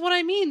 This is what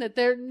I mean, that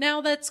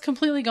now that's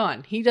completely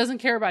gone. He doesn't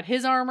care about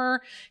his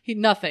armor.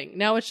 Nothing.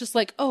 Now it's just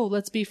like, oh,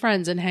 let's be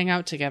friends and hang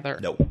out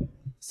together. No.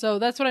 So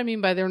that's what I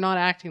mean by they're not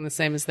acting the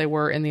same as they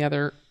were in the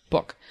other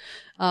book.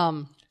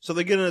 So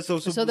they get in. So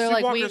they're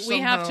like, we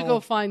have to go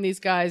find these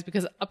guys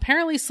because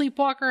apparently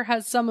Sleepwalker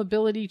has some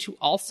ability to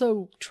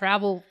also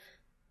travel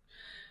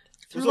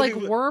through like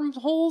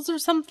wormholes or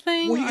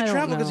something. Well, he can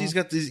travel because he's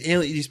got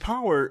these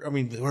power. I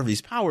mean, whatever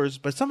these powers,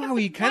 but somehow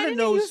he kind of knows. Why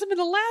didn't he use them in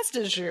the last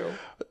issue?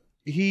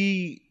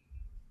 He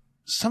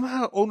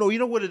somehow. Oh no! You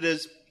know what it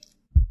is?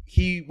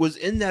 He was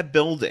in that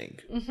building,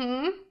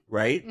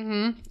 right?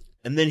 Mm-hmm.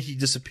 And then he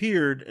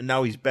disappeared, and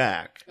now he's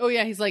back. Oh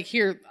yeah, he's like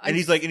here, and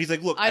he's like,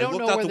 look, I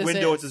looked out the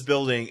window at this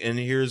building, and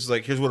here's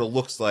what it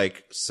looks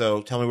like.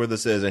 So tell me where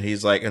this is. And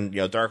he's like, and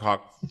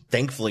Darkhawk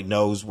thankfully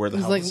knows where the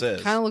hell this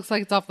is. Kind of looks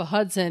like it's off the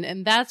Hudson,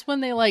 and that's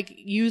when they like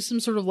use some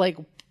sort of like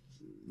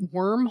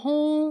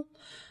wormhole.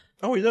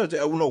 Oh, he does.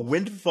 No,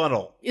 wind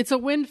funnel. It's a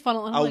wind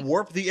funnel. And I'll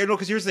warp the. No,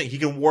 because here's the thing: he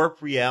can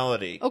warp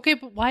reality. Okay,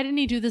 but why didn't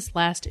he do this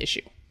last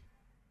issue?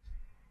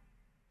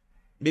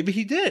 Maybe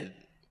he did.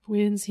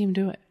 We didn't see him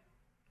do it.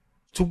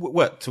 To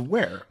what? To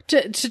where?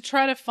 To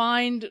try to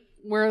find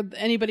where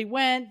anybody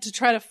went, to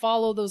try to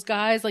follow those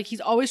guys. Like,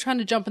 he's always trying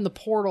to jump in the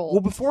portal.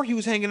 Well, before he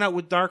was hanging out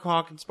with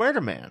Darkhawk and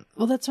Spider-Man.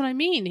 Well, that's what I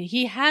mean.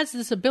 He has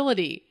this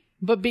ability,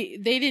 but they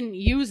didn't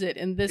use it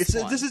in this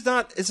one. This is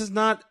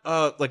not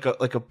like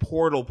a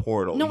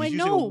portal. No, I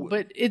know,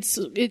 but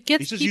it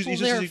gets people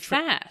there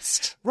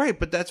fast. Right,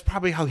 but that's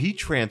probably how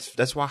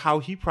how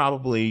he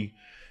probably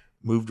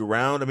moved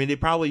around. I mean, they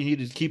probably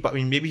needed to keep up. I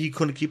mean, maybe he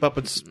couldn't keep up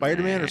with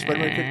Spider-Man, or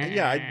Spider-Man couldn't.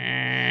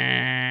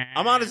 Yeah,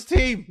 I'm on his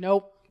team.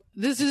 Nope.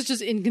 This is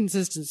just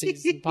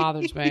inconsistencies. It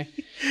bothers me.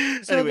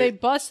 So anyway, they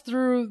bust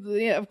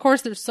through. Of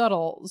course, they're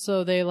subtle,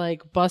 so they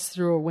like bust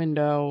through a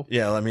window.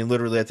 Yeah, I mean,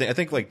 literally, I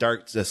think like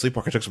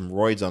Sleepwalker took some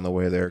roids on the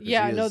way there.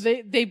 Yeah, no,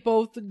 they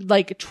both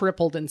like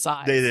tripled in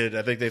size. They did.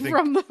 I think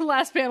from the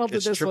last panel to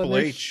this one,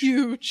 they're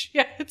huge.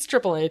 Yeah, it's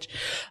Triple H,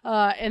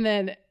 and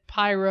then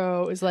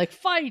Pyro is like,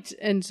 fight,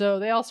 and so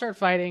they all start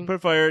fighting.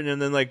 Put fire,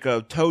 and then like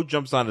Toad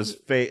jumps on his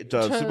face,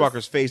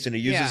 Sleepwalker's face, and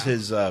he uses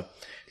his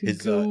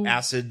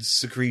acid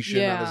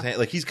secretion on his hand.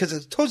 Like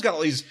because Toad's got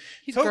all these.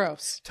 He's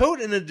gross.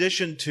 Toad, in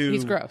addition to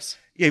he's gross.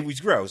 Yeah, he's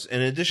gross.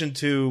 In addition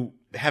to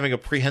having a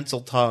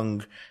prehensile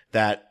tongue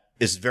that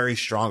is very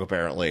strong,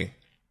 apparently,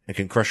 and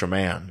can crush a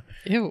man.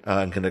 Ew.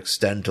 And can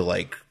extend to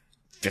like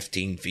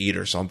 15 feet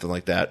or something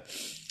like that.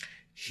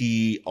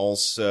 He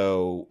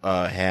also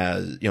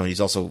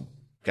he's also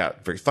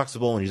got very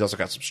flexible, and he's also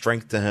got some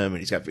strength to him,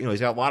 and he has actually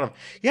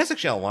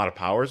a lot of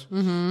powers.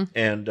 Mm-hmm.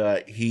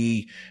 And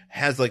he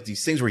has like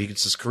these things where he can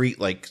secrete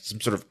like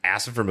some sort of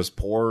acid from his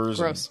pores.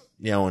 Gross.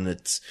 And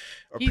it's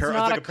he's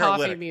not a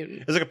coffee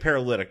mutant. It's like a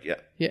paralytic. Yeah.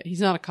 Yeah,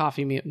 he's not a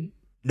coffee mutant.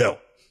 No.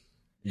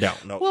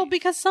 Well,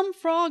 because some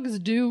frogs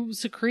do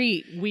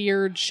secrete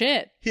weird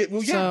shit. He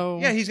does a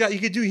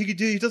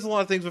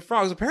lot of things with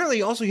frogs.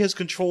 Apparently, also he has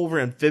control over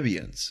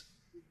amphibians,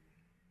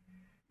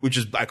 which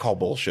is I call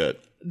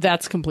bullshit.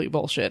 That's complete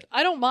bullshit.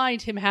 I don't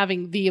mind him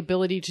having the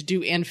ability to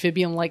do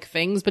amphibian-like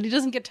things, but he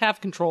doesn't get to have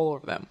control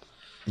over them.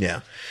 Yeah.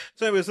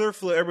 So anyways,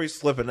 everybody's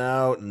flipping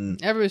out,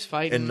 and everybody's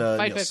fighting. And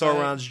fight.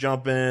 Sauron's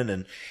jumping,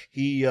 and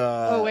he.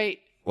 Oh wait.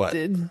 What?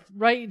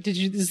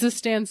 Is this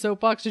Stan's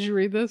soapbox? Did you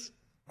read this?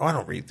 Oh, I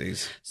don't read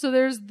these. So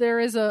there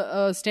is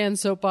a Stan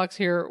soapbox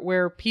here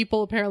where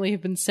people apparently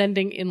have been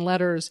sending in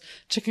letters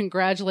to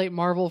congratulate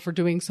Marvel for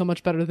doing so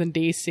much better than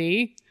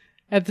DC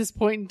at this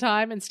point in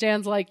time, and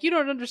Stan's like, you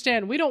don't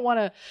understand. We don't want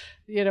to,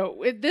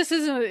 this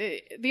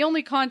isn't, the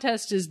only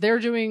contest is they're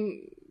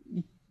doing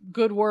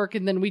good work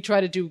and then we try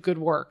to do good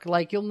work.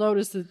 Like, you'll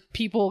notice that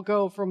people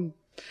go from,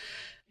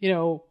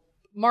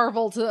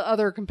 Marvel to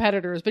other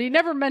competitors, but he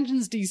never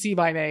mentions DC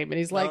by name, and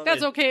he's like,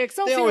 that's okay,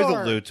 Excelsior. They always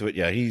allude to it.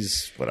 Yeah,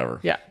 he's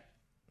whatever. Yeah.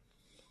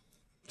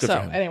 Good so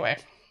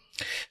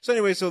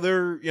anyway, so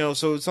they're,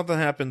 so something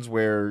happens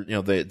where,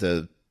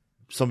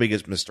 somebody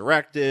gets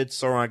misdirected.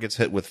 Sauron gets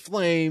hit with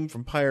flame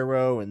from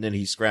Pyro, and then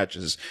he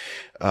scratches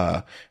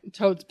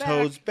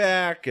Toad's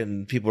back,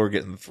 and people are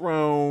getting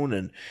thrown,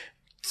 and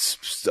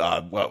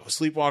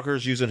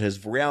Sleepwalker's using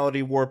his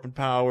reality warping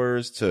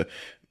powers to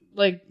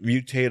like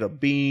mutate a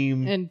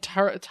beam and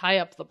tie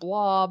up the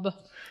blob.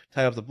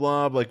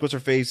 Like, what's her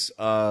face?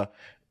 Fantasia.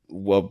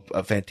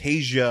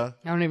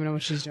 I don't even know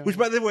what she's doing. Which,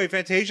 by the way,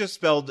 Fantasia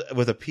spelled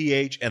with a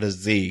PH and a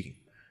Z.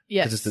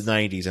 Yes. Because it's the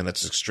 90s and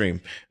it's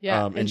extreme.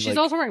 Yeah, and she's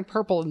also wearing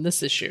purple in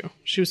this issue.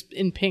 She was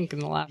in pink in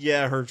the last.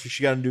 Yeah,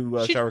 she got a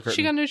new shower curtain.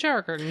 She got a new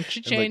shower curtain. She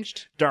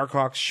changed.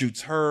 Darkhawk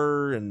shoots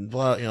her, and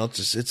blah.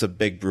 It's a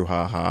big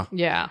brouhaha.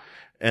 Yeah.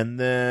 And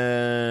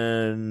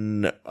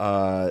then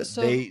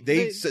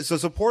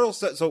so Portal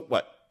said, so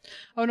what?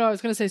 Oh no, I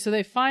was gonna say, so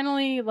they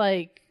finally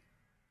like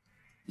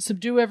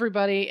subdue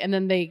everybody, and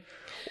then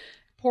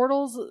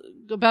Portal's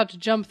about to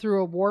jump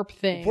through a warp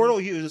thing.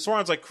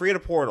 Sauron's like, create a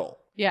portal.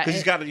 Yeah,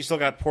 because you still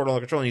got portal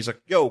under control, and he's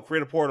like, "Yo,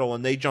 create a portal,"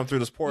 and they jump through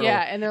this portal.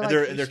 Yeah, and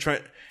they're trying.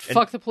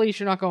 Fuck the police!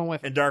 You're not going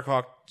with. And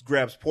Darkhawk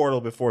grabs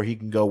Portal before he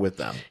can go with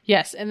them.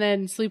 Yes, and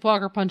then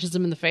Sleepwalker punches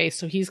him in the face,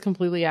 so he's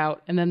completely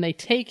out. And then they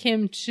take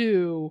him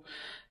to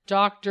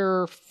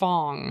Dr.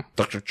 Fong.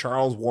 Dr.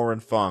 Charles Warren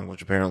Fong,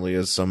 which apparently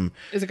is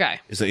a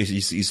guy.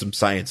 He's some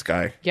science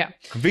guy. Yeah.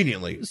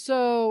 Conveniently.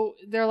 So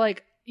they're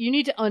like, you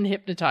need to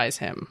unhypnotize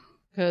him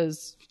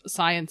because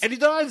science. And he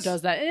does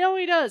that. And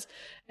he does.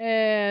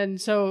 And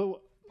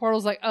so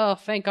Portal's like, oh,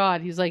 thank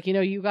God. He's like,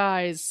 you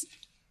guys,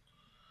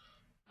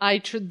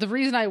 the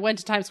reason I went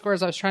to Times Square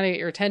is I was trying to get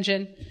your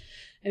attention.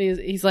 And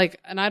he's like,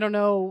 and I don't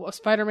know,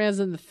 Spider-Man's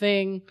in the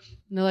thing.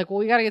 And they're like, well,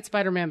 we got to get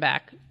Spider-Man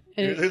back.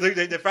 And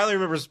they finally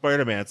remember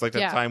Spider-Man. It's like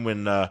that time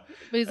when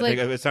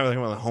it's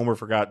time when Homer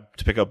forgot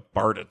to pick up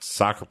Bart at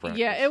soccer practice.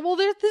 Yeah, well,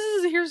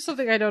 here's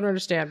something I don't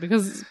understand,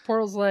 because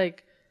Portal's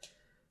like,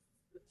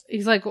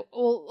 he's like,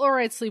 well, all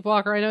right,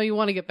 Sleepwalker, I know you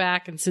want to get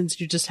back, and since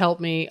you just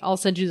helped me, I'll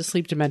send you to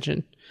Sleep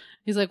Dimension.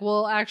 He's like,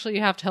 well, actually,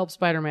 you have to help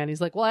Spider-Man.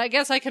 He's like, well, I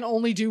guess I can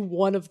only do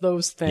one of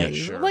those things.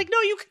 Yeah, sure. I'm like, no,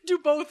 you can do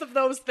both of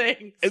those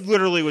things. It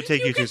literally would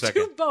take you 2 seconds.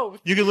 You can do both.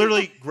 You can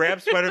literally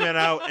grab Spider-Man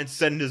out and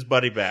send his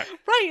buddy back.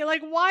 Right,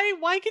 like,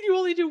 why can you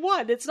only do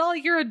one? It's not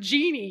like you're a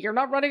genie. You're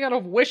not running out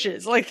of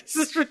wishes. Like, this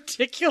is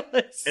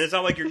ridiculous. And it's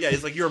not like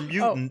it's like you're a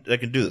mutant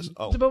that can do this.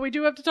 Oh. But we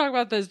do have to talk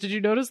about this. Did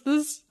you notice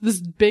this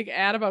big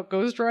ad about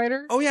Ghost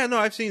Rider? Oh, yeah, no,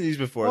 I've seen these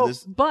before.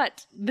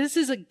 But this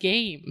is a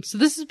game. So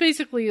this is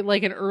basically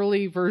like an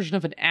early version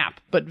of an app,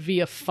 but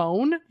via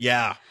phone.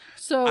 Yeah.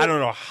 So I don't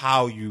know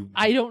how you.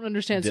 I don't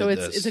understand. So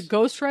it's a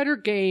Ghost Rider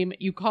game.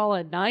 You call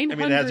a 900. I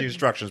mean, it has the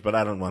instructions, but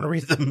I don't want to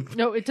read them.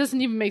 No, it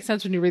doesn't even make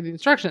sense when you read the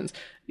instructions.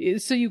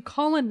 So you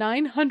call a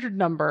 900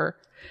 number.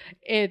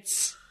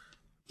 It's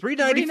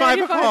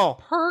 $3.95 a call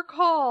per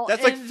call.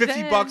 That's like $50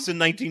 in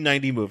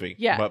 1990 movie.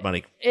 Yeah, about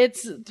money.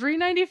 It's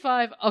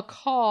 $3.95 a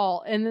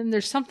call, and then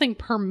there's something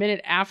per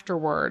minute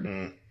afterward.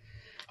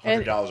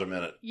 $100 a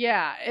minute.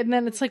 Yeah, and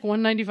then it's like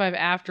 $1.95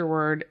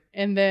 afterward,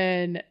 and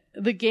then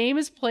the game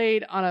is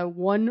played on a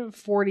 1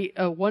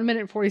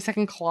 minute and 40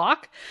 second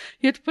clock.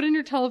 You have to put in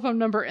your telephone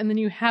number, and then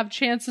you have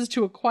chances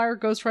to acquire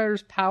Ghost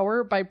Rider's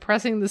power by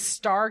pressing the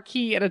star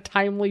key in a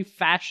timely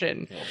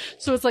fashion.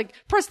 So it's like,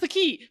 press the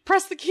key,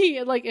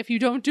 and like, if you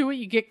don't do it,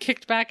 you get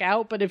kicked back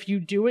out, but if you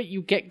do it,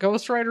 you get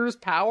Ghost Rider's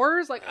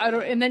powers. Like,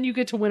 and then you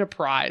get to win a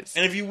prize.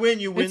 And if you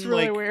win, it's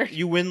really like weird.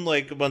 You win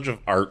like a bunch of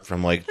art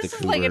from like this the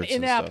is like an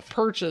in-app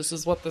purchase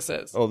is what this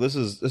is. Oh, this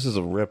is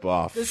a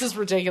rip-off. This is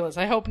ridiculous.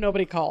 I hope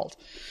nobody called.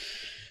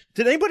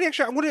 Did anybody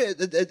actually?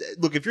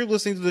 Look, if you're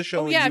listening to the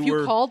show, if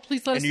you called,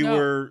 please let us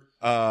know.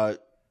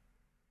 And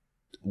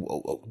you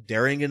were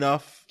daring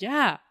enough,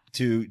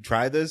 to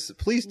try this,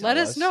 please tell us.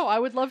 Let us know. I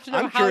would love to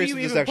know how you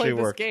even played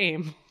this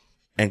game.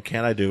 And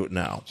can I do it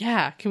now?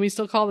 Yeah, can we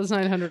still call this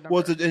 900 number?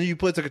 Well,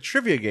 it's like a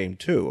trivia game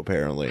too,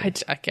 apparently.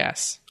 I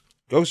guess.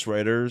 Ghost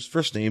Rider's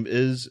first name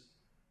is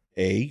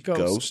A.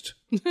 Ghost.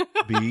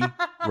 B.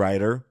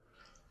 Rider.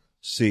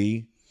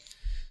 C.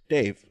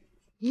 Dave.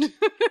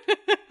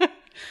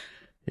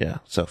 Yeah,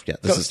 so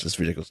this is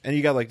ridiculous, and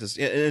you got like this,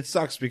 and it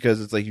sucks because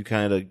it's like you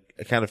kind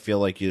of feel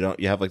like you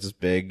have like this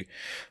big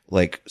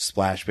like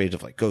splash page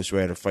of like Ghost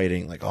Rider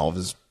fighting like all of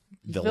his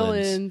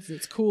villains.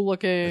 It's cool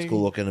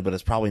looking, but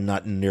it's probably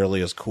not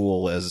nearly as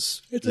cool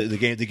as the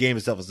game. The game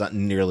itself is not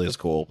nearly as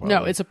cool. Probably.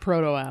 No, it's a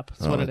proto app.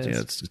 That's what it is.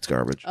 Yeah, it's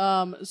garbage.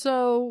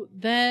 So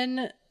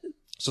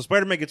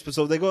Spider-Man gets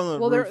they go on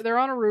the roof. They're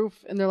on a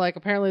roof, and they're like,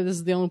 apparently this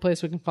is the only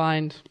place we can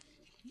find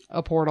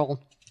a portal.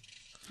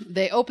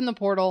 They open the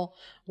portal.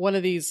 One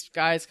of these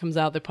guys comes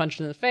out. They punch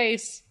him in the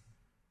face.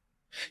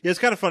 Yeah, it's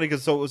kind of funny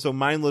because so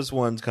mindless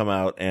ones come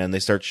out and they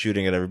start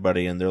shooting at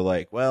everybody, and they're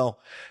like, "Well,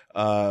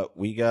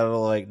 we gotta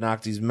like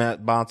knock these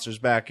monsters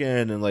back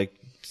in," and like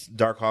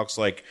Darkhawk's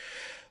like,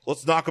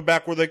 "Let's knock them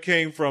back where they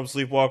came from,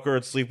 Sleepwalker."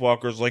 And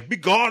Sleepwalker's like, "Be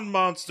gone,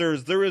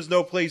 monsters! There is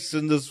no place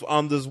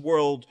on this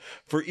world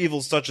for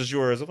evil such as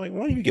yours." I'm like,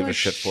 "Why do you give a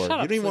shit for it? You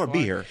don't even want to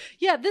be here."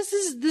 Yeah, this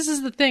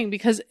is the thing,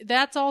 because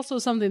that's also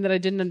something that I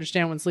didn't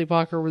understand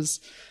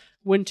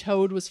when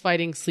Toad was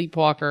fighting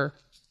Sleepwalker.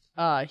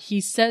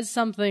 He says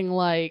something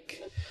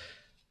like,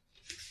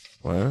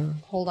 "What?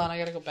 Hold on, I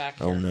gotta go back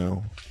here." Oh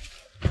no.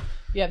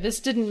 Yeah,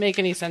 this didn't make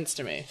any sense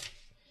to me.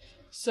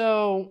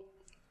 So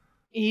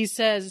he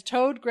says,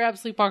 Toad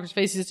grabs Sleepwalker's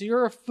face. He says,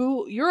 "You're a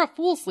fool,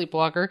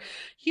 Sleepwalker.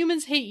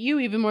 Humans hate you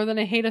even more than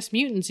they hate us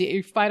mutants, yet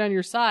you fight on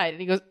your side."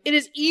 And he goes, "It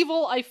is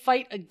evil I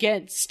fight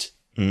against."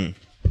 I'm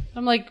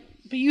like,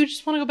 but you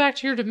just want to go back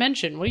to your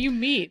dimension. What do you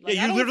mean? Like,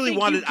 yeah, you literally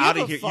wanted out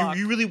of here.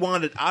 You really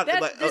wanted out.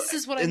 This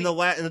is what I mean. In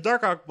the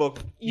Darkhawk book,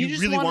 you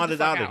really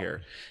wanted out of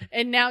here.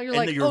 And now you're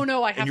like, oh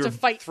no, I have to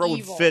fight throwing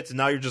evil. Fits, and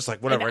now you're just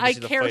like, whatever. And I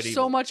care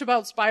so much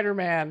about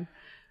Spider-Man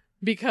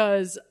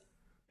because.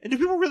 And do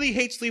people really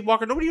hate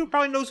Sleepwalker? Nobody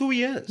probably knows who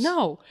he is.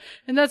 No.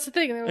 And that's the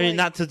thing. I mean,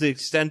 not to the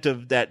extent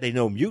of that they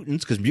know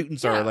mutants, because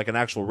mutants are like an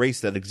actual race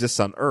that exists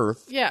on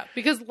Earth. Yeah,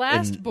 because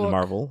last book,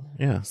 Marvel,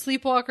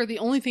 Sleepwalker, the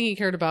only thing he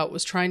cared about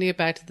was trying to get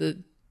back to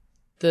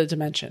the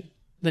dimension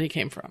that he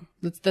came from.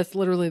 That's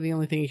literally the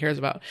only thing he cares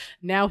about.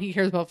 Now he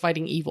cares about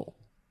fighting evil.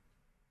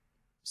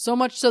 So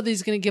much so that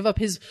he's going to give up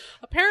his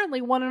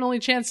apparently one and only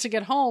chance to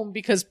get home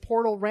because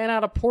Portal ran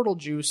out of portal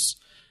juice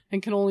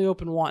and can only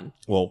open one.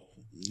 Well,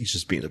 he's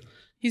just being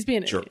He's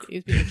being jerk.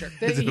 He's being a jerk.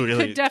 He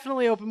could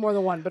definitely open more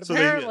than one, but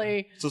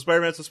apparently. So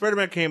Spider-Man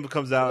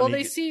comes out. Well,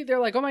 they're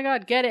like, oh my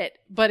god, get it,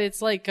 but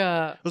it's like.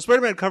 Well,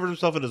 Spider-Man covers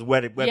himself in his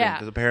webbing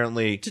because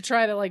apparently to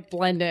try to like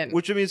blend in.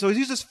 Which I mean, so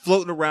he's just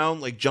floating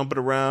around, like jumping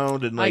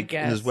around and like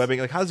in his webbing.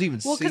 Like, how does he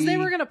even see? Well, because they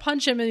were gonna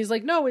punch him, and he's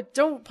like, no,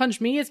 don't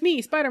punch me, it's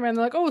me, Spider-Man.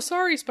 They're like, oh,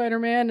 sorry,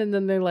 Spider-Man, and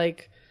then they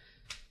like,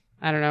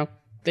 I don't know.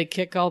 They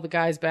kick all the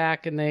guys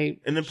back, and then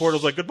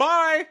Portal's like,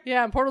 goodbye.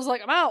 Yeah, and Portal's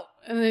like, I'm out.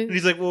 And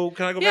he's like, well,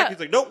 can I go back? He's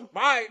like, nope,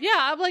 bye. Yeah,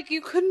 I'm like, you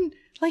couldn't,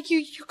 like,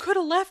 you could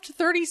have left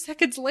 30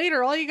 seconds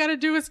later. All you got to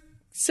do is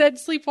send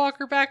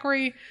Sleepwalker back where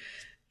he,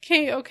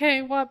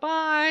 okay, what,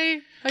 bye.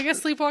 I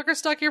guess Sleepwalker's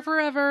stuck here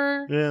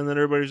forever. Yeah, and then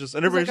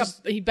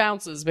he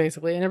bounces,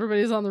 basically, and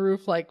everybody's on the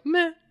roof like,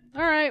 meh,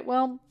 all right,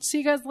 well, see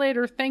you guys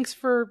later. Thanks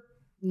for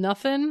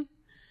nothing,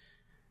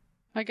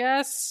 I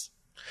guess.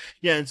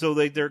 Yeah, and so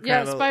they're kind of...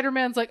 Yeah,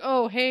 Spider-Man's like,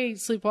 oh, hey,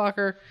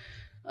 Sleepwalker.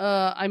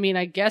 I mean,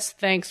 I guess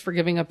thanks for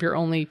giving up your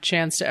only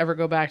chance to ever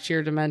go back to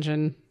your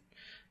dimension.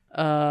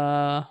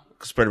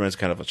 Spider-Man's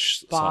kind of a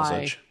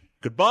sausage.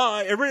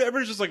 Goodbye.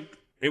 Everybody's just like...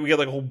 We get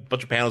like a whole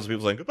bunch of panels of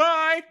people saying,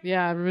 goodbye.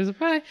 Yeah, everybody's like,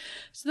 bye.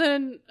 So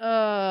then,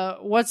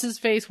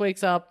 What's-His-Face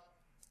wakes up,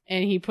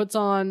 and he puts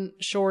on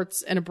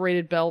shorts and a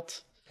braided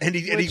belt. And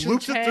he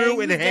loops it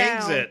through and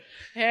hangs it.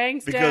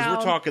 Hangs down. Because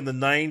we're talking the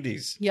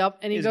 90s. Yep.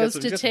 And he goes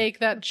to take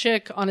that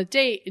chick on a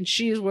date, and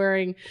she's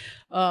wearing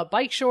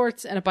bike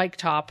shorts and a bike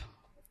top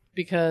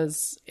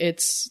because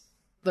it's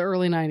the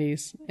early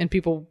 90s and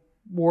people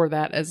wore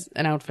that as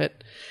an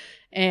outfit.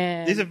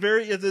 And there's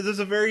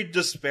a very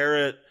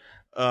disparate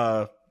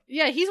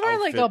yeah, he's wearing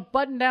outfit. Like a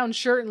button-down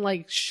shirt and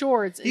like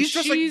shorts. And he's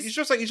just like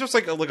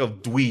a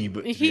dweeb.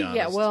 To be honest.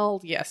 Yeah, well,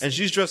 yes. And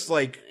she's dressed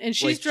like,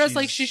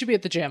 like she should be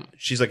at the gym.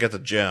 She's like at the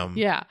gym.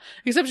 Yeah,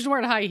 except she's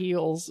wearing high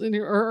heels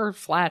or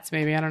flats,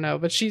 maybe, I don't know.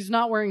 But she's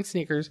not wearing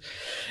sneakers.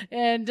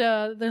 And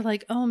they're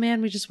like, "Oh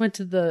man, we just went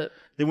to the."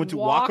 They went to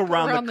walk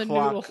around the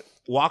clock.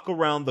 Walk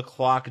around the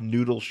clock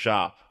noodle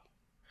shop.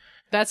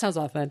 That sounds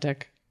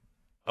authentic.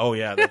 Oh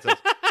yeah, that sounds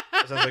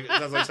like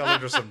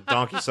there's some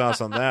donkey sauce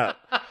on that.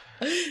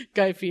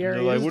 Guy Fieri.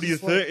 They're like, what do you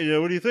think?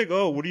 What do you think?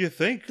 Oh, what do you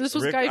think? This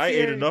was Rick, Guy Fieri. I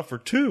ate enough for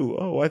two.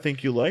 Oh, I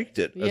think you liked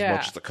it as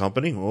much as the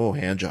company. Oh,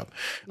 hand job.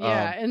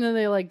 Yeah, and then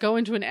they like go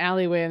into an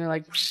alleyway and they're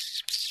like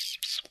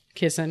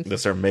kissing. They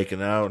start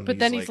making out. But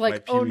then he's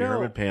like, my Pee Wee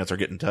Herman pants are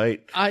getting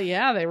tight.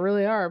 Yeah, they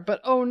really are.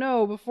 But oh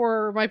no,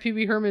 before my Pee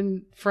Wee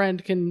Herman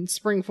friend can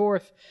spring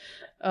forth.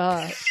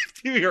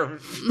 Pee Wee Herman.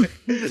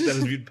 Then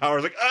his mutant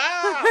powers like,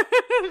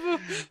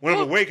 when I'm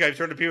awake, I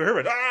turn to Pee Wee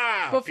Herman.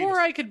 Before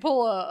I could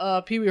pull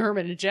a Pee Wee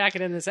Herman and jack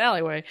it in this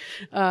alleyway.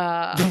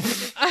 What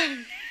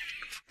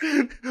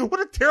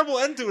a terrible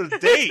end to a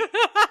date.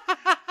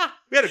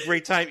 We had a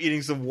great time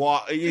eating some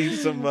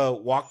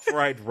wok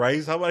fried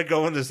rice. How about I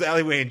go in this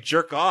alleyway and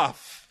jerk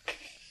off?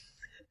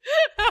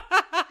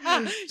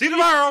 See you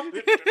tomorrow.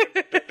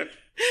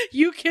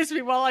 You kiss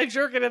me while I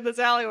jerk it in this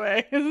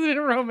alleyway. Isn't it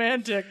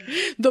romantic?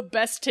 The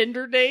best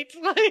Tinder date?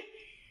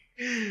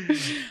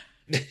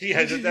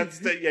 Yeah,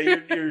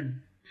 you're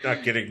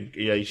not kidding.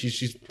 Yeah,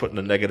 she's putting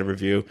a negative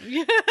review.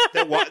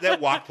 That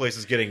wok place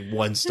is getting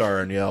 1 star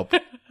on Yelp.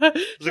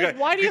 Like,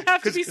 why do you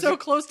have to be so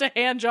close to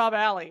Handjob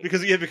Alley?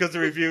 Because the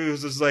review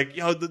was just like,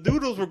 the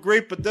noodles were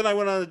great, but then I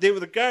went on a date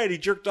with a guy and he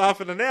jerked off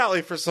in an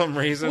alley for some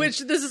reason. Which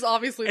this is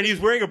obviously, and he's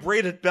wearing a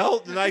braided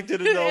belt, and I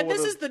didn't know. And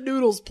this is the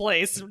noodles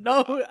place.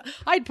 No,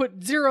 I'd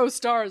put 0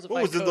 stars.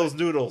 What was in those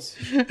noodles?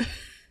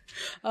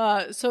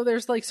 So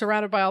there's like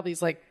surrounded by all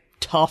these like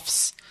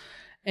toughs.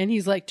 And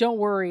he's like, don't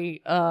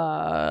worry,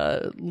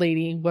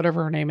 lady,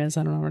 whatever her name is.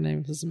 I don't know her name.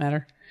 It doesn't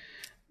matter.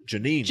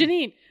 Janine.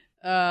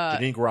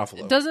 Janine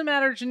Garofalo. It doesn't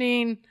matter,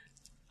 Janine.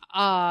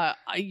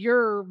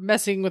 You're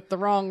messing with the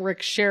wrong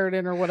Rick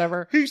Sheridan or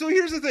whatever. So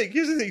here's the thing.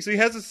 So he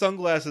has his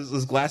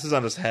glasses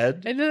on his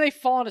head. And then they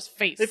fall on his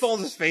face. They fall on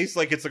his face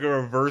like it's like a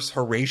reverse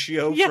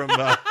Horatio from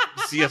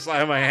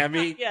CSI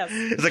Miami. Yes.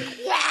 It's like,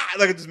 wah!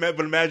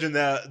 But imagine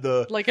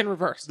that like in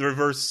reverse. The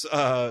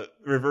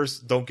reverse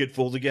don't get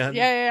fooled again.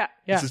 Yeah.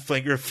 This is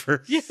playing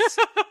reverse. Yeah.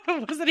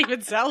 What does it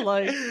even sound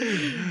like?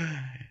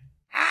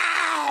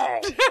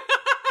 Ow!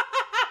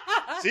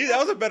 See, that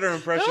was a better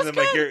impression than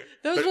my Gary.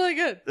 That was really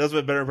good. That was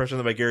a better impression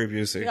than my Gary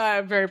Busey. Yeah,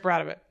 I'm very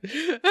proud of it.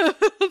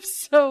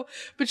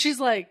 But she's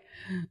like,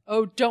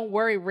 "Oh, don't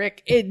worry,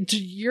 Rick.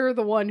 You're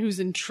the one who's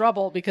in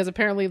trouble because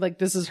apparently, like,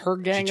 this is her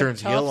gang." She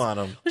turns heel on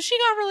him. Well, she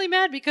got really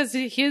mad because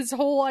his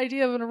whole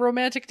idea of a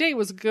romantic date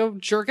was to go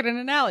jerk it in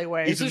an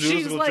alleyway.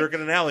 She's like, jerk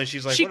in an alley.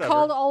 She's like, she whatever.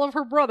 called all of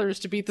her brothers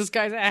to beat this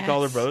guy's ass. She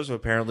called her brothers. So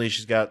apparently,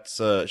 she's got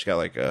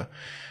like an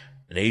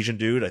Asian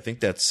dude. I think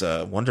that's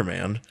Wonder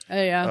Man.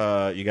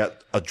 Yeah. You got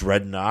a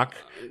Dreadnought.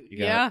 You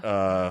got,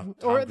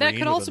 or that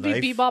could also be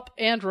Bebop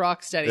and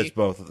Rocksteady. It's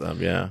both of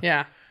them. Yeah.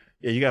 Yeah.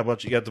 Yeah. You got a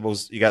bunch.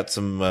 You got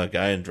some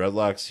guy in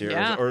dreadlocks here,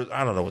 or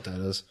I don't know what that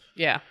is.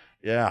 Yeah.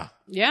 Yeah.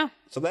 Yeah.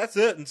 So that's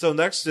it. And so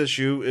next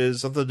issue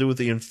is something to do with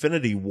the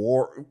Infinity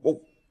War.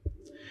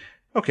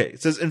 Okay,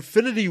 it says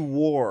Infinity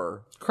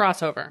War.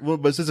 Crossover. Well,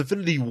 but it says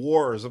Infinity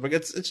Wars. I'm like,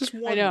 it's just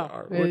one. I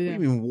know. What do you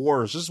mean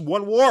wars? Just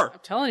one war. I'm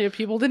telling you,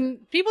 people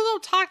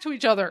don't talk to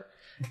each other.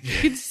 You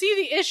can see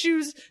the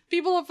issues.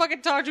 People don't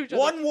fucking talk to each other.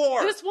 One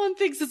war. This one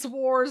thinks it's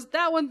wars.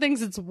 That one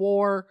thinks it's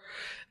war.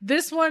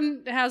 This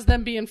one has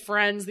them being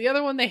friends. The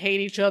other one, they hate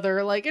each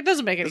other. Like, it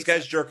doesn't make any sense. This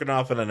guy's jerking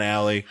off in an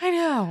alley. I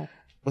know.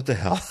 What the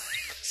hell?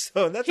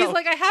 So that's He's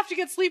like, I have to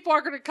get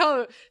Sleepwalker to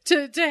come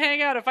to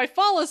hang out. If I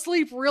fall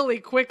asleep really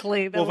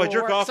quickly, then if I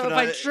jerk off, so if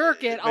I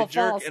jerk it, I'll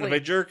fall asleep. And if I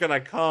jerk and I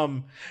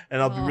come,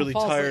 and I'll be really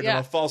tired, and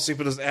I'll fall asleep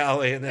in his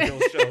alley, and then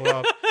he'll show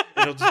up,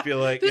 and he'll just be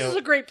like, "This is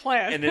a great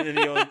plan." And then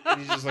and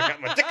he's just like,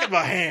 "Got my dick in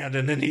my hand,"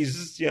 and then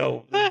he's just,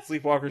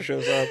 Sleepwalker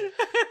shows up.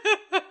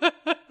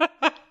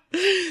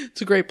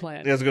 It's a great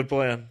plan. Yeah, it's a good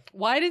plan.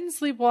 Why didn't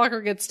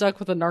Sleepwalker get stuck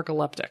with a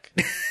narcoleptic?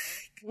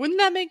 Wouldn't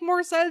that make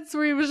more sense?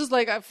 Where he was just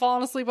like, I've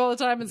fallen asleep all the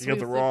time. And you got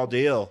the raw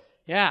deal.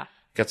 Yeah.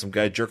 Got some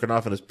guy jerking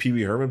off in his Pee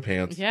Wee Herman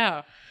pants.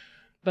 Yeah.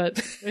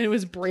 But it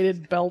was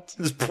braided belt.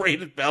 His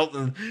braided belt.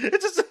 And it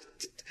just,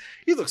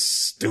 he looks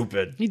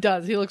stupid. He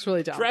does. He looks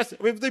really dumb.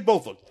 They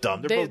both look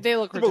dumb. They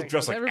look ridiculous. They're both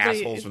dressed like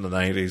assholes from the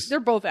 90s.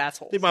 They're both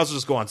assholes. They might as well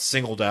just go on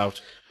Singled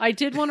Out. I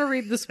did want to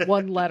read this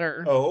one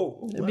letter.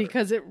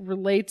 Because it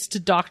relates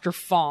to Dr.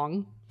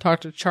 Fong.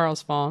 Dr.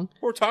 Charles Fong.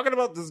 We're talking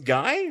about this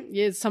guy?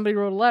 Yeah, somebody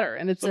wrote a letter,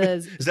 and it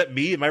says... Is that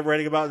me? Am I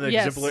writing about an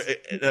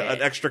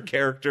extra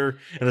character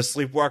in a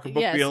Sleepwalker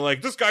book being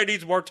like, this guy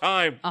needs more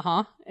time?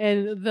 Uh-huh.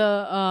 And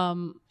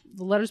the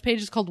letters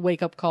page is called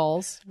Wake Up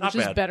Calls, which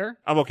is better.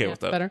 I'm okay with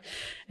that. Better.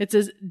 It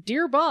says,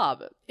 Dear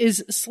Bob,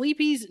 is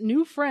Sleepy's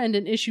new friend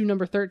in issue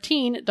number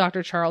 13,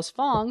 Dr. Charles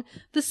Fong,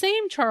 the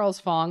same Charles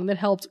Fong that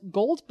helped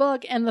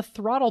Goldbug and the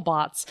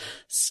Throttlebots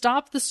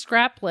stop the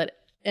Scraplet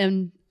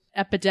and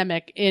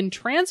epidemic in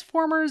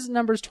Transformers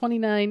numbers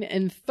 29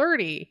 and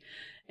 30?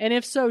 And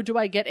if so, do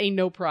I get a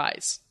no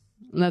prize?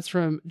 And that's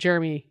from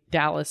Jeremy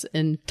Dallas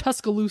in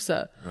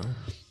Tuscaloosa. Oh.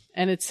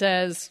 And it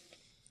says,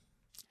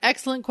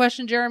 excellent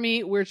question,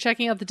 Jeremy. We're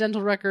checking out the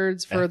dental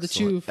records for the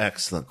two.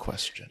 Excellent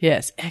question.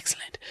 Yes,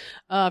 excellent.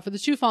 For the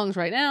two Fongs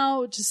right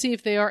now to see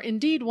if they are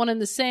indeed one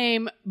and the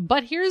same.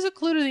 But here's a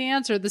clue to the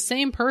answer. The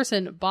same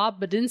person, Bob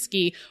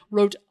Badinsky,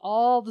 wrote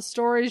all the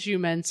stories you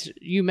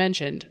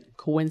mentioned.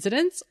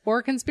 Coincidence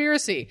or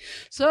conspiracy?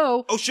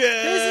 So, oh shit!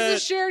 This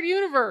is a shared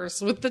universe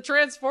with the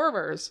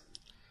Transformers.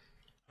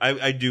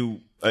 I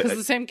do. Because it's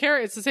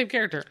the same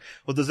character.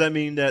 Well, does that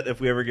mean that if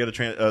we ever get a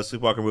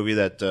Sleepwalker movie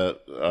that Shia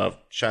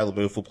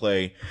LaBeouf will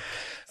play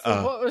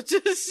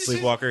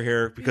Sleepwalker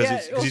here? Because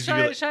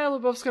Shia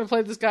LaBeouf's going to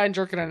play this guy and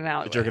jerking in an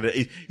alley.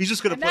 He's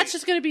just going to play. That's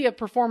just going to be a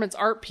performance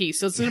art piece.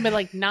 So it's going to be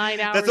like 9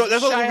 hours of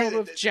Shia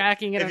LaBeouf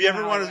jacking in an alley. If you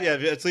ever want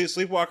to, a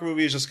Sleepwalker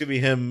movie is just going to be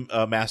him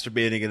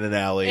masturbating in an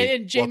alley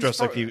and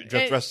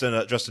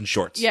dressed in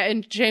shorts. Yeah,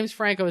 and James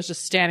Franco is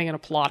just standing and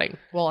applauding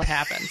while it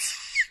happens.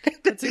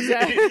 That's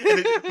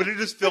exactly. But he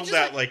just filmed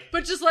that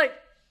But just like.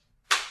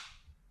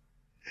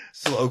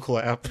 Slow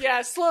clap.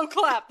 Yeah, slow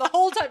clap. The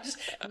whole time. Just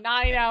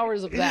 9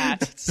 hours of that.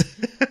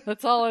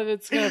 That's all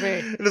it's going to be.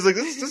 And it's like,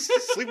 this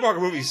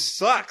Sleepwalker movie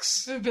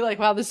sucks. It would be like,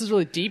 wow, this is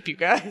really deep, you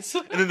guys.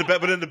 And in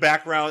the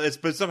background,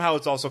 but somehow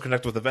it's also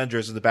connected with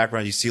Avengers. In the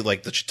background, you see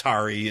like the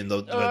Chitauri and the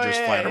Avengers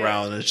flying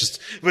around. And it's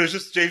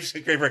just James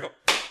Franco.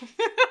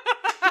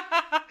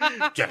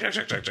 Jack.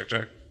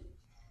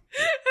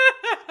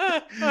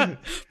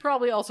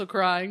 Probably also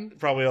crying.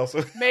 Probably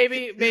also.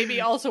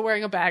 Maybe also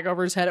wearing a bag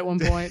over his head at one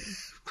point.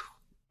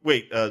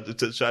 Wait, Shia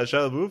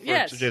LaBeouf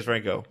yes. or James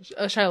Franco?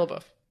 Shia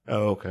LaBeouf.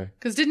 Oh, okay.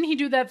 Because didn't he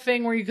do that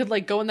thing where you could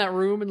like go in that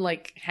room and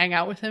like hang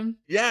out with him?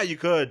 Yeah, you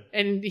could.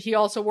 And he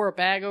also wore a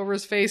bag over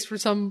his face for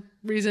some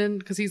reason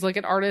because he's like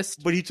an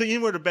artist. But he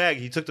didn't wear the bag.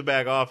 He took the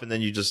bag off and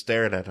then you just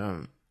stared at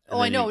him. Oh,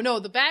 I know. No,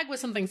 the bag was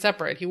something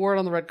separate. He wore it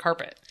on the red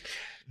carpet.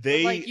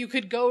 Like you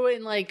could go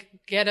and like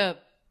get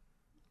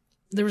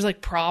there was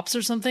like props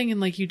or something and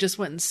like you just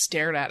went and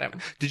stared at him.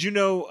 Did you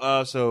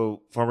know,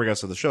 so former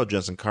guest of the show,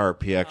 Jensen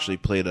Karp, he actually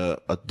did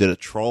a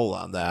troll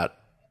on that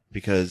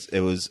because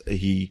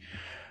he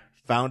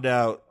found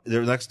out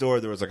next door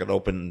there was like an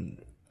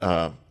open,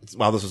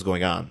 while this was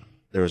going on,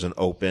 there was an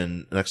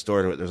open, next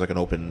door to it, there's like an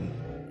open,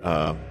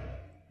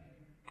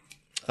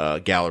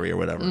 gallery or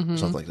whatever,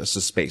 something like this,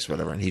 a space or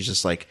whatever. And he's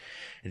just like,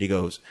 and he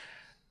goes,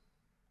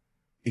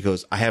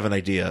 I have an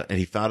idea. And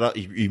he found out,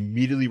 he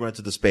immediately went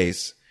to the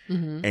space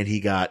and he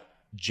got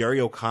Jerry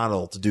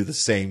O'Connell to do the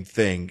same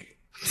thing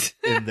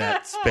in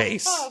that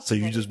space. So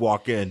you just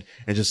walk in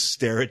and just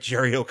stare at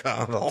Jerry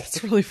O'Connell.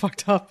 That's really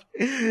fucked up.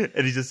 And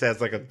he just has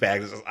like a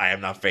bag that says, I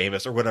am not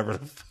famous or whatever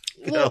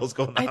the hell is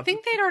going on. I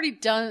think they'd already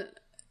done.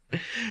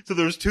 So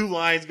there's two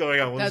lines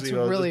going on. That's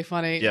really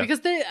funny. Yeah.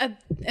 Because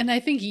and I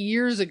think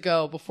years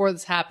ago, before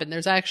this happened,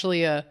 there's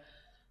actually a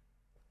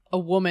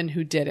woman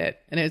who did it,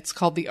 and it's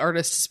called The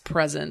Artist is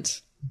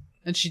Present.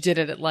 And she did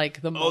it at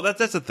like the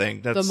that's a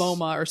thing. That's the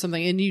MoMA or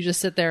something, and you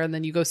just sit there and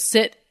then you go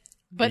sit.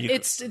 But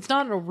it's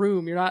not in a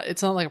room.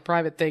 It's not like a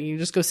private thing. You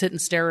just go sit and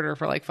stare at her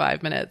for like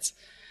 5 minutes.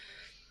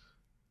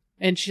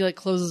 And she like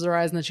closes her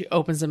eyes and then she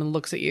opens them and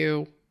looks at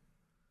you.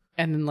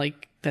 And then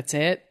like that's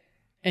it.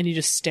 and you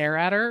just stare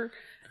at her.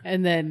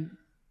 And then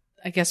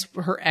I guess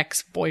her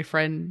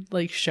ex-boyfriend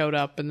like showed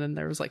up, and then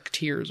there was like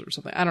tears or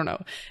something. I don't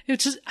know.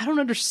 It's just, I don't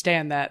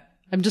understand that.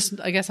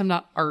 I guess I'm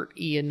not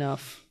arty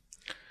enough.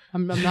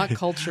 I'm not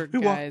cultured,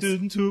 we guys.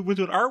 went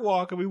to an art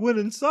walk, and we went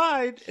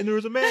inside, and there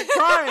was a man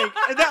crying,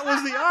 and that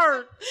was the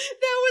art.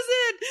 That was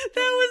it.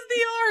 That was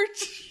the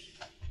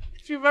art.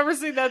 If you've ever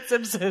seen that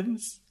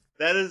Simpsons,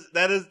 that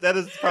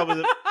is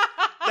probably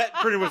that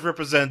pretty much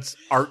represents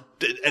art.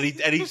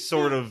 Any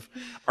sort of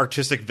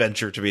artistic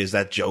venture to me is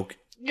that joke.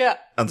 Yeah.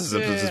 On The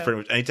Simpsons is pretty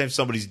much anytime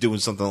somebody's doing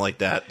something like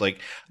that. Like,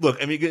 look,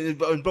 I mean,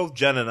 both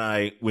Jen and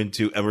I went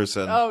to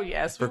Emerson. Oh,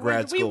 yes. For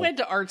grad school. We went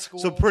to art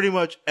school. So pretty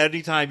much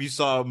anytime you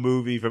saw a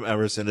movie from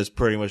Emerson, it's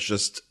pretty much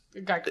just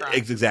a guy crying.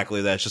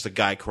 Exactly that. It's just a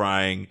guy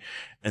crying,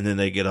 and then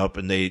they get up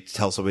and they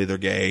tell somebody they're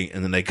gay,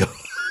 and then they go.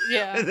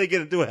 Yeah. And they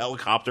get into a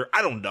helicopter.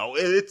 I don't know.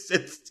 It's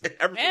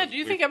Emerson. Man, do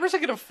you think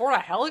Emerson could afford a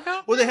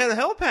helicopter? Well, they had a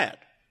helipad.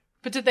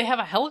 But did they have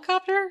a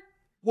helicopter?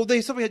 Well,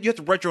 you have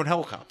to rent your own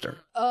helicopter.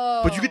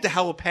 Oh. But you get the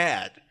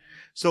helipad.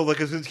 So,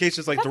 like, in case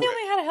it's like... I thought they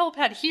only had a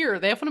helipad here.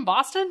 They have one in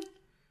Boston?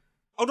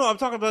 Oh, no, I'm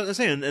talking about the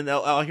same in here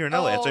in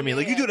LA. That's what I mean.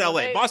 Like, you do it in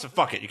LA. Boston,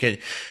 fuck it.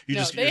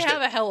 They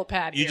have a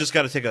helipad here. You just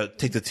got to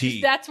take the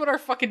T. That's what our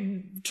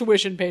fucking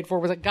tuition paid for,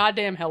 was a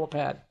goddamn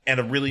helipad.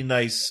 And a really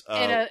nice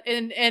and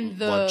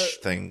the lunch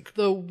thing.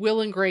 The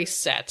Will and Grace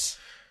set.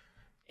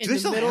 Do they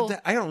still have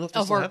that? I don't know if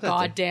they still have that. Of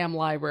our goddamn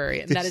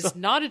library. And that is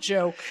not a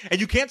joke. And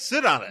you can't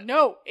sit on it.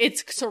 No,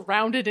 it's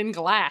surrounded in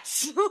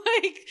glass.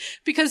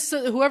 Because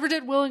whoever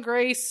did Will and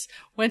Grace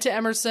went to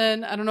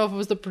Emerson. I don't know if it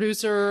was the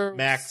producer.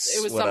 Max,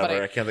 it was whatever.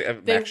 somebody. I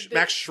can't think.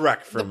 Max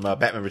Schreck from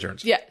Batman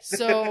Returns. Yeah,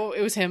 so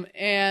it was him.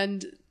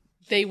 And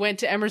they went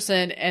to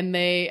Emerson, and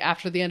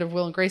after the end of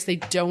Will and Grace, they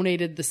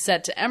donated the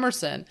set to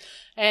Emerson.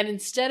 And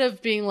instead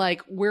of being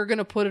like, we're going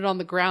to put it on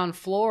the ground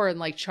floor and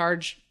like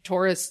charge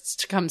tourists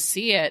to come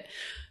see it,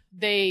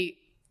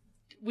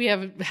 we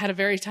have had a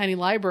very tiny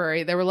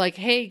library. They were like,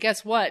 hey,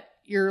 guess what?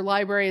 Your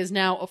library is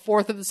now a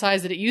fourth of the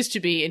size that it used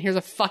to be, and here's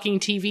a fucking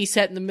TV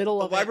set in the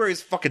middle of it. The library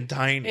is fucking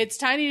tiny. It's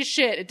tiny as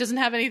shit. It doesn't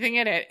have anything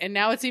in it, and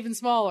now it's even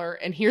smaller,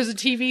 and here's a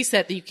TV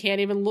set that you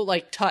can't even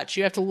touch.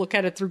 You have to look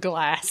at it through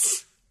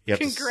glass.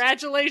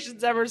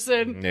 Congratulations,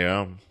 Emerson.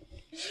 Yeah.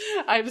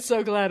 I'm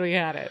so glad we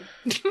had it.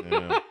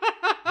 Yeah.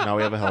 Now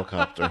we have a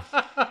helicopter.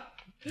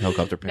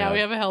 Helicopter pad. Now we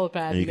have a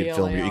helipad.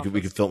 And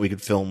we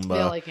could film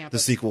the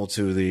sequel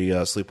to the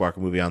Sleepwalker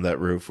movie on that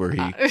roof, where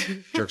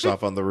he jerks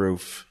off on the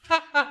roof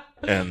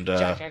and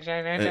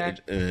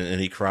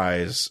he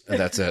cries, and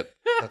that's it.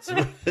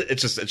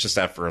 It's just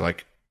that for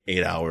like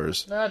 8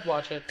 hours. I'd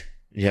watch it.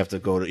 You have to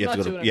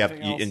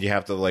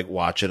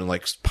watch it in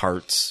like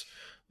parts.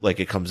 Like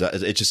it comes out,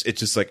 it's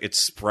just like it's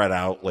spread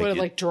out. Like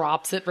it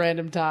drops at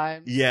random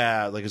times.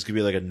 Yeah, like it's gonna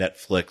be like a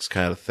Netflix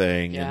kind of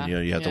thing, and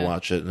you have to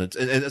watch it,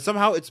 and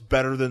somehow it's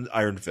better than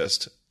Iron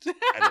Fist.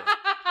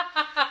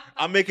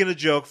 I'm making a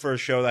joke for a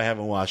show that I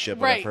haven't watched yet,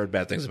 but I've heard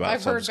bad things about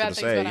it. So I'm just going to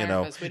say,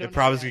 it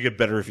probably is going to get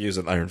better reviews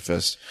than Iron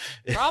Fist.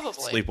 Probably.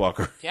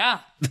 Sleepwalker. Yeah.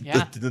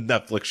 The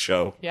Netflix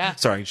show. Yeah.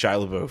 Starring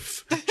Shia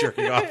LaBeouf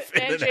jerking off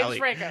and James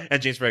Franco. And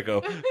James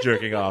Franco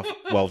jerking off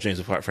while James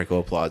Franco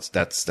applauds.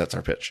 That's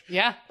our pitch.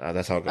 Yeah.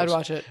 That's how it goes. I'd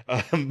watch it.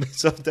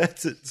 So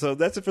that's it. So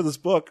that's it for this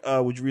book.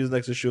 Would you read the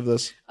next issue of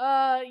this?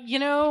 I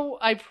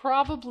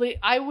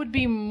would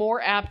be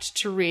more apt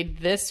to read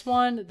this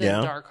one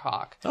than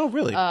Darkhawk. Oh,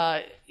 really?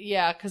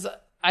 Yeah, because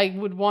I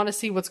would want to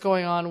see what's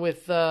going on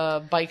with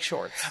bike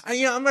shorts.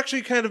 I'm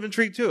actually kind of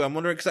intrigued too. I'm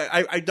wondering, because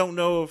I don't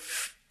know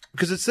if,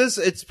 because it says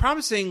it's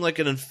promising like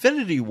an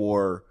Infinity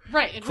War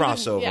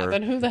crossover.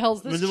 Then who the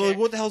hell's this chick?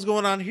 What the hell's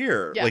going on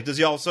here? Yeah. Like, does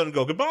he all of a sudden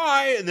go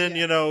goodbye, and then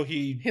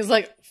he's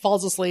like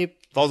falls asleep,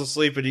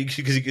 and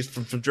because he gets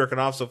from jerking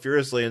off so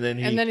furiously, and then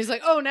he's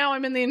like, oh, now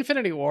I'm in the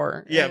Infinity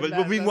War. Yeah,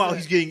 but meanwhile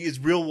his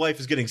real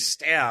life is getting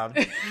stabbed.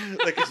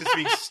 Like he's just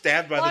being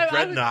stabbed by the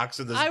dreadnoughts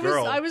and this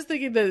girl. I was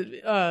thinking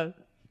that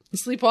the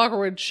Sleepwalker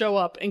would show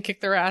up and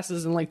kick their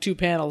asses in like 2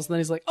 panels, and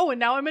then he's like, oh, and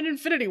now I'm in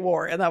Infinity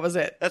War, and that was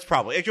it. That's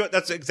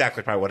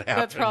exactly probably what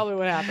happened. That's probably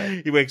what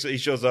happened. He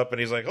shows up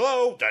and he's like,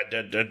 hello.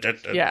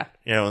 Yeah.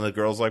 And the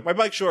girl's like, my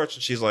bike shorts,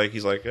 and he's like,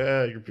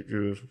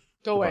 you're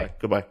go away.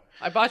 Goodbye.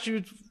 I bought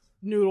you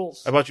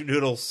noodles.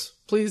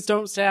 Please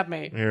don't stab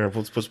me. Here,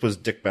 let's put his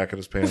dick back in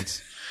his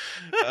pants.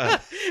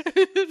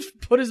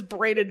 Put his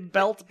braided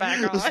belt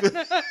back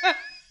on.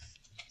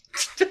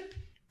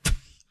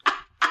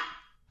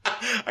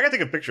 I gotta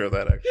take a picture of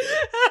that, actually.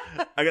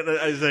 I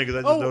just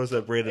noticed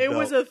that braided belt. It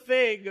was a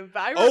thing.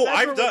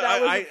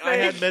 I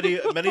had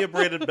many a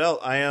braided belt.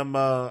 I am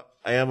a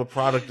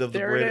product of the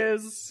braided. There it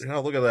is.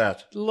 Look at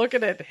that. Look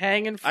at it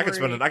hanging free. I could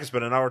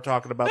spend an hour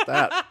talking about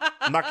that.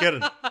 I'm not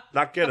kidding.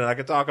 I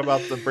could talk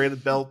about the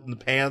braided belt and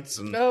the pants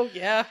and not only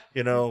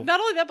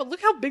that, but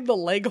look how big the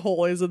leg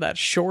hole is in that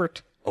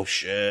short. Oh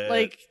shit.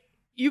 Like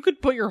You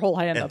could put your whole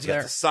hand and up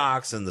there. The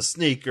socks and the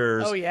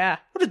sneakers. Oh yeah.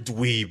 What a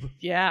dweeb.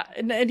 Yeah,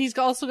 and he's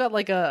also got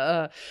like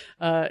an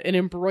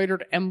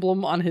embroidered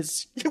emblem on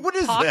his what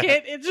is pocket.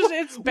 That?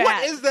 It's bad.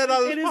 What is that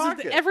on his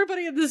pocket?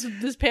 Everybody in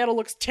this panel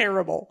looks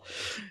terrible,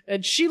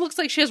 and she looks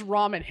like she has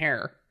ramen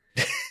hair.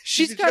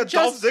 She's got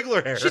Dolph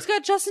Ziggler hair. She's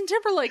got Justin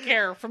Timberlake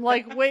hair from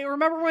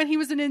remember when he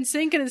was in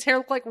NSYNC and his hair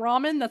looked like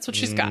ramen? That's what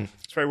she's got.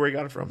 That's probably where he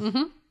got it from.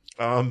 Mm-hmm.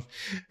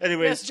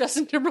 Anyways, yes,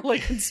 Justin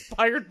Timberlake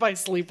inspired by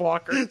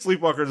Sleepwalker.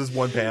 Sleepwalker is just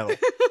one panel.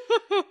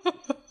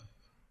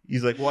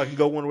 He's like, well, I can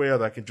go one way or the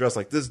other. I can dress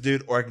like this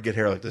dude, or I can get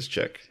hair like this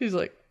chick. He's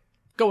like,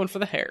 going for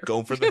the hair.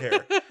 Going for the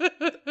hair.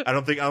 I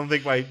don't think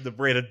the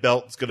braided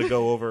belt is going to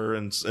go over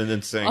and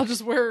sing. I'll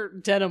just wear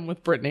denim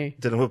with Britney.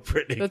 Denim with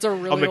Britney. That's a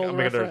really old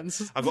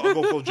reference. I'll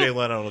go full Jay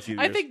Leno in a few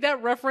years. I think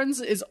that reference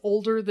is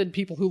older than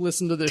people who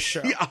listen to this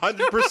show.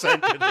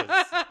 100% it is.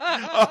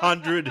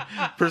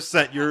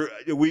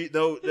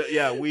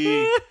 100%.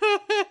 We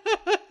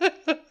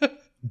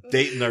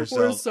dating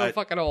ourselves. We're so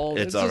fucking old.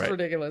 It's just right.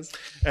 ridiculous.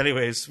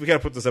 Anyways, we got to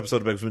put this episode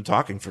to bed because we've been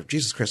talking for,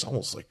 Jesus Christ,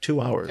 almost like 2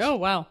 hours. Oh,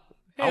 wow.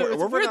 Hey,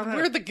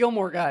 we're the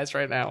Gilmore Guys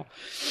right now.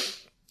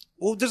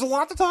 Well, there's a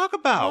lot to talk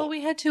about. Well,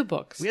 we had 2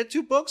 books. We had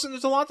 2 books, and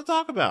there's a lot to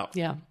talk about.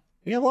 Yeah.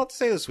 We have a lot to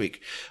say this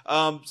week.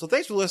 So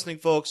thanks for listening,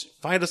 folks.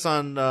 Find us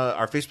on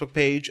our Facebook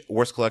page,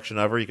 Worst Collection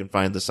Ever. You can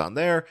find this on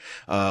there.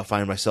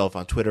 Find myself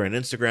on Twitter and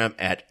Instagram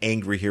at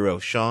Angry Hero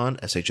Sean.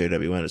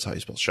 SHAWN is how you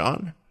spell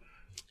Sean.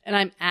 And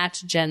I'm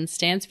at Jen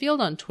Stansfield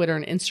on Twitter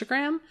and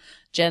Instagram.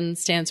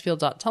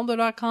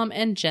 JenStansfield.tumblr.com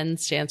and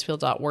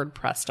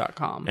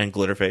JenStansfield.wordpress.com. And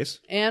Glitterface.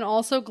 And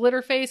also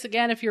Glitterface,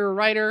 again, if you're a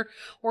writer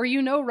or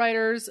you know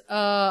writers,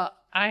 I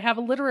have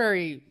a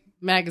literary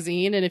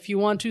magazine, and if you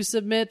want to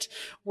submit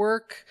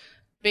work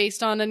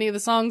based on any of the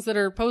songs that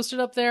are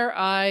posted up there,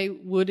 I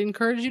would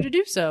encourage you to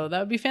do so. That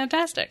would be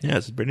fantastic. Yeah,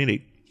 it's pretty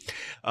neat.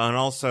 And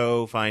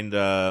also find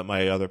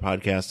my other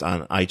podcast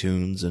on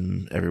iTunes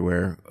and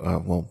everywhere.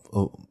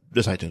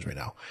 Just iTunes right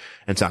now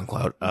and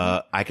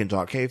SoundCloud. I Can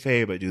Talk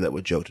Kayfabe. I do that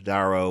with Joe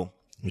Todaro.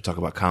 We talk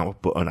about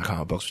not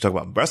comic books. We talk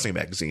about wrestling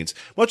magazines,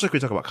 much like we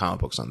talk about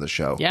comic books on this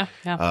show. Yeah.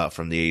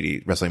 From the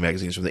 80s, wrestling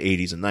magazines from the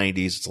 80s and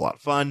 90s. It's a lot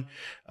of fun.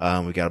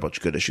 We got a bunch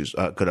of good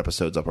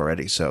episodes up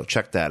already. So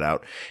check that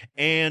out.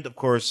 And of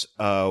course,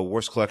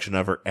 Worst Collection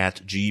Ever at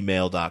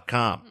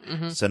gmail.com.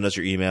 Mm-hmm. Send us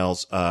your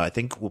emails. I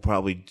think we'll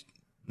probably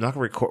not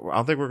going to record. I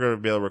don't think we're going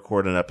to be able to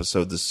record an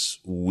episode this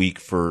week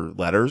for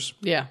letters.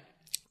 Yeah.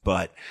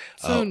 But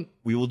soon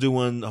we will do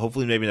one,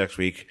 hopefully maybe next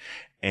week.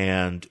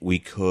 And we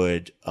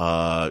could,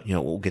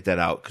 we'll get that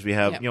out because we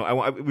have,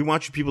 we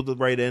want you people to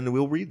write in and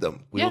we'll read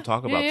them. We will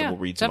talk about them. We'll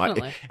read some.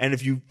 And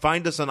if you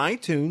find us on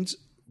iTunes,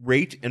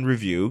 rate and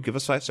review. Give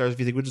us 5 stars if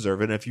you think we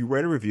deserve it. And if you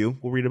write a review,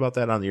 we'll read about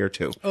that on the air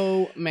too.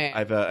 Oh man,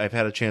 I've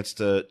had a chance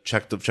to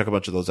check a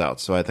bunch of those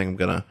out, so I think I'm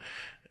gonna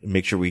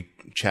make sure we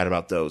chat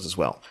about those as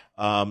well.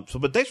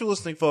 But thanks for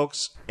listening,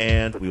 folks,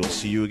 and we will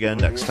see you again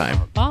next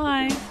time.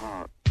 Bye.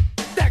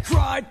 That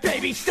cry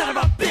baby son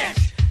of a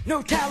bitch.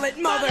 No talent,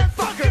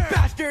 motherfucker,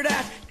 bastard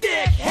ass,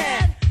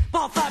 dickhead,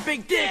 ball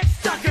flapping dick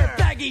sucker,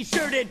 baggy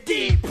shirted,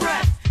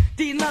 depressed,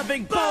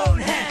 de-loving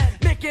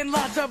bonehead, making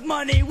lots of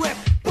money with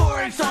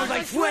boring songs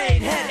like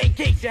Suede Head. In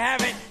case you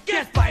haven't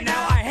guessed by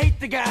now, I hate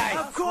the guy.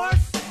 Of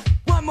course.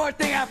 One more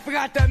thing I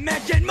forgot to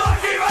mention: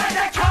 Marty ride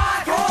the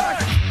cock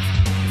horse.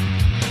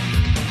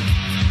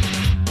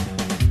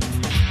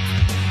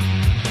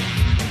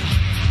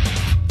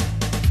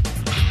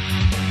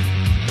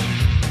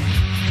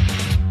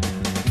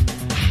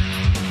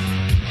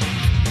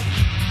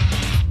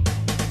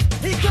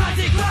 He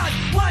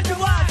crossed, watch and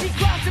watch, he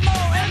crossed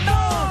more and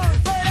more.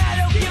 But I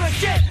don't give a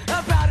shit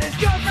about his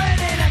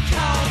girlfriend in a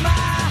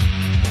coma.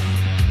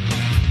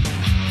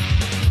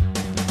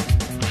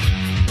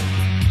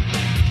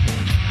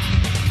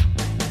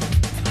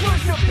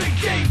 Worshiping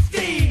James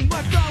Dean,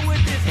 what's wrong with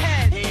his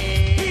head?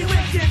 He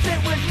wishes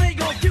it was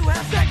legal to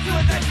have sex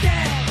with a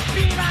dead.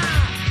 Viva!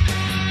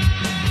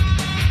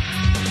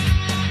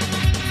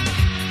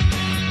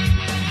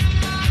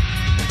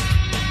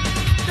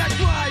 That's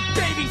why,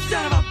 baby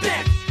son of a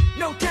bitch.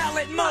 No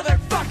talent,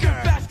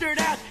 motherfucker, bastard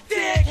ass,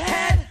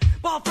 dickhead,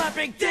 ball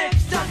flapping dick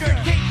sucker.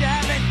 In case you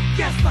haven't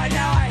guessed by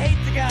now, I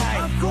hate the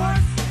guy. Of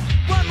course.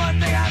 One more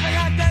thing I forgot.